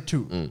deliver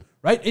to.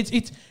 Right?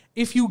 It's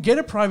if you get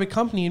a private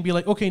company and be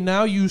like, okay,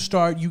 now you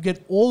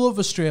get all of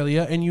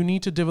Australia and you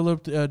need to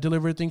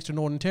deliver things to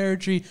Northern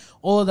Territory,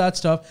 all of that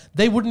stuff,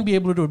 they wouldn't be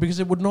able to do it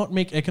because it would not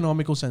make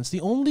economical sense.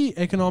 The only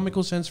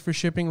economical sense for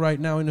shipping right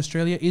now in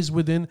Australia is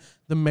within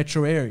the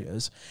metro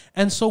areas.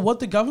 And so what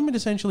the government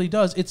essentially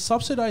does, it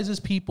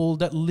subsidizes people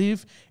that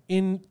live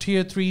in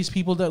tier 3s,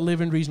 people that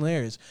live in regional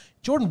areas.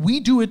 Jordan, we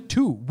do it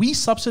too. We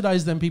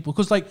subsidize them people.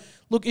 Because, like,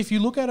 look, if you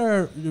look at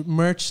our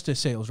merch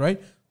sales,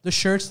 right? The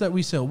shirts that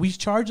we sell, we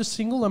charge a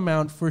single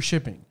amount for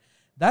shipping.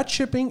 That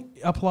shipping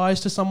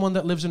applies to someone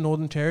that lives in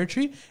Northern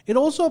Territory. It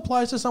also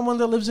applies to someone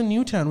that lives in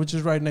Newtown, which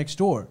is right next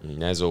door.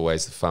 And as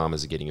always, the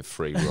farmers are getting a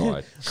free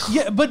ride.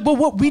 Yeah, but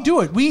what we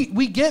do it.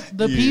 We get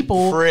the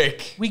people.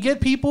 Prick. We get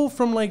people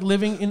from like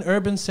living in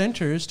urban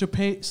centers to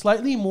pay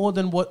slightly more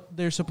than what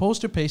they're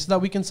supposed to pay, so that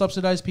we can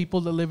subsidize people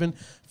that live in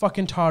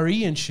fucking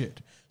Taree and shit.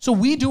 So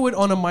we do it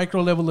on a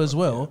micro level as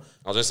well.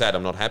 I'll just add,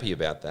 I'm not happy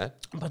about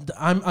that. But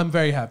I'm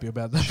very happy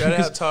about that. Shout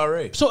out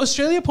Taree. So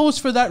Australia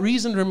Post, for that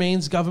reason,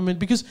 remains government,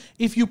 because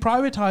if you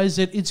privatize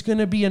it, it's going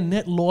to be a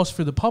net loss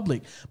for the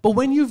public. But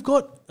when you've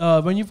got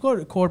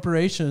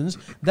corporations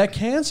that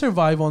can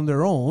survive on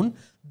their own,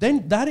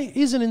 then that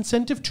is an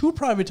incentive to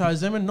privatize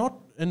them and not.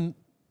 And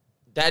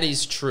that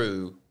is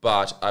true,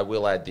 but I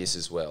will add this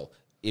as well: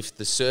 if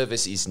the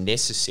service is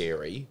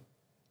necessary,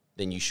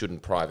 then you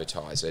shouldn't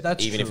privatize it,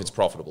 even if it's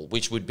profitable,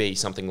 which would be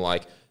something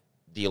like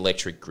the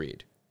electric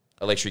grid,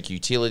 electric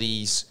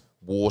utilities,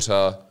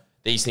 water.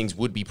 These things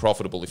would be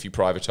profitable if you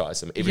privatize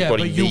them.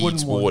 Everybody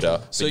needs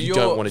water, so you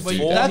don't want to do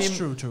that. That's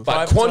true too.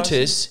 But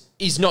Qantas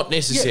is not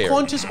necessary. Yeah,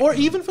 Qantas, or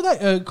even for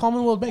that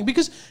Commonwealth Bank,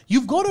 because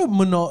you've got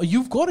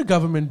a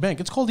government bank.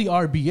 It's called the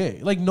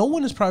RBA. Like, no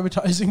one is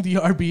privatizing the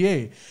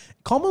RBA.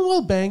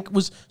 Commonwealth Bank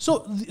was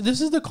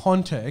this is the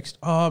context.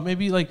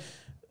 Maybe like.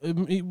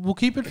 We'll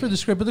keep it for the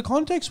script, but the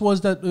context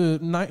was that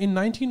in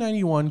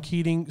 1991,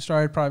 Keating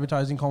started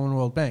privatizing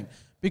Commonwealth Bank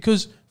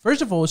because,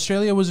 first of all,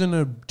 Australia was in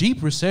a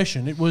deep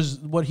recession. It was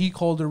what he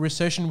called a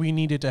recession we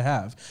needed to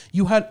have.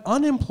 You had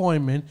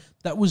unemployment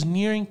that was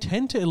nearing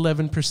 10 to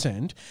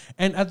 11%,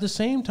 and at the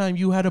same time,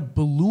 you had a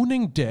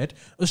ballooning debt.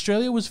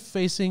 Australia was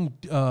facing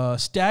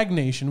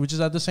stagnation, which is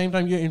at the same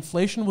time your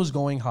inflation was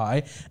going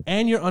high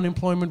and your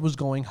unemployment was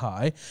going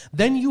high.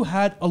 Then you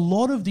had a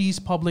lot of these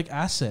public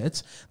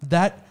assets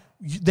that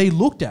they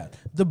looked at.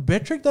 The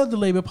metric that the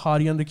Labour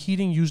Party under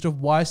Keating used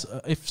of why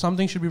if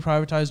something should be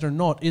privatized or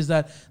not is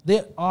that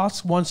they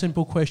asked one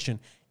simple question: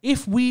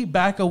 if we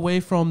back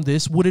away from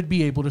this, would it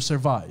be able to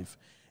survive?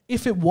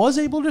 If it was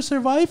able to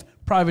survive,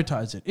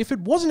 privatize it. If it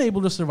wasn't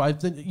able to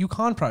survive, then you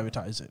can't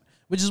privatize it,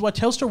 which is why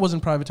Telstra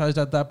wasn't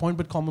privatized at that point,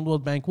 but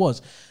Commonwealth Bank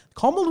was.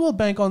 Commonwealth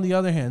Bank, on the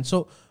other hand,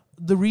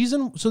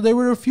 there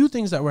were a few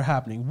things that were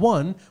happening.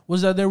 One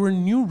was that there were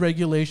new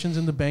regulations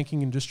in the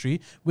banking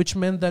industry, which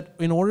meant that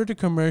in order to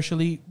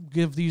commercially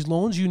give these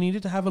loans, you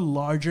needed to have a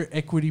larger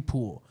equity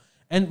pool.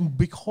 And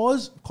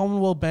because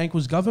Commonwealth Bank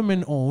was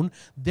government owned,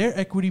 their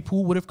equity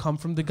pool would have come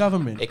from the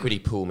government. Equity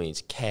pool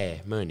means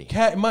money.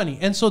 Money.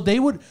 And so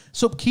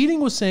Keating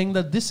was saying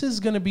that this is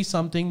going to be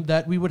something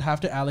that we would have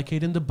to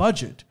allocate in the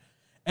budget.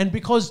 And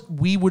because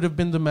we would have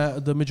been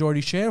the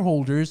majority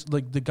shareholders,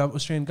 like the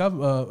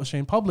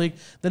Australian public,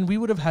 then we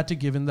would have had to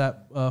give in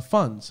that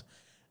funds.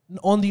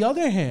 On the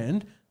other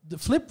hand, the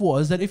flip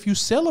was that if you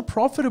sell a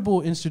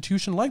profitable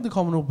institution like the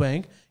Commonwealth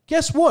Bank,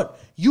 guess what?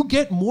 You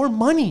get more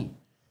money.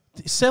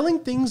 Selling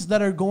things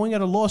that are going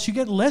at a loss, you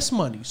get less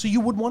money. So you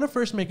would want to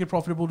first make it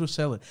profitable to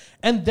sell it.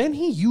 And then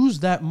he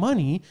used that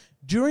money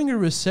during a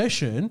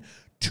recession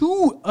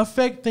to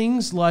affect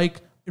things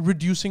like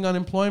reducing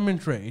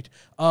unemployment rate.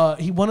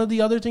 One of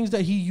the other things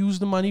that he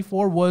used the money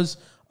for was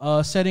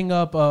setting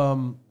up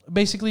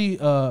basically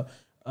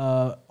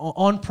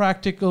on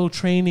practical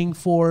training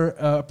for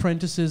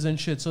apprentices and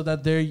shit, so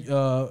that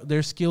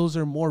their skills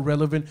are more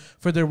relevant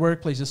for their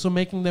workplaces, so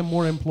making them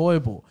more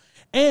employable.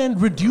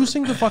 And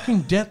reducing the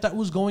fucking debt that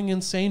was going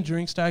insane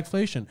during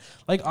stagflation.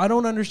 Like, I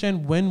don't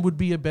understand when would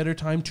be a better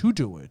time to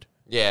do it.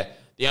 Yeah.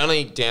 The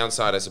only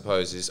downside, I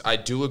suppose, is I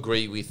do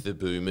agree with the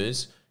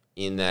boomers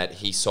in that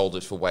he sold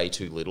it for way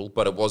too little,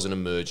 but it was an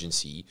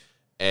emergency.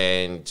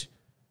 And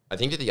I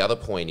think that the other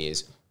point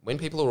is, when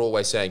people are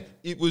always saying,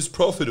 it was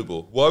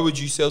profitable, why would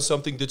you sell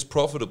something that's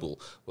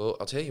profitable? Well,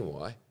 I'll tell you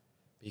why.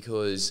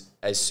 Because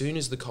as soon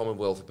as the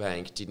Commonwealth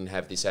Bank didn't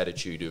have this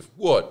attitude of,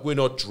 what, we're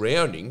not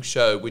drowning,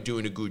 so we're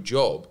doing a good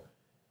job.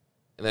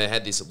 And they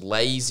had this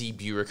lazy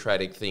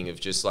bureaucratic thing of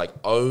just like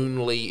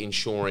only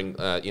ensuring,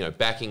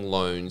 backing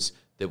loans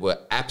that were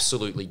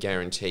absolutely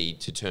guaranteed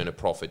to turn a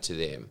profit to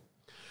them.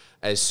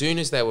 As soon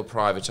as they were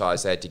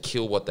privatized, they had to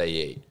kill what they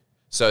eat.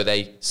 So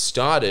they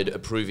started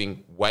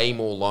approving way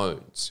more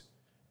loans.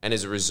 And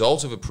as a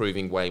result of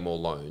approving way more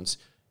loans,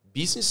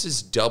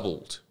 businesses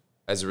doubled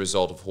as a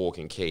result of Hawke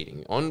and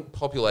Keating. On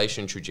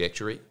population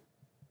trajectory,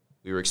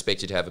 we were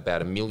expected to have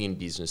about 1 million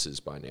businesses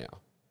by now.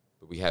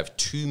 But we have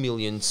 2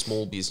 million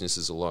small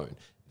businesses alone.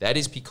 That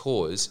is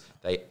because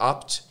they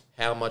upped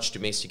how much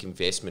domestic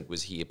investment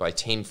was here by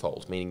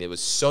tenfold, meaning there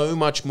was so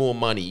much more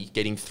money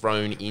getting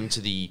thrown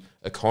into the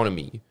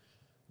economy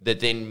that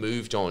then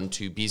moved on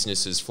to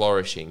businesses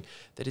flourishing,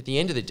 that at the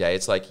end of the day,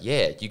 it's like,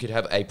 yeah, you could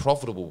have a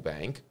profitable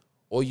bank,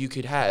 or you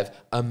could have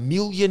 1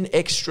 million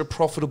extra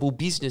profitable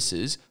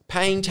businesses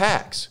paying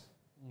tax.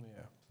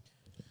 Yeah.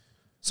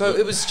 So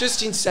it was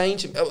just insane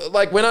to me.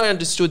 Like, when I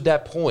understood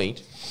that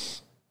point,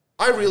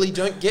 I really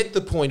don't get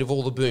the point of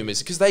all the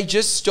boomers, because they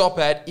just stop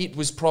at it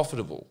was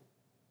profitable.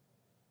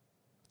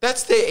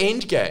 That's their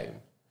end game.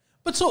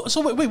 But so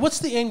wait, what's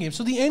the end game?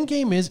 So the end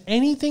game is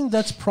anything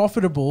that's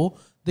profitable,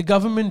 the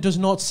government does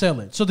not sell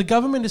it. So the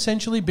government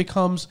essentially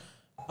becomes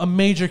a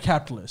major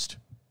capitalist.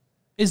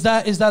 Is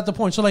that the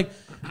point? So, like,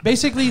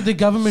 basically the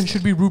government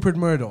should be Rupert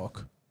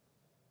Murdoch.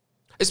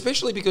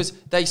 Especially because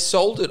they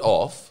sold it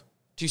off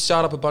to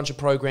start up a bunch of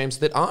programs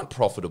that aren't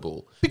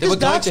profitable. Because they were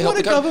that's what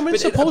a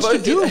government's supposed to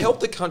do. It helped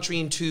the country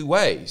in two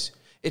ways.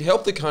 It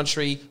helped the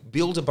country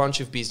build a bunch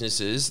of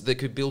businesses that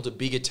could build a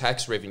bigger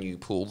tax revenue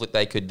pool that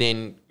they could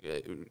then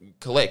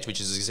collect,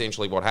 which is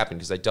essentially what happened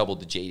because they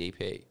doubled the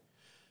GDP.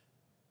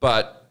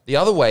 But the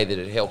other way that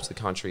it helps the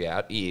country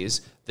out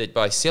is that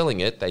by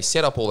selling it, they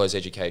set up all those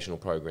educational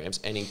programs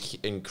and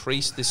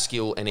increase the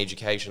skill and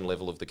education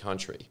level of the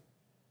country.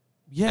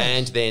 Yeah.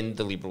 And then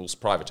the Liberals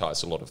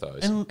privatised a lot of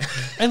those.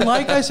 And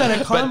like I said,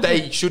 I can't... But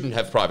they shouldn't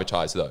have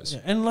privatised those.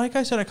 Yeah, and like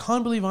I said, I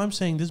can't believe I'm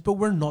saying this, but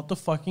we're not the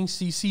fucking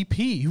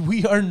CCP.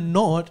 We are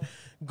not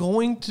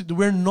going to...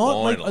 We're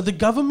not... Like, the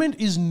government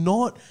is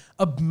not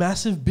a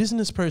massive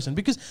business person,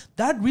 because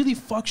that really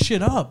fucks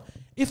shit up.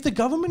 If the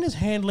government is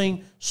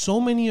handling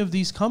so many of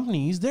these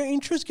companies, their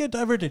interests get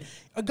diverted.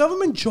 A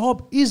government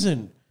job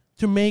isn't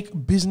to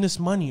make business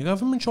money. A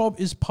government job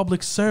is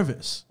public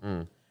service.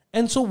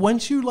 And so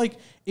once you, like,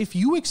 if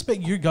you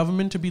expect your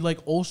government to be, like,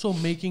 also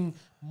making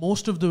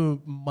most of the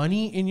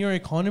money in your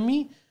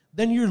economy,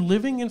 then you're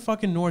living in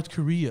fucking North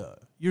Korea.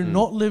 You're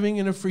not living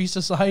in a free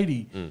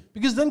society.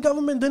 Because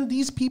then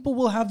these people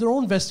will have their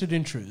own vested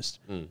interest.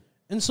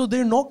 And so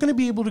they're not going to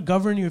be able to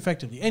govern you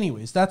effectively.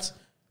 Anyways, that's...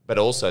 But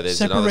also,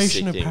 there's another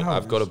sick thing. Powers.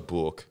 I've got a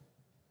book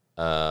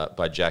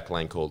by Jack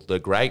Lang called The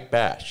Great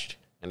Bashed.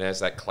 And it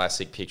has that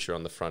classic picture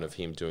on the front of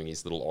him doing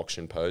his little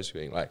auction pose,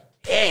 being like,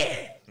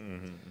 yeah!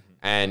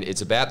 And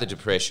it's about the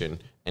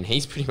Depression, and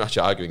he's pretty much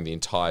arguing the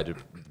entire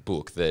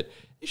book that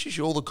this is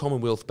all the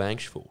Commonwealth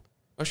Bank's fault.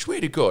 I swear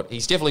to God.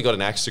 He's definitely got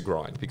an axe to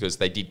grind because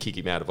they did kick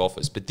him out of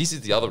office. But this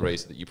is the other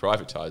reason that you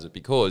privatise it,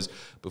 because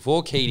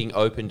before Keating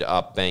opened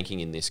up banking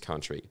in this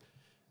country,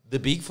 the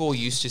Big Four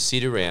used to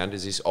sit around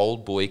as this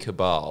old boy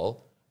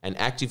cabal and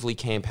actively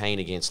campaign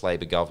against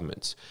Labor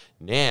governments.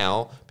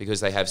 Now,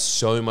 because they have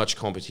so much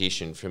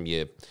competition from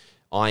your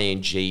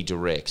ING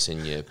Directs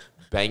and your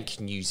Bank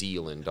New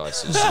Zealand, I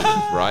suspect,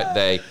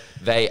 right?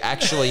 They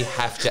actually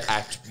have to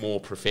act more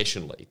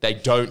professionally. They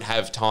don't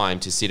have time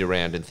to sit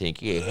around and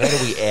think, yeah, how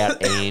do we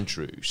out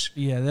Andrews?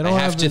 Yeah, they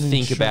have to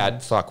think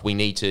about, fuck, we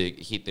need to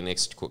hit the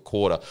next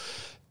quarter.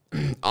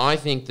 I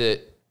think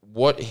that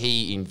what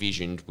he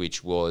envisioned,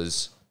 which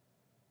was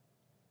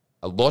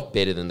a lot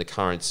better than the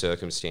current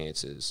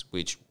circumstances,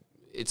 which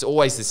it's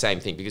always the same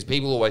thing, because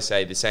people always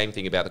say the same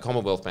thing about the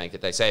Commonwealth Bank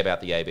that they say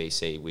about the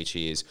ABC, which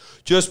is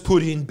just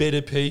put in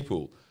better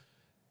people.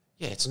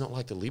 Yeah, it's not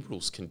like the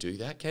Liberals can do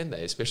that, can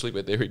they? Especially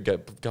when they're in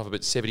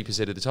government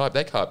 70% of the time.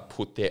 They can't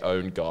put their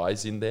own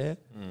guys in there.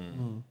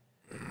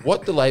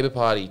 What the Labor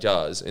Party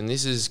does, and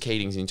this is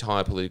Keating's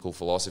entire political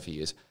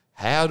philosophy, is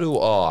how do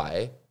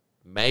I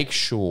make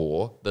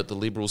sure that the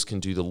Liberals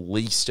can do the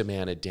least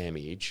amount of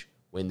damage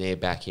when they're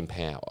back in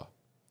power?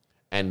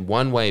 And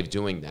one way of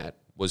doing that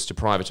was to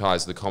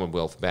privatise the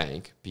Commonwealth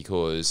Bank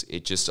because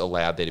it just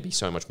allowed there to be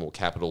so much more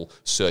capital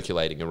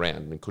circulating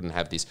around and couldn't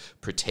have this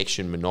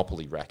protection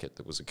monopoly racket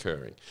that was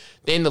occurring.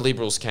 Then the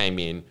Liberals came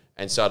in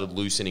and started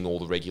loosening all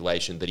the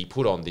regulation that he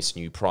put on this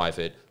new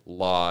private,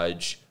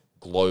 large,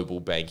 global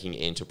banking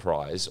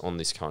enterprise on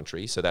this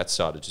country. So that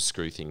started to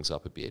screw things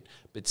up a bit.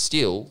 But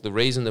still, the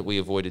reason that we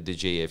avoided the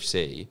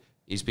GFC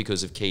is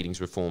because of Keating's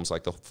reforms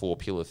like the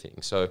 4-pillar thing.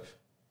 So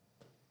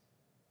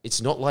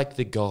it's not like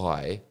the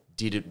guy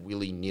did it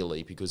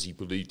willy-nilly because he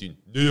believed in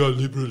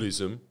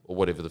neoliberalism or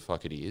whatever the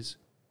fuck it is.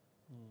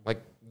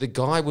 Like, the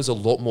guy was a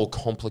lot more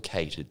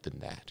complicated than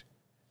that.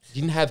 He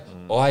didn't have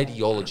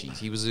ideologies.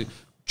 He was a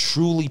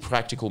truly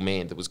practical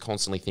man that was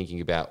constantly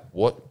thinking about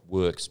what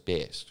works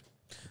best.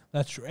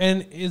 That's true.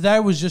 And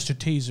that was just a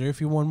teaser.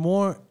 If you want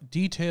more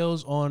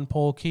details on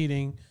Paul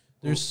Keating,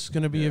 there's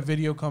going to be a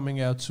video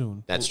coming out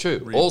soon. That's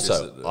true.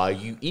 Also, are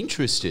you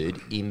interested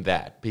in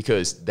that?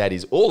 Because that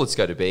is all it's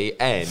going to be.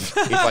 And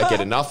if I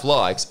get enough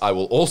likes, I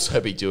will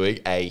also be doing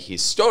a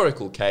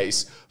historical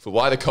case for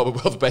why the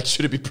Commonwealth Bank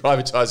should have been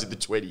privatised in the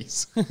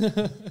 20s.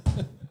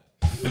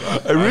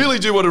 I really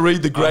do want to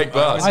read the great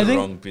bus. I'm in the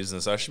wrong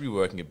business. I should be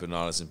working at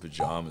Bananas in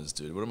Pajamas,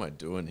 dude. What am I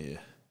doing here?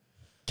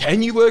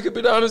 Can you work at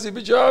Bananas in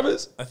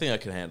Pajamas? I think I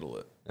can handle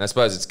it. I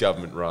suppose it's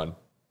government run.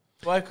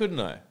 Why couldn't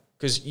I?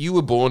 Because you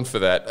were born for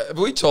that. Have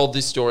we told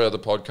this story on the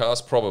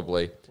podcast?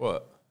 Probably.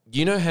 What?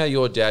 You know how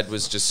your dad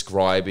was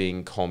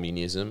describing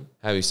communism?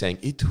 How he was saying,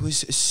 it was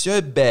so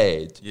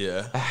bad.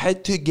 Yeah. I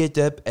had to get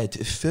up at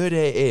 4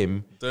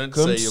 a.m. Don't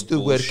comes say your to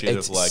work bullshit at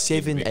of like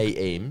 7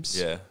 a.m.s.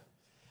 Yeah.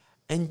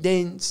 And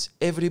then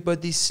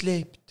everybody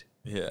slept.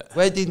 Yeah.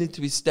 Why didn't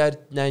we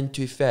start 9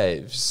 to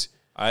 5s?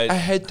 I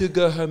had to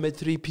go home at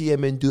 3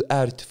 p.m. and do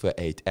art for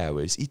 8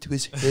 hours. It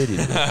was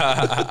horrible.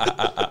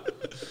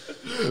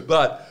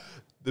 But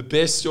the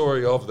best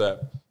story of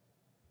that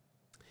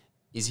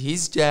is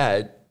his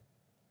dad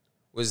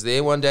was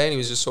there one day and he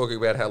was just talking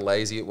about how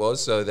lazy it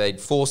was. So they'd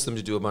forced them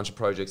to do a bunch of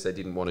projects they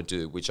didn't want to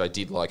do, which I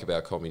did like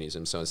about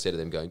communism. So instead of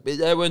them going,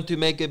 but I want to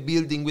make a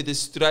building with a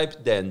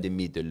stripe down the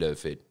middle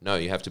of it. No,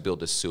 you have to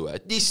build a sewer.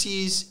 This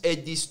is a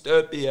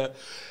dystopia.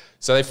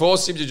 So they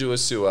forced him to do a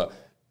sewer.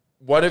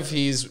 One of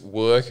his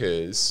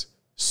workers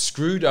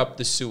screwed up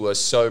the sewer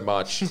so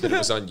much that it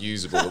was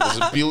unusable. It was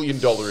 $1 billion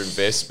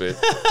investment.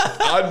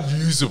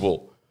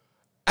 Unusable.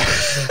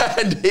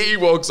 And he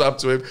walks up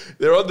to him.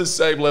 They're on the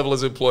same level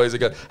as employees. They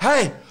go,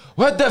 hey,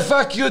 what the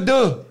fuck you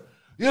do?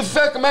 You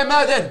fuck my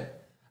mother.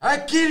 I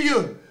kill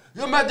you.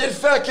 You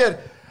motherfucker.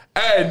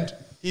 And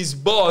his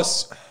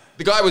boss,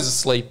 the guy was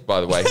asleep,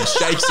 by the way. He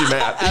shakes him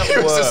out. He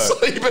was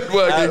asleep at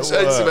work. He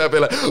shakes him out. Be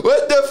like,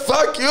 what the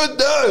fuck you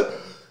do?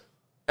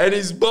 And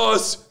his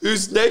boss,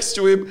 who's next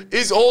to him,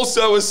 is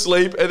also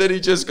asleep. And then he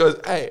just goes,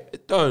 hey,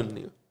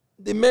 Tony,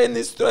 the man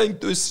is trying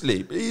to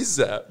sleep. He's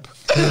up.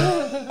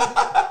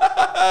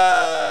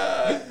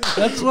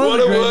 That's one what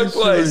of the a greatest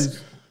workplace.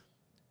 stories.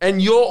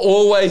 And you're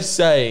always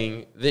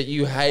saying that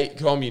you hate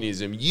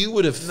communism. You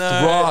would have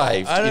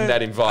thrived in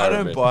that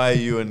environment. I don't buy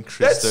you and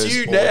Christo's That's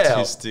you now.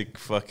 autistic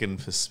fucking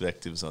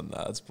perspectives on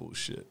that. That's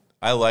bullshit.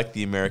 I like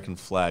the American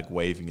flag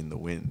waving in the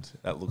wind.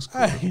 That looks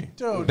cool to me.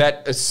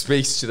 That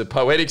speaks to the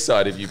poetic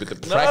side of you, but the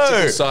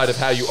practical side of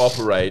how you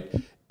operate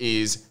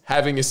is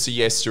having a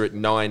siesta at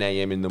 9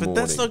 a.m. in the morning. But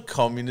that's not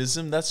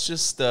communism. That's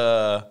just, you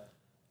know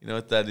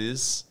what that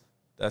is?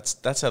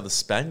 That's how the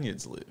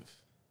Spaniards live.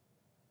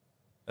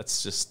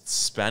 That's just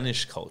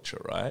Spanish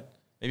culture, right?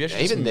 Maybe I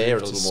should even just they're a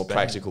move to little more Spain.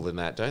 practical than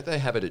that. Don't they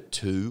have it at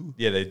 2?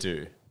 Yeah, they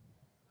do.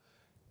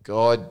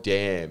 God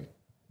damn.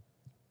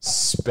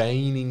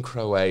 Spain in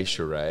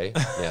Croatia, eh?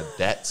 Now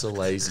that's a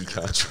lazy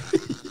country.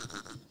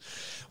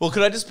 Well,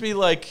 could I just be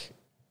like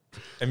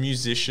a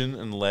musician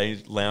and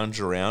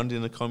lounge around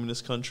in a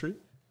communist country?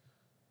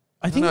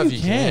 I think know you if you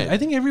can. can. I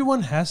think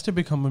everyone has to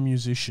become a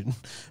musician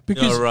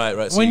because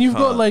right. So when you you've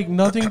got can't. like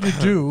nothing to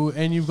do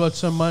and you've got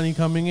some money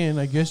coming in,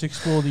 I guess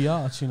explore the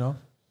arts. You know.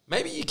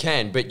 Maybe you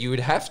can, but you would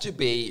have to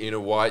be in a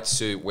white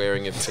suit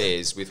wearing a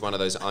fez with one of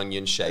those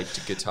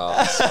onion-shaped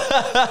guitars.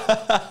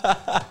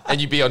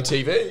 And you'd be on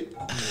TV.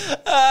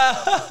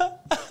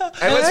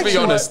 And let's be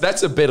honest,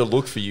 that's a better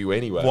look for you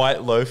anyway.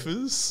 White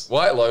loafers?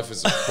 White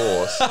loafers, of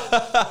course.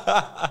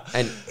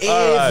 And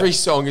every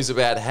song is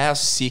about how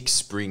sick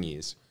spring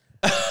is.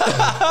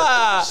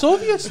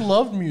 Soviets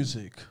loved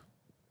music.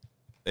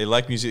 They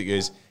like music that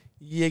goes,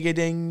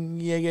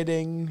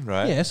 yigga-ding,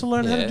 right? Yeah, so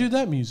learn how to do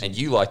that music. And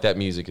you like that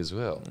music as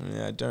well.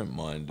 Yeah, I don't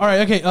mind. All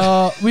right,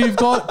 okay. We've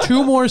got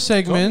 2 more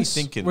segments.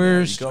 thinking, We're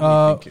man. You got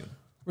me thinking.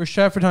 we're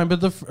strapped for time,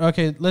 but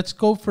okay, let's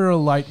go for a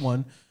light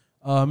one.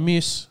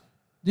 Miss,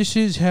 this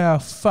is how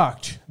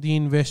fucked the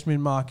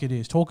investment market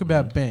is. Talk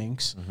about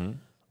banks.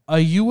 A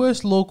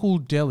U.S. local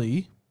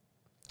deli,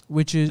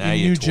 which is Now in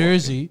you're New talking.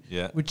 Jersey,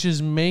 Yeah. which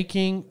is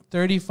making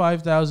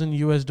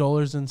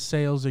 $35,000 in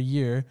sales a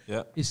year,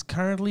 Yeah. is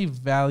currently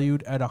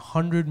valued at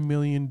 $100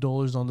 million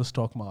on the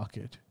stock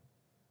market.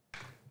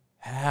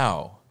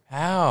 How?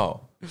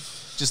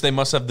 Just they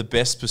must have the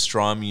best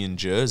pastrami in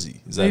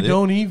Jersey. Is that They it?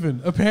 don't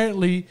even.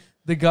 Apparently,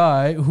 the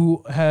guy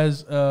who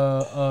has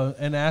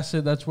an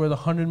asset that's worth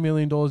 $100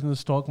 million in the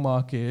stock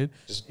market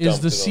is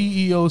the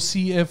CEO,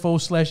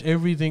 CFO /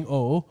 everything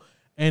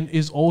and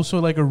is also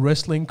like a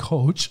wrestling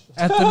coach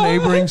at the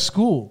neighboring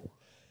school.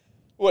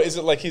 What is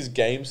it like his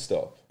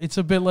GameStop? It's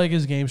a bit like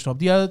his GameStop.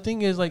 The other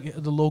thing is like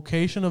the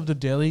location of the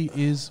deli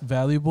is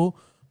valuable,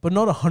 but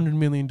not $100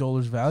 million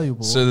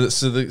valuable. So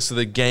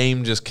the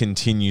game just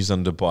continues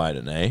under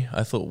Biden, eh?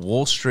 I thought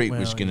Wall Street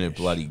was going to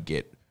bloody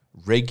get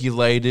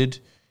regulated.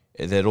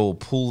 They'd all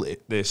pull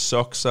their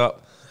socks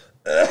up.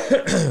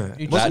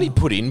 Wasn't he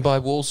put in by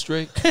Wall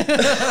Street?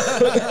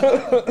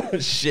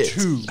 Shit.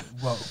 Too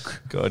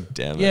woke. God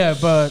damn it. Yeah,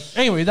 but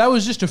anyway, that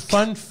was just a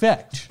fun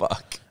fact.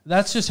 Fuck.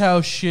 That's just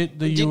how shit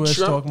the U.S.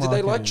 stock market Did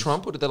they like is.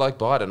 Trump or did they like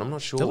Biden? I'm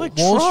not sure. They like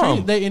Wall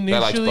Trump. Street, they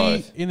liked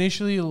both.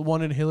 initially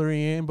wanted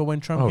Hillary in, but when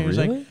Trump Oh, came, he was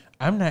like, really?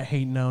 I'm not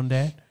hating on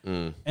that.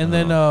 And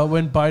then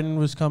when Biden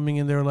was coming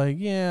in, they were like,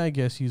 yeah, I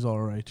guess he's all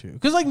right too.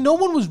 Because like no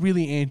one was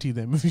really anti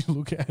them if you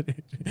look at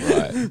it.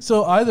 Right.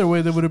 So either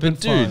way, they would have been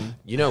dude, fine.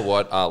 You know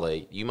what,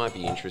 Ali? You might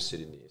be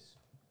interested in this.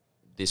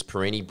 This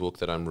Perenni book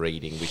that I'm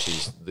reading, which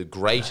is the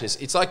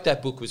greatest. It's like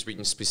that book was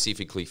written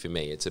specifically for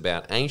me. It's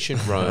about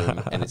ancient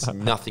Rome, and it's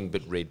nothing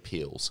but red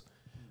pills.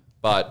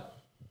 But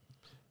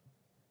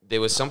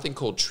there was something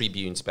called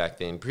tribunes back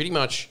then. Pretty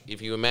much,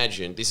 if you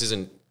imagine, this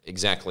isn't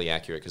exactly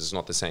accurate because it's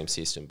not the same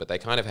system, but they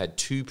kind of had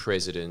two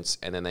presidents,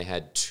 and then they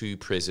had two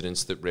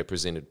presidents that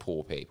represented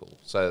poor people.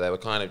 So they were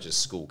kind of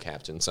just school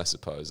captains, I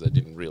suppose. They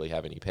didn't really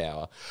have any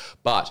power.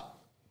 But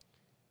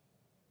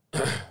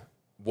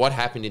what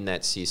happened in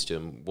that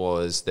system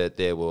was that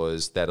there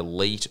was that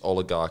elite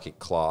oligarchic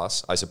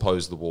class, I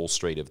suppose the Wall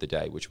Street of the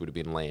day, which would have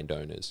been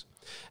landowners.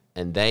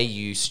 And they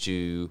used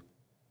to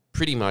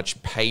pretty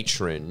much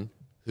patron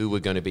who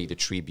were going to be the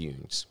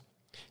tribunes.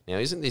 Now,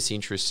 isn't this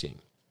interesting?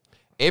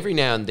 Every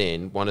now and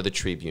then, one of the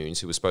tribunes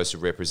who was supposed to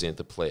represent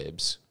the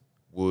plebs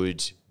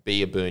would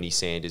be a Bernie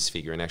Sanders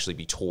figure and actually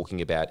be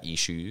talking about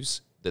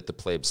issues that the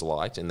plebs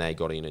liked, and they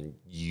got in and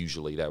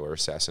usually they were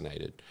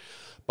assassinated.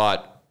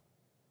 But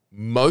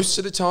most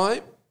of the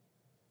time,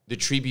 the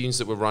tribunes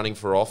that were running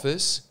for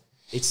office,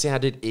 it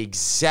sounded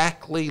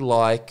exactly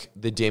like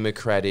the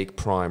Democratic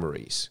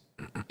primaries.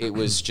 It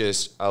was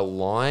just a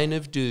line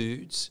of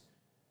dudes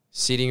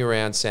sitting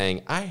around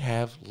saying, I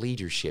have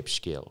leadership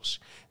skills,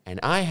 and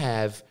I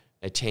have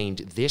attained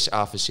this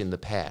office in the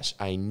past.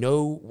 I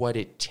know what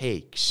it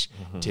takes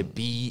to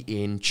be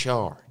in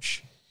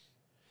charge.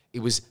 It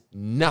was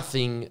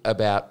nothing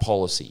about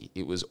policy.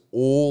 It was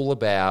all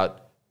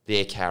about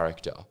their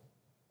character.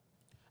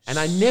 And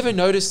I never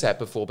noticed that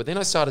before, but then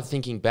I started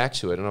thinking back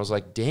to it, and I was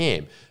like,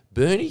 damn,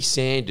 Bernie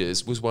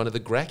Sanders was one of the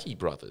Gracchi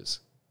brothers.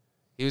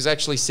 He was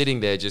actually sitting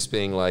there just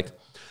being like,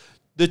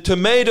 the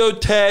tomato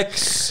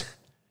tax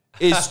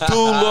is too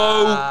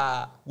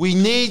low. We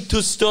need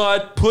to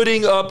start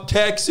putting up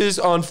taxes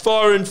on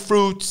foreign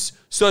fruits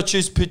such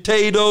as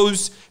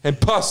potatoes and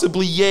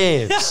possibly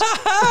yams.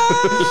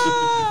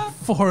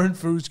 Foreign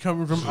fruits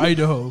coming from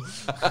Idaho.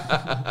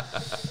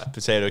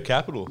 Potato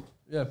capital.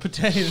 Yeah,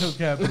 potato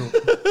capital.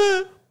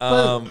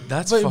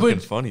 That's but- fucking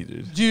but- funny,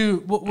 dude. Do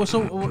you,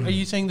 so are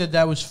you saying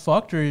that was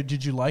fucked, or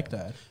did you like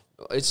that?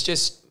 It's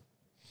just,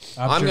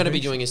 I'm going to be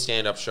Observation? doing a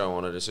stand-up show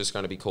on it. It's just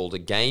going to be called A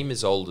Game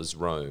as Old as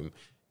Rome,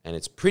 and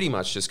it's pretty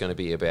much just going to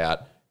be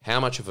about how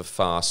much of a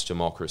farce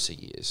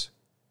democracy is.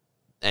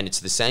 And it's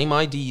the same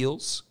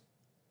ideals,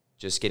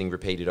 just getting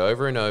repeated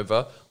over and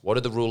over. What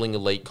do the ruling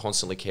elite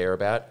constantly care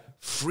about?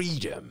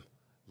 Freedom,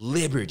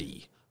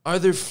 liberty,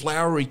 other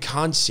flowery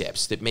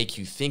concepts that make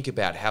you think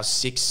about how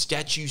sick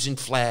statues and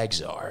flags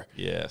are.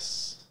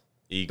 Yes.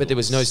 But there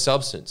was no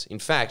substance. In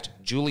fact,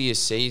 Julius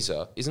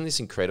Caesar, isn't this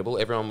incredible?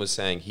 Everyone was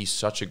saying he's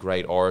such a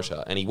great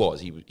orator, and he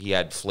was. He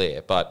had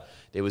flair, but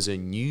there was a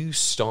new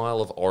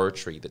style of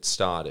oratory that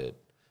started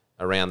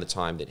around the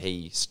time that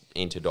he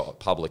entered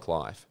public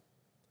life.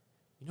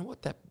 You know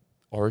what that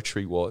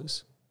oratory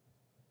was?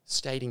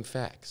 Stating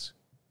facts.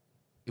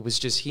 It was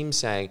just him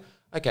saying,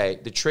 okay,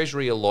 the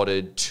Treasury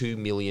allotted 2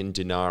 million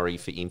denarii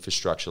for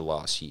infrastructure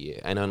last year,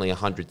 and only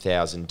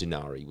 100,000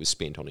 denarii was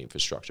spent on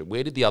infrastructure.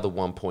 Where did the other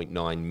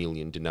 1.9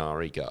 million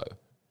denarii go?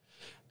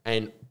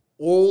 And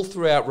all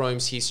throughout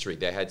Rome's history,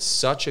 they had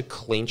such a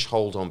clench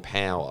hold on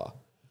power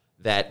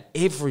that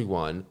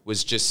everyone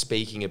was just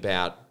speaking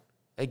about,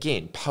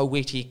 again,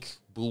 poetic,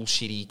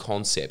 bullshitty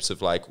concepts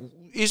of like,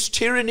 is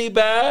tyranny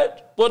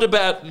bad? What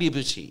about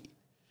liberty?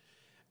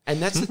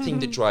 And that's the thing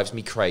that drives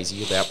me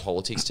crazy about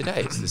politics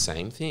today. It's the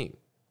same thing.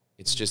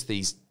 It's just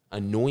these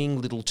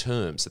annoying little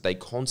terms that they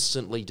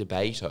constantly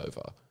debate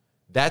over.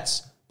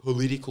 That's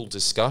political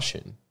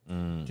discussion.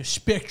 The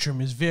spectrum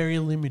is very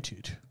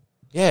limited.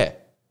 Yeah.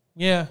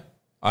 Yeah.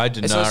 I And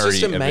deny so it's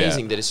just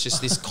amazing about that it's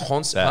just this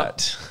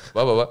concept.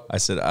 that. What? I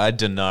said I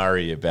deny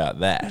about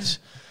that,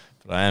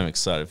 but I am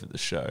excited for the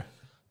show.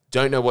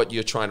 Don't know what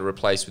you're trying to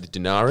replace with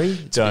denarii?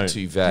 It's a Don't. bit too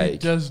He vague.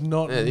 does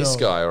not Yeah, know. this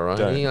guy, all right,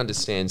 Don't. he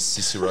understands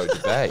Cicero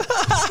debate.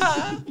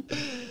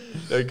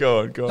 No, go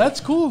on. That's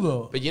cool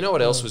though. But you know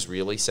what else was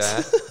really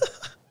sad?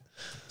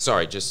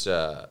 Sorry, just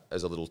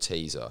as a little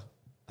teaser.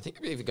 I think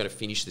I'm even going to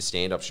finish the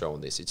stand-up show on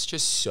this. It's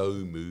just so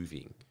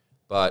moving.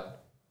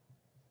 But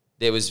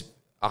there was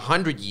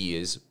 100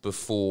 years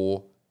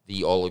before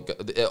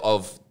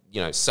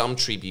some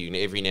tribune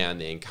every now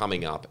and then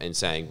coming up and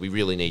saying we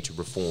really need to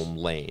reform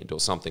land or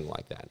something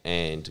like that,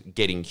 and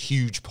getting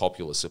huge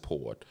popular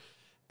support.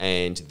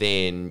 And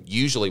then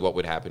usually what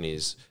would happen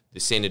is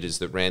the senators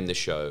that ran the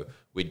show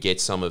would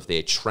get some of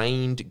their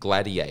trained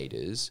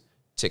gladiators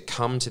to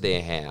come to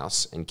their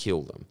house and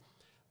kill them.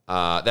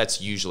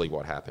 That's usually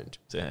what happened.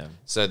 Damn.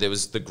 So there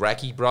was the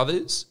Gracchi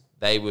brothers.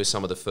 They were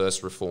some of the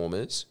first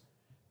reformers,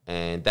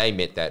 and they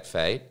met that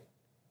fate.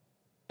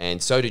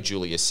 And so did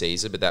Julius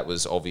Caesar, but that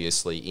was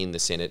obviously in the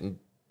Senate. And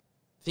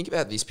think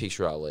about this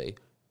picture, Ali.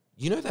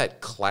 You know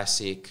that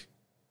classic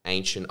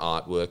ancient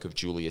artwork of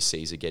Julius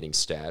Caesar getting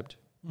stabbed?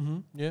 Mm-hmm,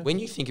 yeah. When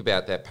you think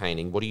about that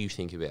painting, what do you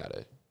think about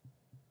it?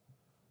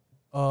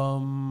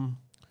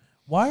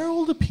 Why are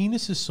all the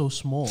penises so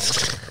small?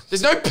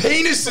 There's no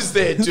penises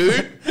there,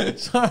 dude.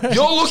 Sorry.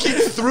 You're looking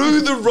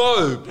through the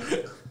robe.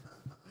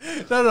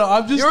 No,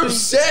 I'm just. You're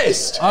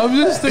obsessed. I'm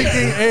just thinking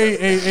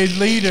a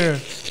leader,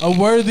 a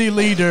worthy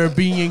leader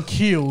being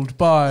killed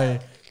by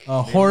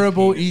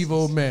horrible,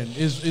 evil men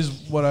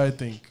is what I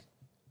think.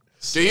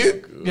 Do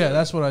you? Yeah,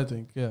 that's what I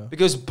think. Yeah.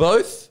 Because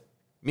both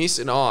Miss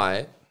and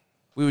I,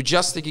 we were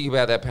just thinking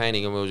about that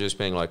painting and we were just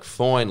being like,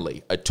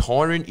 finally, a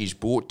tyrant is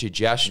brought to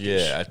justice.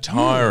 Yeah, a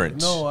tyrant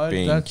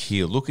being that's-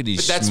 killed. Look at his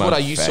But that's smug what I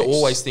used to face.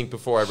 always think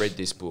before I read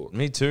this book.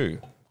 Me too.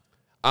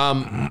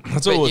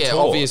 That's all it's for.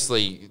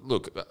 obviously,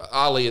 look,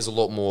 Ali is a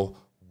lot more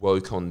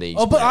woke on these.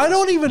 Oh, but I matters.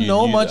 don't even You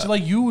know knew much. that.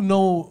 Like, you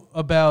know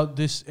about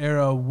this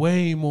era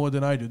way more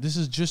than I do. This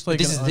is just like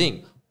This is the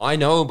thing. I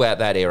know about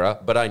that era,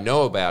 but I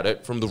know about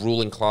it from the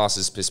ruling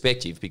class's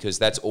perspective because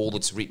that's all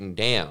that's written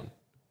down.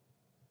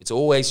 It's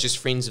always just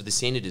friends of the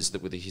senators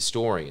that were the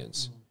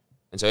historians.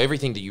 And so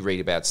everything that you read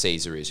about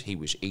Caesar is he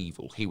was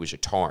evil, he was a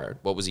tyrant.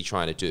 What was he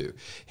trying to do?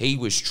 He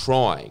was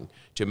trying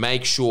to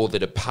make sure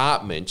that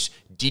apartments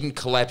didn't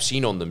collapse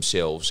in on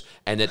themselves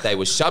and that they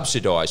were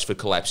subsidised for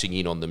collapsing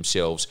in on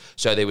themselves.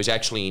 So there was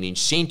actually an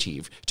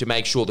incentive to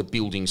make sure the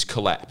buildings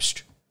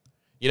collapsed.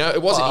 You know,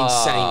 it wasn't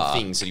insane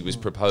things that he was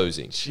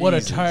proposing. What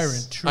a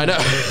tyrant. True. I know.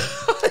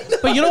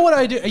 But you know what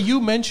I did? You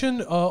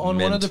mentioned on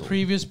one of the Mental.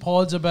 previous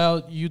pods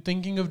about you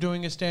thinking of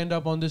doing a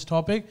stand-up on this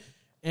topic.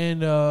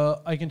 And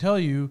I can tell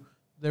you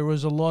there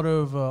was a lot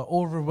of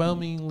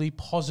overwhelmingly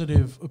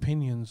positive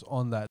opinions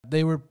on that.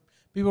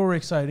 People were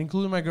excited,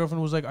 including my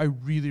girlfriend was like, I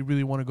really,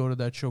 really want to go to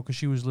that show because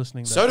she was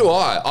listening. So do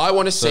I. I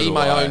want to see do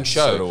my I. own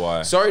show. So do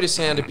I. Sorry to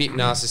sound a bit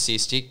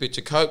narcissistic, but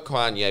to quote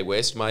Kanye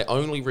West, my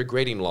only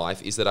regret in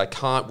life is that I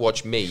can't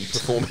watch me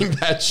performing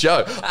that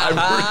show.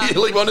 I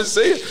really want to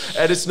see it.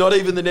 And it's not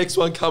even the next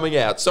one coming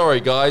out. Sorry,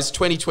 guys.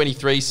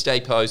 2023, stay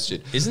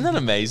posted. Isn't that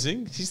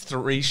amazing? He's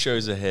 3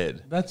 shows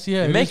ahead. That's,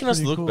 You're it is making us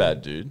pretty look cool.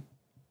 bad, dude.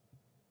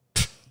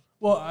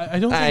 Well, I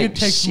don't think Ain't it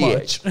takes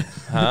shit. much.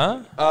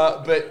 Huh?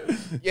 But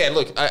yeah,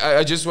 look,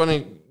 I just want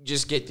to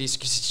just get this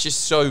because it's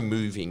just so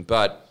moving.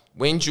 But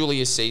when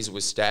Julius Caesar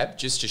was stabbed,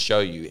 just to show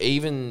you,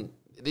 even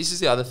this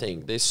is the other thing,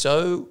 they're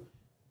so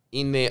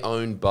in their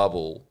own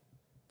bubble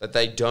that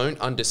they don't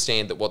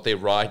understand that what they're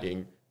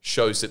writing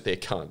shows that they're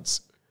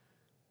cunts.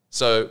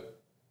 So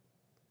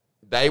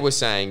they were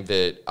saying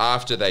that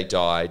after they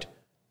died,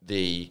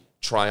 the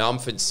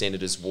triumphant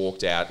senators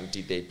walked out and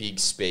did their big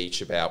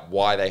speech about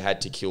why they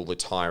had to kill the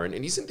tyrant.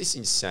 And isn't this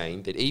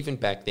insane that even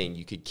back then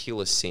you could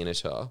kill a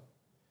senator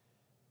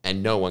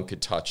and no one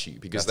could touch you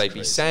because That's they'd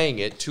be crazy. saying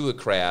it to a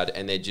crowd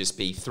and there'd just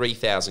be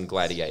 3,000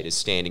 gladiators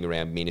standing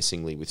around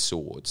menacingly with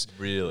swords.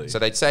 Really? So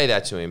they'd say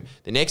that to him.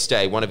 The next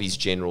day, one of his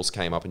generals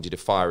came up and did a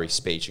fiery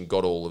speech and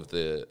got all of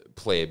the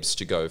plebs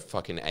to go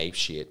fucking ape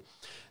shit.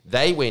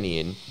 They went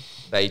in.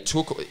 They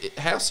took...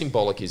 How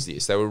symbolic is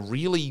this? They were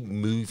really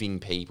moving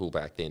people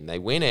back then. They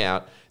went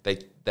out.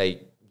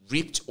 They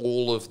ripped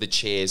all of the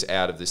chairs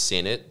out of the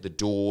Senate, the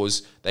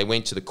doors. They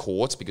went to the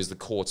courts because the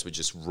courts were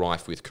just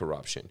rife with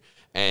corruption.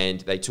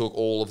 And they took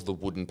all of the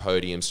wooden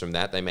podiums from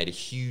that. They made a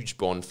huge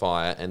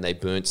bonfire and they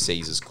burnt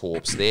Caesar's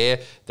corpse there.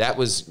 That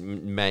was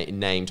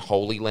named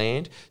Holy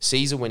Land.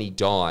 Caesar, when he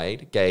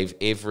died, gave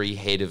every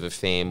head of a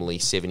family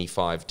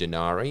 75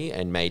 denarii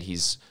and made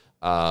his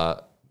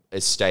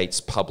estates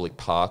public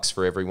parks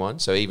for everyone.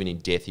 So even in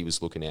death, he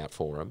was looking out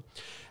for them.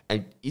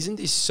 And isn't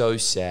this so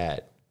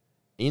sad?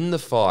 In the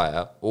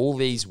fire, all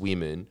these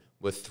women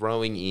were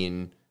throwing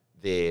in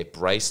their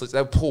bracelets.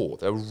 They were poor.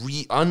 They were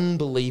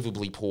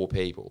unbelievably poor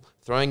people,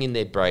 throwing in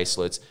their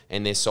bracelets,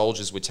 and their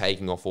soldiers were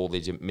taking off all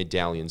their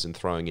medallions and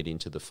throwing it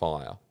into the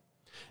fire.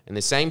 And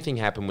the same thing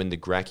happened when the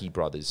Gracchi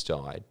brothers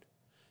died.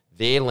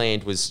 Their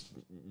land was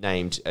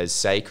named as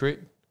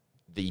sacred.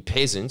 The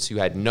peasants, who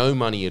had no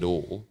money at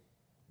all,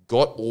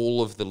 got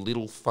all of the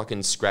little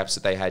fucking scraps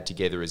that they had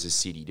together as a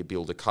city to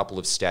build a couple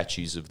of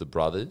statues of the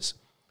brothers.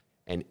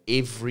 And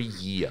every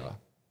year,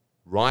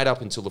 right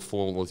up until the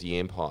fall of the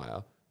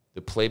empire,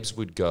 the plebs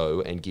would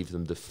go and give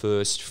them the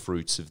first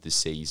fruits of the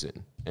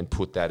season and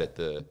put that at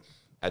the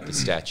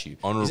statue.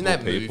 Honourable Isn't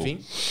that people.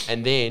 moving?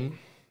 And then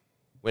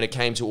when it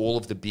came to all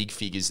of the big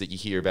figures that you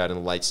hear about in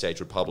the late stage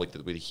Republic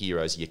that were the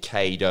heroes, your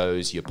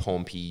Catos, your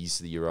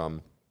Pompeys,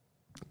 your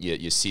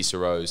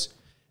Ciceros,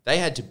 they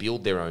had to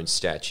build their own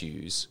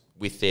statues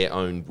with their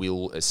own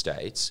will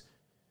estates.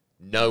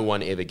 No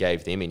one ever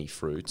gave them any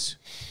fruits.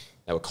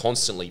 They were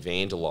constantly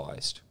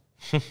vandalized.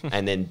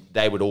 And then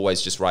they would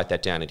always just write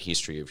that down in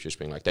history of just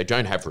being like, they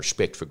don't have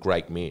respect for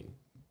great men.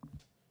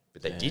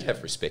 But they did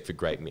have respect for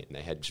great men.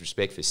 They had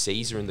respect for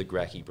Caesar and the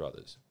Gracchi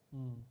brothers.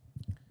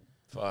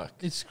 Fuck.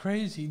 It's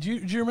crazy. Do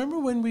you remember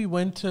when we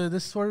went to,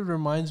 this sort of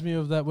reminds me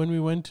of that, when we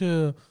were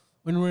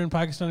in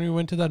Pakistan, we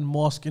went to that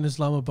mosque in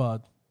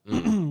Islamabad,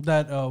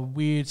 that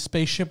weird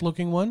spaceship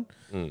looking one.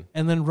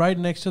 And then right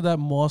next to that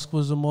mosque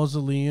was a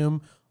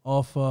mausoleum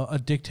of a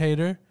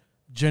dictator,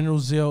 General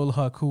Zia-ul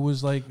Haq, who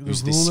was like the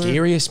Who's ruler, the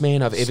scariest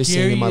man I've ever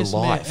seen in my scariest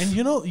man. life. And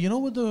you know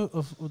what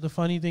the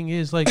funny thing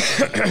is? Like,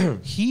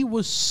 he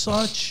was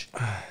such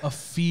a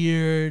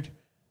feared,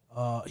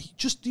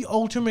 just the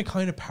ultimate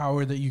kind of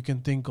power that you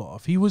can think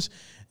of. He was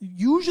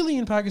usually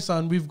in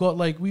Pakistan. We've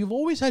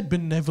always had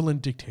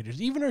benevolent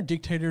dictators. Even our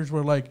dictators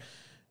were like,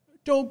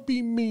 "Don't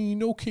be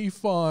mean, okay,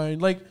 fine."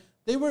 Like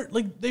they weren't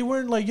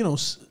like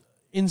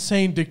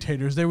insane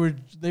dictators. They were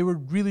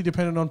really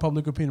dependent on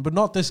public opinion, but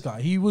not this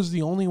guy. He was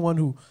the only one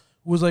who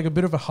was like a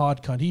bit of a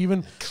hard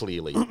cunt.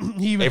 Clearly,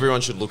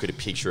 everyone should look at a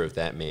picture of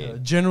that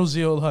man. General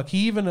Zia-ul Haq.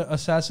 He even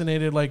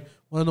assassinated like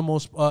one of the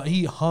most.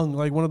 He hung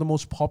like one of the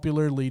most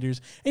popular leaders.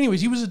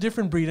 Anyways, he was a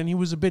different breed and he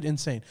was a bit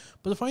insane.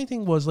 But the funny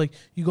thing was, like,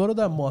 you go to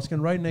that mosque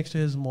and right next to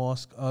his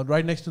mosque,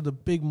 right next to the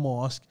big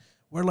mosque,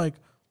 where like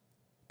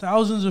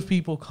thousands of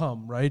people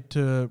come, right,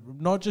 to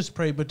not just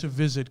pray but to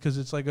visit, because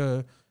it's like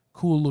a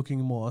cool looking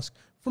mosque.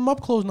 From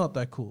up close, not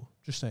that cool.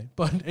 Just saying.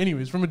 But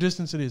anyways, from a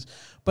distance it is.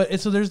 But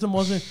so there's the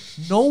mausoleum.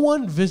 No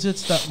one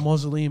visits that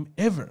mausoleum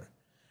ever.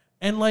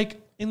 And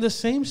like in the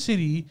same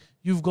city,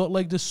 you've got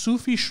like the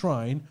Sufi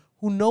shrine,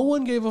 who no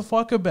one gave a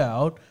fuck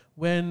about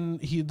when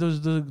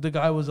the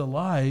guy was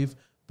alive,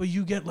 but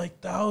you get like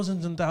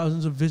thousands and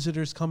thousands of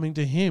visitors coming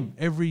to him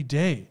every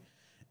day.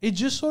 It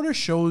just sort of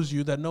shows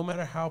you that no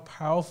matter how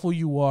powerful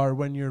you are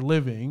when you're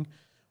living,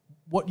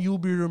 what you'll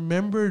be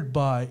remembered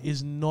by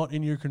is not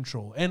in your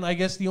control. And I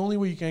guess the only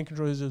way you can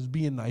control is just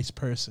be a nice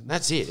person.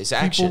 That's it. It's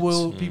actions.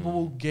 People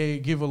will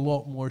give a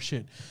lot more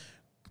shit.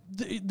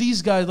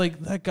 These guys, like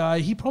that guy,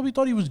 he probably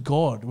thought he was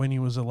God when he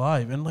was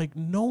alive. And like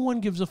no one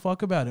gives a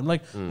fuck about him.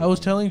 Like I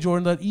was telling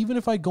Jordan that even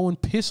if I go and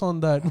piss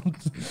on that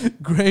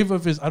grave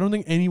of his, I don't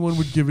think anyone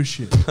would give a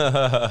shit.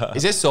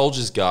 Is there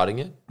soldiers guarding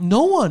it?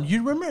 No one.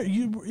 You remember,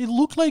 it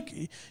looked like,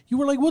 you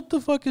were like, what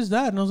the fuck is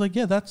that? And I was like,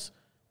 yeah, that's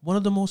one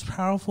of the most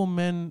powerful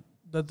men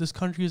that this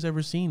country has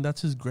ever seen.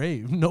 That's his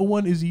grave. No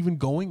one is even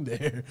going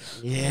there.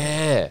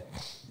 Yeah.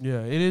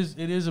 Yeah, it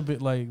is a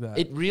bit like that.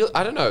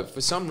 I don't know,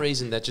 for some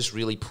reason that just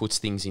really puts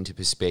things into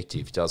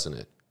perspective, doesn't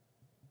it?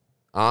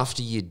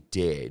 After you're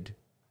dead,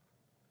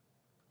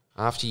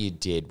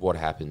 what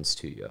happens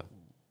to you?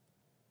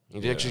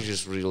 It actually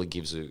just really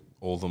gives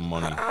all the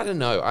money. I don't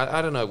know.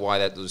 I don't know why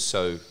that was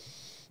so.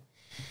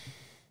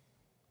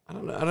 I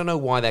don't know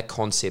why that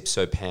concept's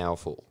so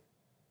powerful.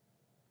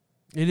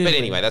 It is. But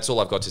anyway, that's all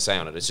I've got to say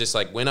on it. It's just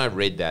like when I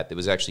read that, there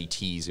was actually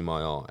tears in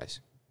my eyes.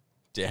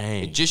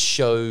 Dang. It just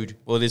showed.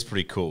 Well, it is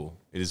pretty cool.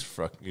 It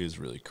is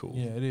really cool.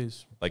 Yeah, it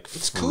is. Like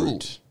It's fruit, cool.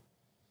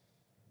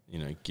 You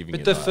know, giving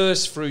But it the up.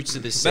 first fruits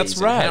of the season, That's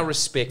rad. how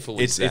respectful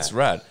is that? It's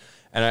rad.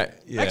 And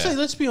Actually,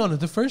 let's be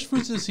honest. The first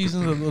fruits of the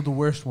season are the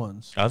worst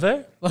ones. Are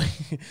they? Like,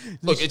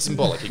 Look, it's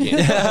symbolic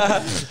again.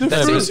 That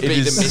seems to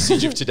be the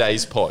message of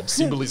today's pod.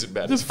 Symbolism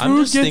the matters.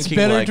 fruit just gets thinking,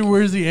 better like-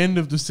 towards the end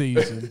of the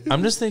season.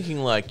 I'm just thinking,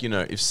 like, you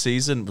know, if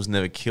Caesar was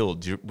never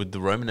killed, would the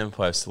Roman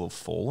Empire still have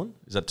fallen?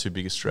 Is that too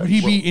big a stretch? Would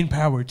he be in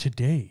power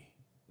today?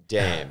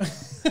 Damn.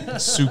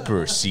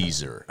 Super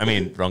Caesar. I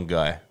mean, wrong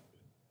guy.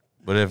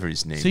 Whatever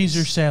his name Caesar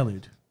is.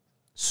 salad.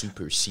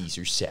 Super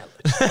Caesar salad.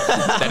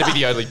 That'd be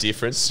the only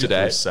difference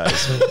today. Super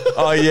Caesar.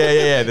 Oh,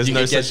 yeah. There's You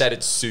no can get such, that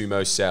at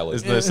sumo salad.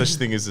 there's no such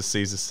thing as a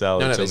Caesar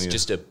salad. No, telling there's you.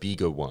 just a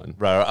bigger one.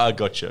 Right, I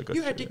gotcha.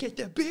 You had to get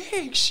the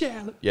big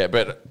salad. Yeah,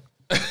 but...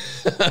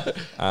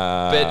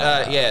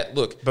 yeah,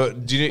 look.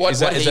 But do you, What- is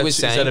that what he was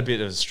is that saying- a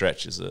bit of a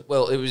stretch, is it?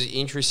 Well, it was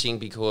interesting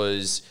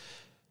because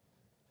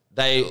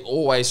they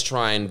always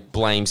try and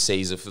blame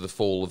Caesar for the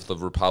fall of the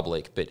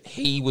Republic, but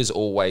he was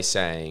always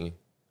saying,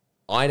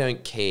 I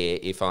don't care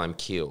if I'm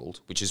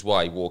killed, which is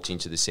why he walked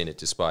into the Senate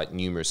despite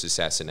numerous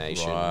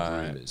assassination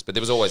rumors. But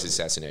there was always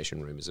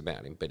assassination rumors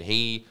about him. But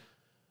he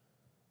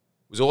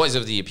was always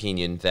of the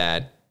opinion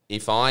that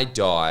if I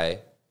die,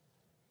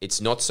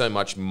 it's not so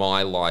much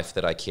my life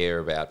that I care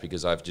about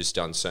because I've just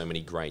done so many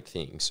great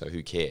things, so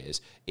who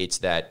cares? It's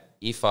that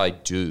if I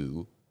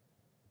do,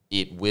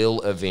 it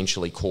will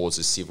eventually cause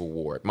a civil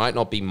war. It might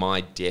not be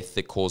my death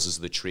that causes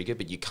the trigger,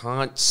 but you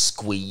can't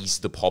squeeze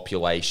the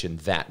population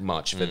that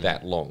much for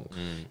that long.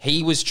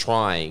 He was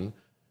trying,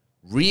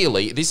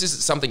 really, this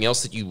is something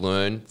else that you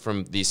learn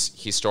from this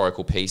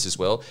historical piece as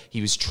well.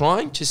 He was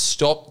trying to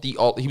stop he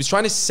was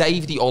trying to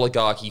save the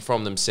oligarchy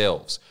from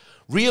themselves.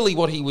 really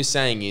what he was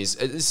saying is,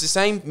 it's the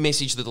same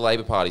message that the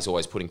Labor Party's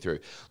always putting through.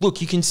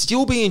 Look, you can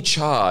still be in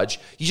charge.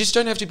 You just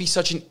don't have to be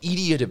such an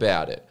idiot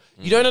about it.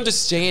 You don't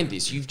understand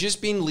this. You've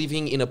just been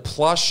living in a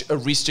plush,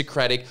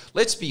 aristocratic,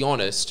 let's be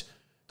honest,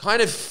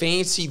 kind of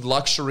fancy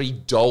luxury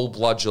dole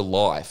bludger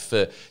life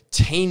for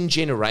 10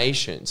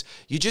 generations.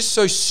 You're just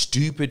so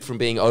stupid from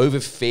being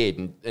overfed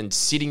and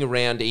sitting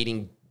around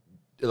eating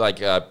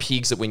like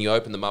pigs that when you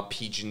open them up,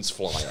 pigeons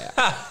fly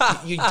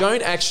out. You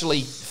don't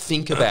actually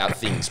think about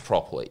things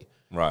properly.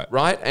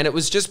 Right? And it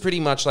was just pretty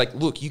much like,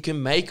 look, you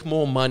can make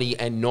more money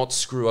and not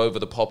screw over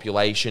the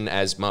population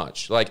as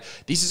much. Like,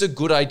 this is a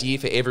good idea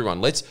for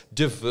everyone. Let's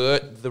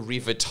divert the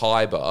River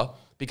Tiber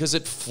because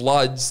it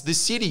floods the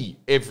city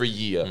every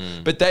year.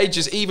 But they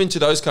just, even to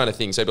those kind of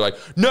things, they'd be like,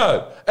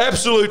 no,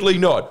 absolutely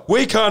not.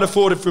 We can't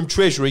afford it from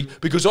Treasury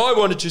because I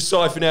wanted to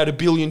siphon out 1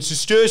 billion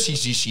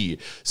sesterces this year.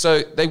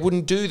 So they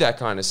wouldn't do that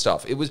kind of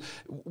stuff. It was,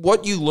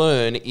 what you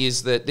learn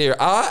is that there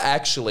are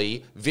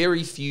actually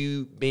very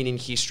few men in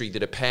history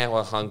that are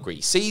power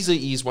hungry. Caesar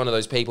is one of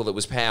those people that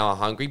was power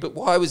hungry, but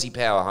why was he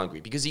power hungry?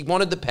 Because he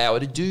wanted the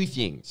power to do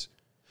things.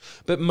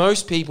 But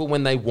most people,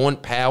 when they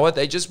want power,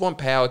 they just want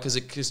power because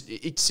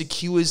it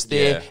secures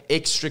their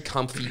extra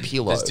comfy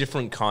pillow. There's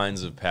different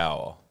kinds of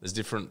power. There's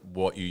different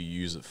what you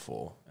use it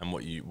for and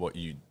what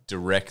you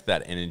direct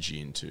that energy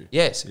into.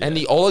 Yes, and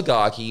the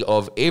oligarchy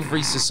of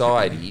every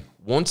society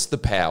wants the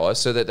power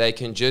so that they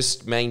can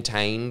just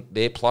maintain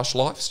their plush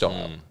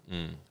lifestyle.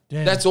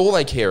 That's all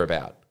they care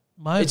about.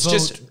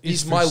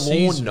 Is my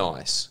lawn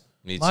nice?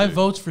 My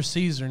vote's for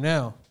Caesar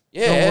now.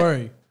 Yeah. Don't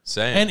worry.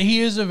 Same. And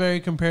he is a very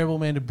comparable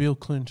man to Bill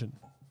Clinton.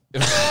 They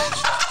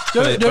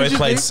both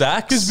played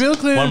sax. Because Bill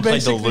Clinton one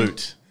played the basically-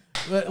 lute.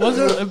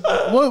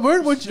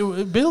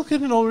 Bill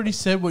Clinton already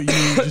said what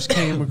you just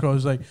came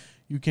across. Like,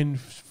 you can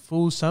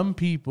fool some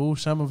people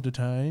some of the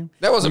time.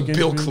 That wasn't You can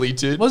Bill fool-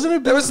 Clinton. Wasn't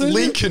it Bill That was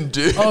Clinton? Lincoln,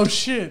 dude. Oh,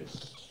 shit.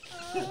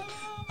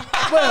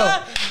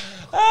 Well,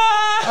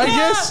 I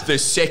guess The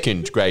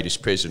second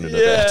greatest president of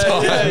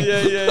our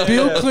time.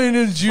 Bill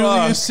Clinton,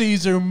 Julius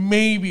Caesar,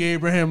 maybe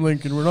Abraham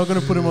Lincoln. We're not going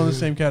to put him on the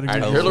same category.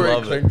 And I Hillary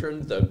love it.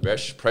 Clinton, the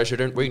best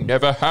president we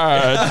never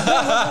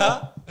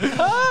had.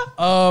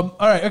 All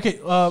right, okay.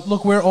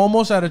 Look, we're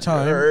almost out of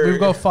time. We've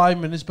got 5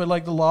 minutes, but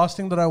like the last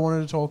thing that I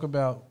wanted to talk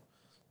about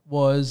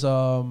was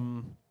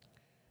on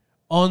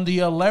the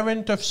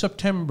 11th of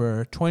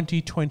September,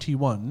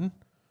 2021,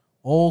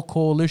 all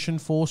coalition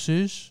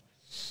forces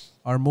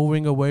are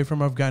moving away from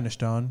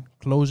Afghanistan,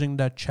 closing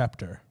that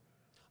chapter.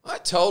 I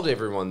told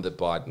everyone that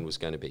Biden was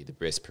going to be the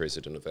best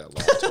president of our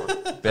lifetime.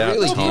 About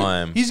really did.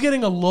 time. He's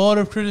getting a lot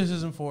of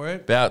criticism for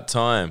it, About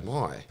time.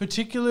 Why?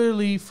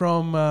 particularly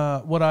from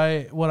what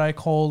I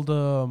call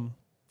the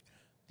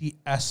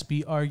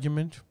Aspie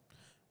argument,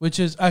 which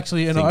is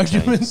actually an Think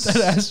argument tanks.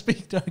 that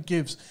Aspie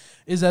gives,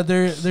 is that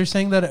they're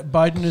saying that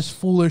Biden is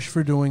foolish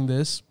for doing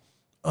this,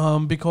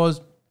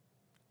 because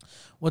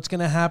what's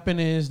going to happen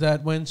is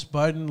that once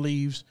Biden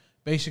leaves,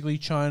 basically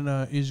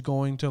China is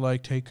going to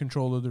like take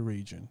control of the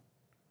region,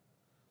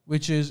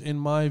 which is, in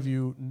my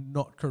view,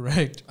 not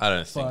correct. I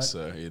don't think But-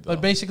 so either.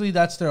 But basically,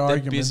 that's their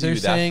argument. busy They're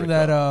with saying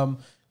Africa.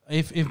 that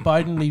if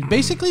Biden leaves,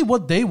 basically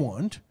what they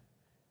want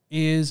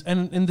is,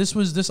 and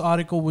this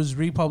article was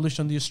republished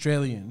on the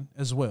Australian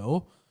as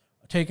well,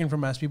 taken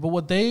from Aspie. But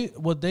what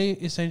they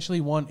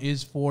essentially want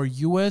is for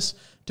U.S.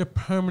 to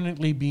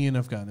permanently be in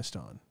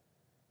Afghanistan.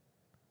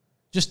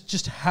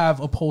 Just have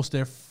a post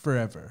there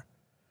forever.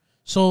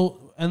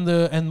 So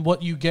and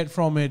what you get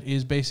from it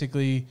is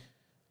basically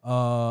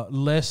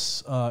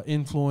less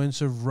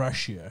influence of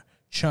Russia,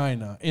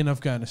 China in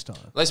Afghanistan.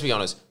 Let's be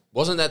honest.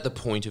 Wasn't that the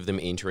point of them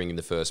entering in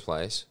the first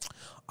place?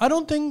 I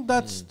don't think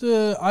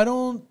I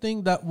don't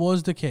think that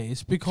was the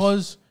case,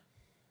 because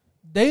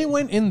they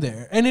went in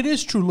there, and it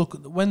is true.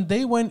 Look, when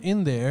they went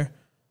in there,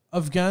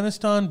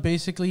 Afghanistan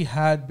basically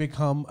had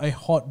become a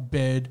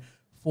hotbed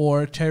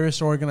for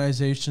terrorist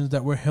organizations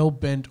that were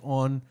hell-bent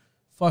on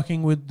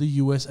fucking with the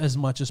U.S. as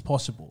much as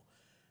possible.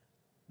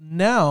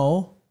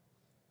 Now,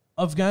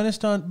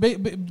 Afghanistan,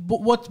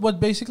 what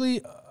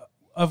basically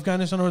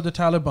Afghanistan, or the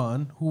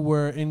Taliban, who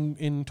were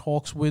in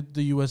talks with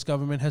the U.S.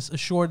 government, has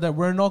assured that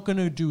we're not going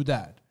to do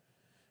that.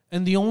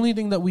 And the only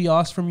thing that we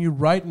ask from you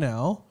right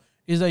now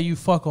is that you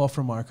fuck off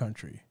from our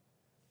country.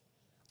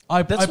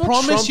 I That's what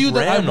promise Trump you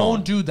that I ran won't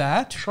on. do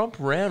that. Trump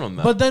ran on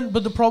that.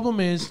 But the problem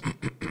is,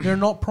 they're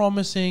not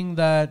promising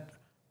that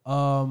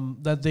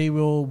that they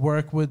will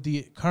work with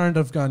the current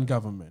Afghan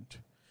government,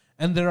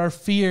 and there are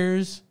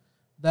fears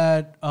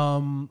that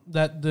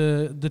that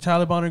the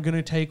Taliban are going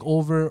to take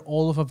over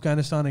all of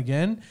Afghanistan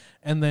again,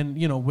 and then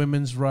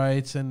women's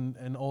rights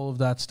and all of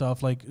that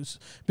stuff, like,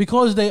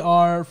 because they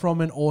are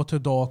from an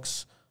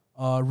orthodox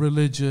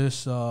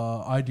religious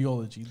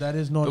ideology. That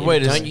is not. But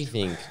wait a Don't second. you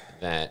think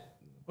that...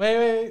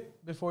 Wait!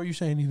 Before you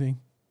say anything,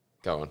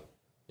 Go on.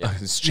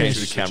 Let's change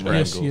the camera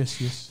angle.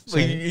 Yes.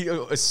 Like,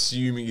 you're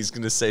assuming he's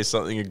going to say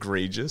something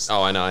egregious.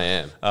 Oh, I know I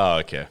am. Oh,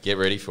 okay. Get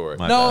ready for it.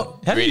 My No.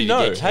 bad. How do Ready you to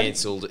know? get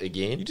cancelled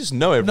again? You just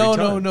know every No,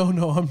 time.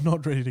 no. I'm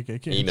not ready to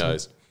get canceled. He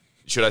knows.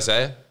 Should I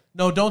say it?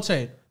 No, don't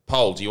say it.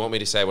 Paul, do you want me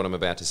to say what I'm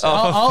about to say?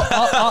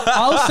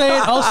 I'll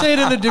say it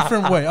in a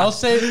different way. I'll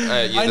say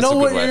I know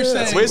what you're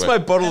saying. Where's my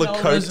bottle of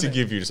Coke to resonate.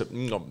 give you? Just,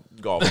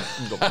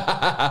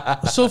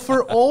 So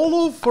for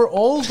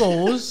all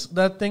those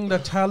that think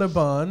that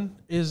Taliban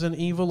is an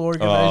evil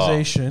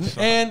organization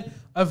and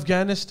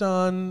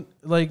Afghanistan,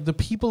 like the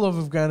people of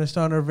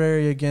Afghanistan are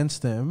very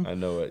against them. I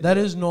know it. That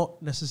is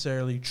not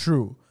necessarily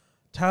true.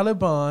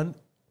 Taliban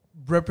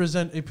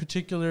represent a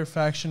particular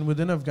faction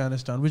within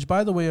Afghanistan, which,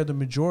 by the way, are the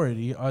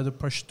majority, are the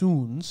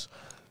Pashtuns,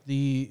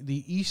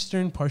 the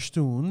Eastern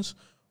Pashtuns,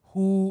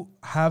 who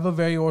have a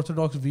very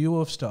orthodox view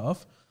of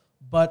stuff,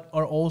 but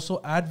are also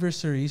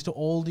adversaries to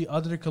all the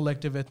other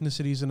collective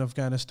ethnicities in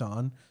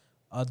Afghanistan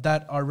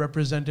that are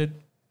represented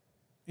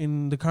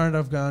in the current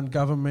Afghan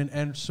government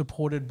and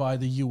supported by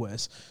the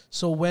U.S.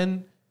 So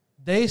when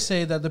they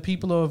say that the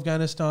people of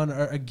Afghanistan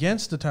are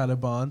against the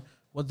Taliban,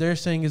 what they're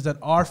saying is that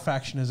our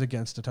faction is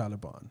against the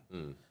Taliban.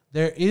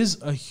 There is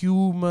a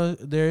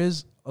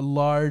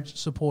large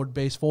support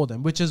base for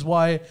them, which is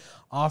why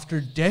after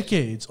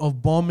decades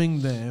of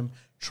bombing them,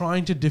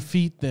 trying to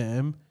defeat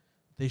them,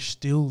 they're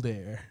still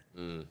there.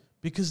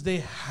 Because they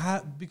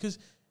have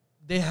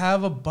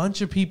a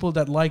bunch of people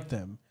that like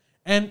them.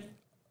 And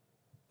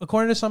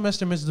according to some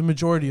estimates, the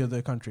majority of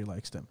the country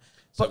likes them.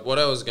 So what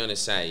I was going to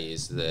say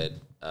is that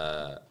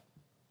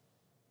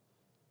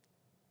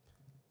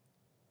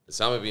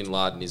Osama bin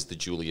Laden is the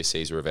Julius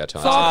Caesar of our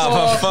time.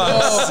 Oh, for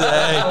fuck's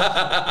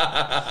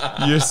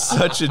sake. You're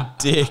such a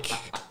dick.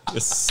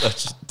 You're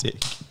such a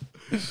dick.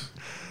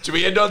 Should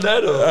we end on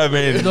that? Or? I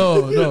mean,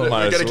 No.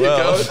 might Gotta as keep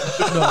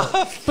well.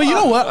 going. But you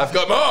know what? I've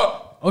got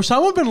more.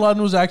 Osama bin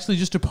Laden was actually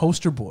just a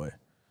poster boy.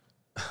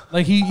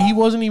 Like, he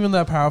wasn't even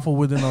that powerful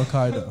within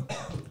Al-Qaeda.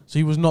 So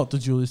he was not the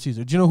Julius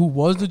Caesar. Do you know who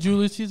was the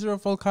Julius Caesar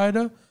of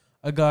Al-Qaeda?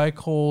 A guy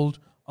called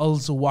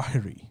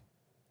Al-Zawahiri.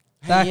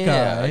 That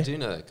guy I do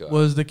know that guy.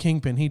 was the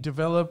kingpin. He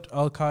developed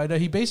Al-Qaeda.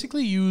 He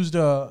basically used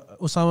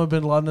Osama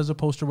bin Laden as a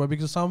poster boy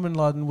because Osama bin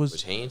Laden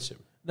was handsome.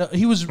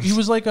 he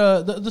was like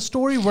the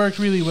story worked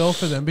really well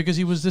for them because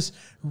he was this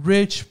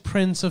rich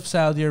prince of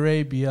Saudi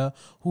Arabia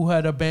who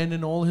had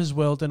abandoned all his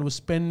wealth and was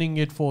spending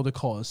it for the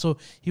cause. So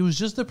he was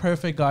just the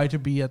perfect guy to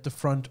be at the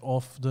front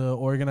of the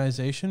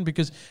organization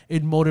because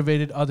it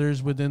motivated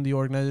others within the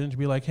organization to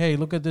be like, hey,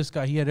 look at this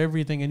guy. He had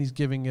everything and he's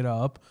giving it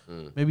up.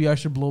 Maybe I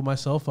should blow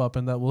myself up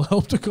and that will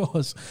help the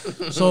cause.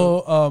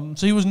 So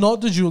he was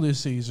not the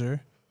Julius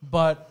Caesar,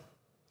 but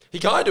He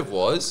kind of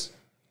was.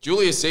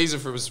 Julius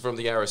Caesar was from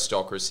the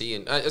aristocracy,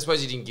 and I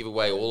suppose he didn't give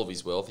away all of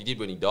his wealth. He did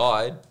when he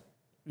died.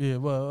 yeah,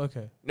 well,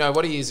 okay. No,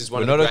 what he is one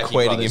We're of the not Gracchi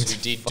equating brothers him who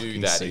to did do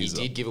fucking that.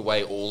 Caesar. He did give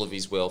away all of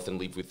his wealth and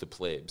live with the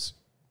plebs.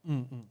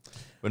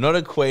 We're not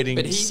equating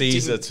But he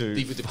Caesar didn't to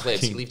live with the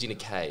plebs. He fucking- lived in a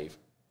cave.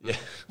 Yeah.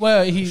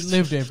 Well, he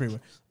lived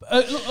everywhere.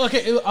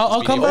 Okay, I'll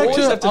been come back always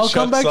to have to I'll chuck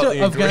come back to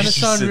something egregious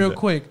Afghanistan in real there.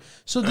 quick.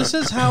 So this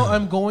is how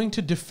I'm going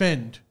to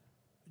defend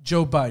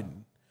Joe Biden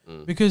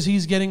because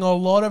he's getting a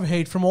lot of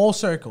hate from all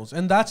circles,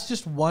 and that's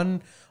just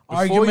one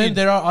argument.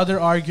 There are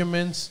other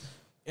arguments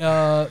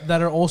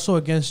that are also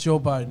against Joe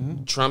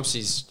Biden. Trump's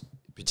is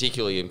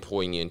particularly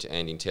poignant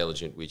and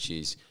intelligent, which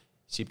is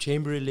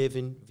September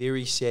 11,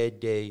 very sad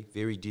day,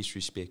 very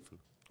disrespectful.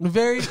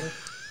 Very.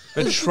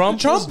 But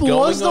Trump was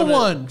going the on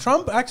one.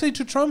 Trump, actually,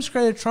 to Trump's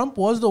credit, Trump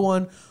was the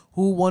one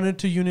who wanted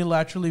to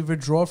unilaterally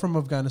withdraw from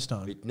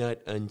Afghanistan. But not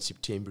on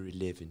September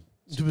 11.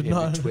 But September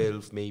not-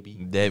 12, maybe.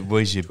 That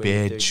was a 20,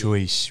 30. bad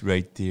choice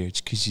right there.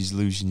 It's because he's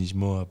losing his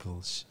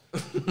marbles.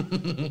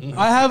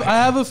 I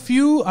have a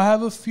few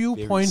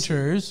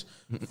pointers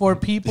for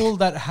people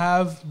that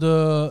have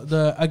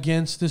the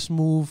against this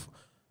move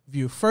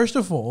view. First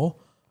of all,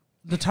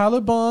 the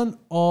Taliban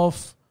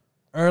of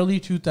early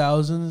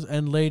 2000s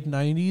and late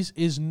 90s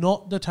is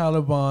not the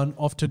Taliban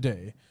of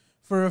today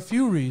for a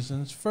few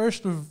reasons.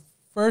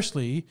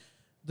 Firstly,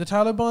 the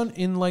Taliban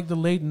in like the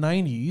late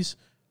 90s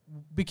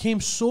became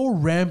so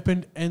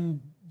rampant and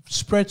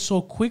spread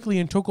so quickly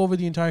and took over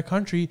the entire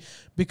country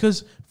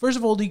because, first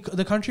of all,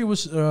 the country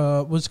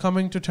was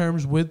coming to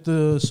terms with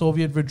the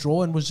Soviet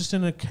withdrawal and was just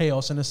in a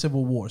chaos and a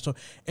civil war. So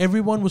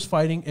everyone was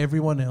fighting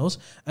everyone else,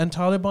 and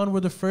Taliban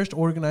were the first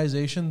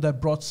organization that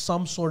brought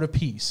some sort of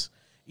peace.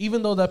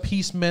 Even though that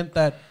peace meant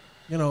that,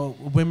 you know,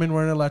 women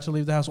weren't allowed to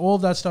leave the house, all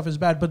of that stuff is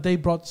bad, but they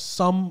brought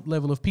some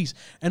level of peace.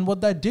 And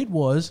what that did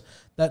was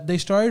that they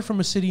started from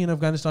a city in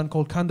Afghanistan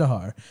called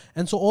Kandahar.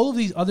 And so all of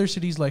these other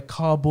cities like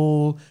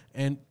Kabul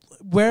and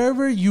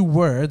wherever you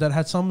were that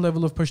had some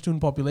level of Pashtun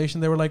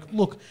population, they were like,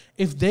 look,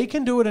 if they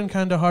can do it in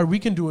Kandahar, we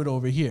can do it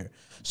over here.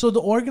 So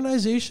the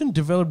organization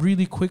developed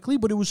really quickly,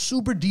 but it was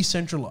super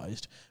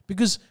decentralized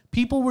because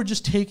people were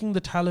just taking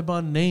the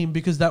Taliban name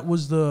because that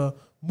was the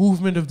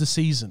movement of the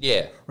season.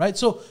 Yeah. Right?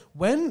 So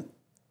when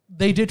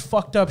they did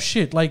fucked up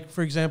shit, like,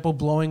 for example,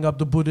 blowing up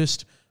the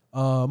Buddhist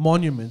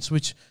monuments,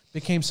 which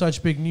became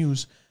such big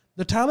news,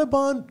 the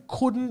Taliban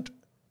couldn't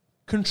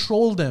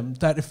control them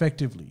that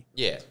effectively.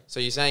 Yeah. So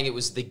you're saying it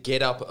was the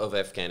get up of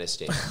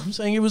Afghanistan. I'm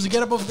saying it was a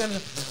get up of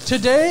Afghanistan.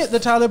 Today, the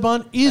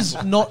Taliban is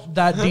not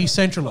that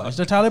decentralized.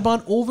 The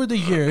Taliban, over the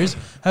years,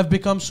 have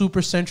become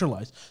super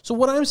centralized. So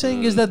what I'm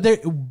saying is that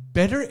they're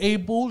better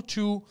able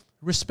to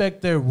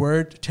respect their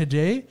word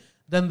today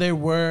than they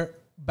were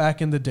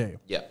back in the day.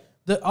 Yeah.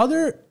 The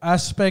other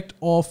aspect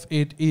of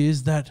it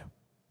is that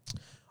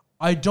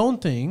I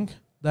don't think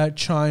that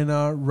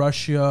China,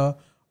 Russia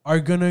are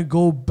gonna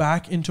go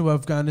back into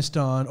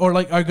Afghanistan, or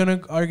like are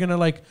gonna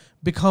like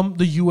become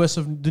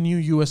the new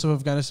US of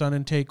Afghanistan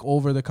and take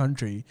over the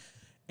country.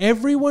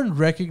 Everyone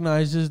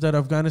recognizes that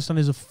Afghanistan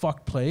is a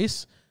fucked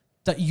place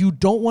that you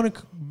don't want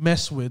to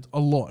mess with a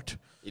lot.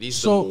 It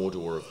is the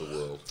Mordor of the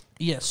world.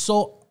 Yes,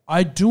 so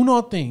I do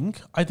not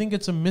think, I think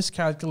it's a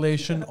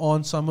miscalculation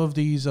on some of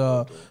these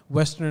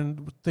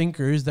Western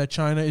thinkers that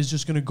China is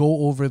just going to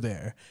go over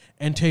there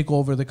and take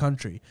over the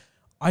country.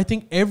 I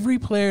think every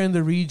player in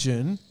the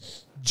region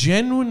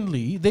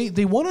genuinely,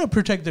 they want to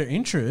protect their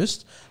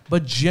interests,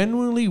 but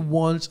genuinely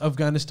wants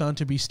Afghanistan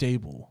to be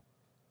stable.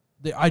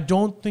 I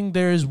don't think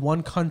there is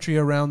one country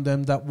around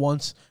them that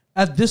wants,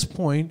 at this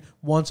point,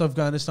 wants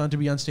Afghanistan to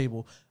be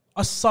unstable.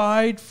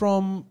 Aside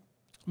from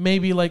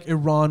maybe like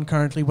Iran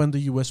currently when the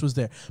US was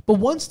there. But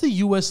once the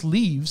US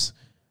leaves,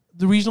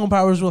 the regional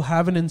powers will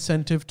have an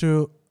incentive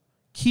to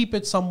keep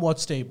it somewhat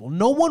stable.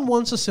 No one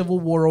wants a civil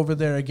war over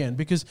there again,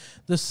 because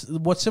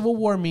what civil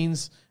war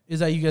means is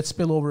that you get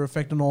spillover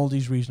effect on all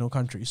these regional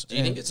countries. Do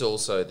you think it's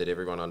also that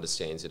everyone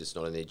understands that it's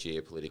not in their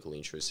geopolitical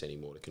interests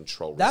anymore to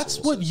control That's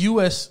resources? what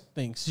US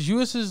thinks.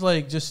 US is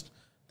like just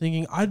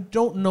thinking, I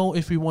don't know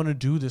if we want to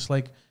do this.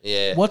 Like,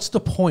 what's the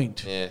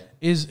point? Yeah.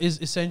 Is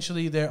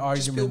essentially their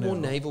argument. Just build more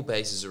now. naval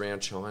bases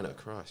around China,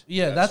 Christ.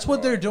 Yeah, that's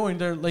what they're doing.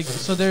 They're like,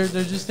 so they're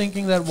just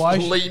thinking that why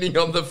leaning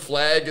on the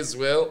flag as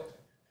well.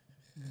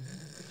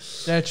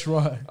 That's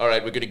right. All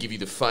right, we're going to give you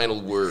the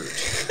final word.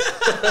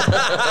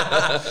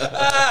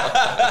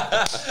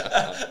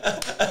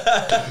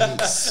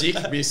 Sick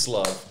Miss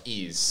Love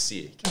is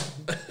sick.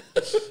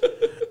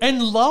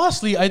 And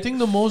lastly, I think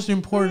the most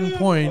important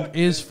point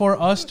is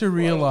for us to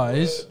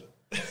realize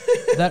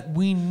that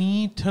we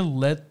need to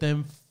let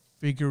them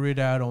figure it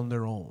out on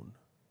their own.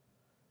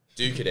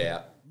 Duke it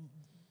out.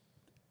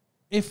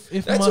 If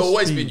That's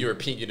always been your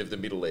opinion of the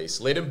Middle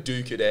East. Let them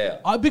duke it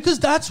out. Because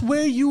that's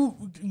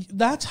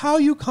that's how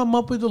you come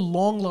up with a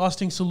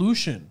long-lasting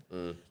solution.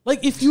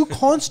 Like if you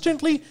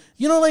constantly,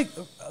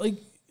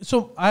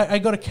 so I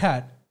got a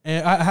cat,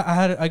 and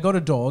I got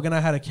a dog, and I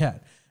had a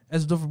cat.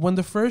 When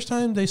the first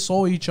time they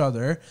saw each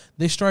other,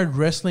 they started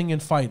wrestling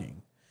and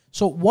fighting.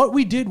 So what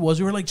we did was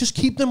we were like, just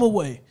keep them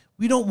away.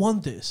 We don't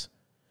want this.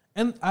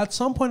 And at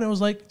some point I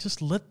was like,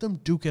 just let them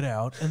duke it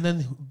out, and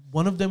then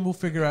one of them will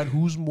figure out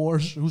who's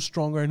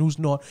stronger and who's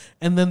not,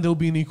 and then they'll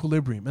be in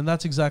equilibrium. And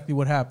that's exactly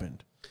what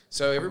happened.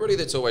 So everybody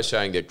that's always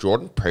saying that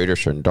Jordan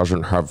Peterson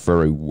doesn't have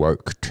very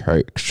woke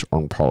takes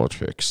on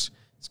politics,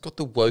 he's got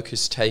the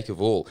wokest take of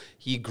all.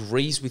 He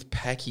agrees with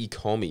Paki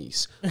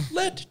commies.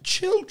 Let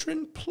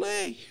children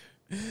play.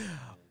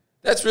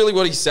 That's really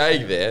what he's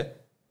saying there.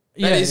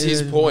 That is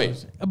his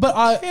point. But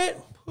I can't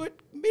put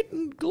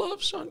mitten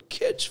gloves on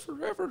kids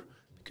forever,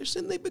 because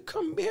then they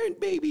become man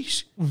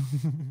babies.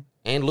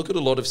 And look at a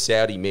lot of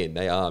Saudi men.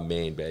 They are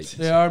man babies.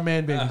 They are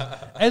man babies.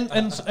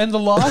 And the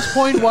last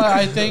point why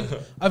I think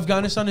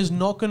Afghanistan is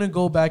not going to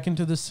go back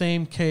into the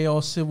same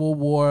chaos, civil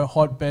war,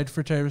 hotbed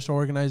for terrorist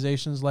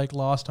organizations like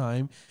last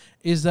time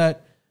is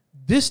that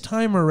this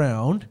time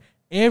around,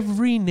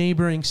 every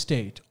neighboring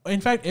state,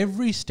 in fact,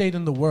 every state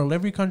in the world,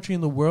 every country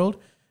in the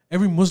world,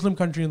 every Muslim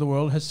country in the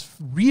world has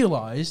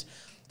realized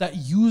that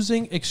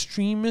using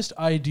extremist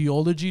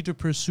ideology to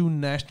pursue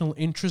national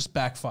interest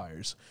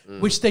backfires,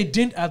 which they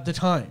didn't at the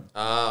time.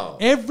 Oh.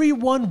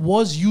 Everyone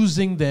was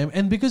using them.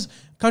 And because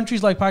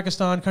countries like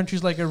Pakistan,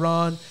 countries like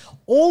Iran,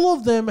 all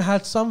of them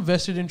had some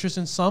vested interest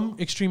in some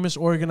extremist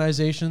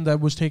organization that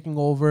was taking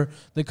over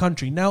the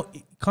country. Now,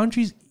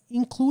 countries,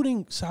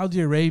 including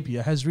Saudi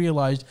Arabia, has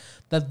realized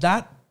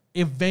that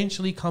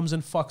eventually comes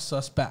and fucks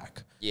us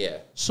back. Yeah.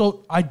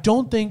 So I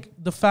don't think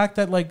the fact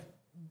that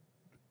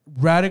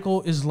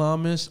radical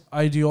Islamist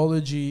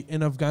ideology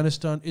in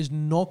Afghanistan is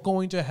not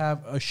going to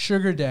have a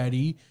sugar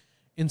daddy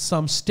in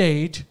some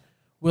state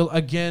will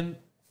again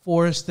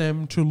force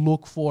them to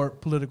look for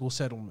political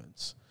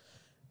settlements.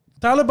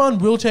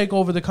 Taliban will take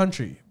over the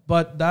country,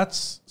 but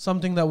that's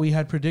something that we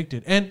had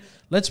predicted. And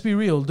let's be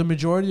real, the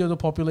majority of the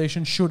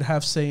population should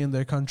have say in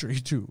their country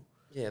too.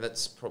 Yeah,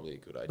 that's probably a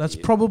good idea. That's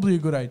probably a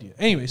good idea.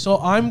 Anyway, so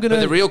I'm going to...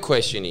 But the real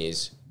question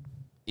is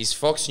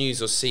Fox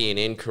News or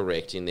CNN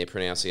correct in their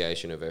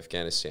pronunciation of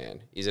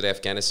Afghanistan? Is it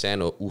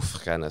Afghanistan or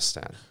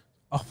Afghanistan?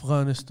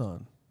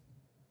 Afghanistan.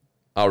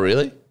 Oh,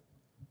 really?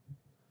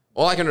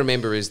 All I can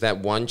remember is that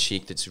one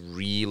chick that's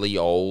really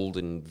old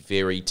and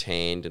very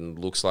tanned and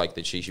looks like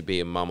that she should be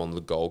a mum on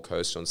the Gold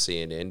Coast on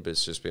CNN, but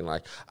it's just been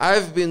like,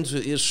 I've been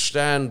to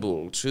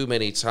Istanbul too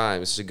many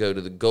times to go to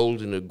the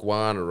Golden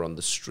Iguana on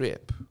the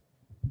Strip.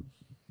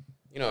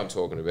 You know what I'm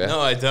talking about. No,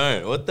 I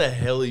don't. What the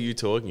hell are you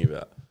talking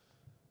about?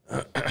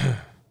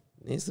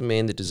 He's the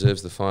man that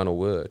deserves the final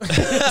word.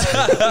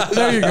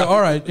 There you go.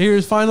 All right.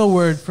 Here's final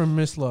word from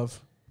Miss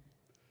Love.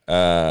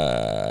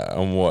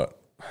 On what?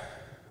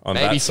 On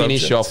Maybe that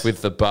finish subject? off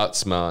with the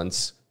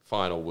Buttsman's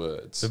final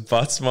words. The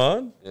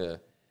Buttsman? Yeah.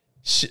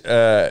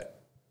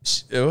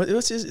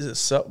 What's this? Is it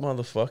sup,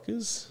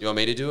 motherfuckers? You want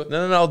me to do it?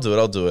 No, I'll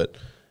do it.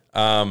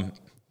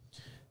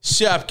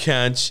 Sup,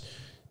 cunts.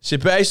 So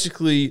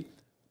basically,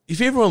 if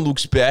everyone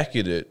looks back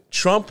at it,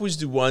 Trump was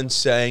the one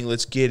saying,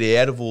 let's get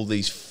out of all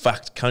these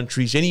fucked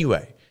countries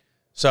anyway.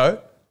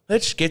 So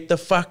let's get the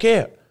fuck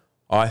out.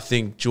 I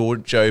think Joe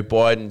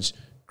Biden's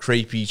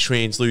creepy,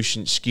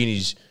 translucent skin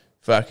is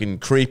fucking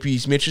creepy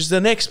as much as the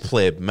next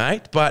pleb,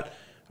 mate. But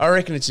I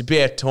reckon it's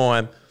about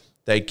time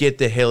they get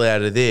the hell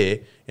out of there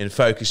and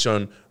focus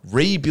on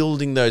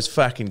rebuilding those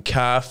fucking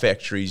car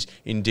factories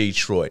in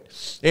Detroit.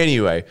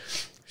 Anyway,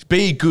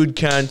 be a good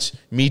cunt.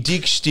 Me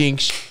dick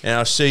stinks, and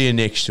I'll see you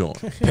next time.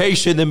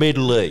 Peace in the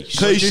Middle East.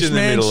 Peace This in the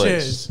man Middle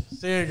says. East.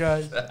 See you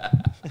guys.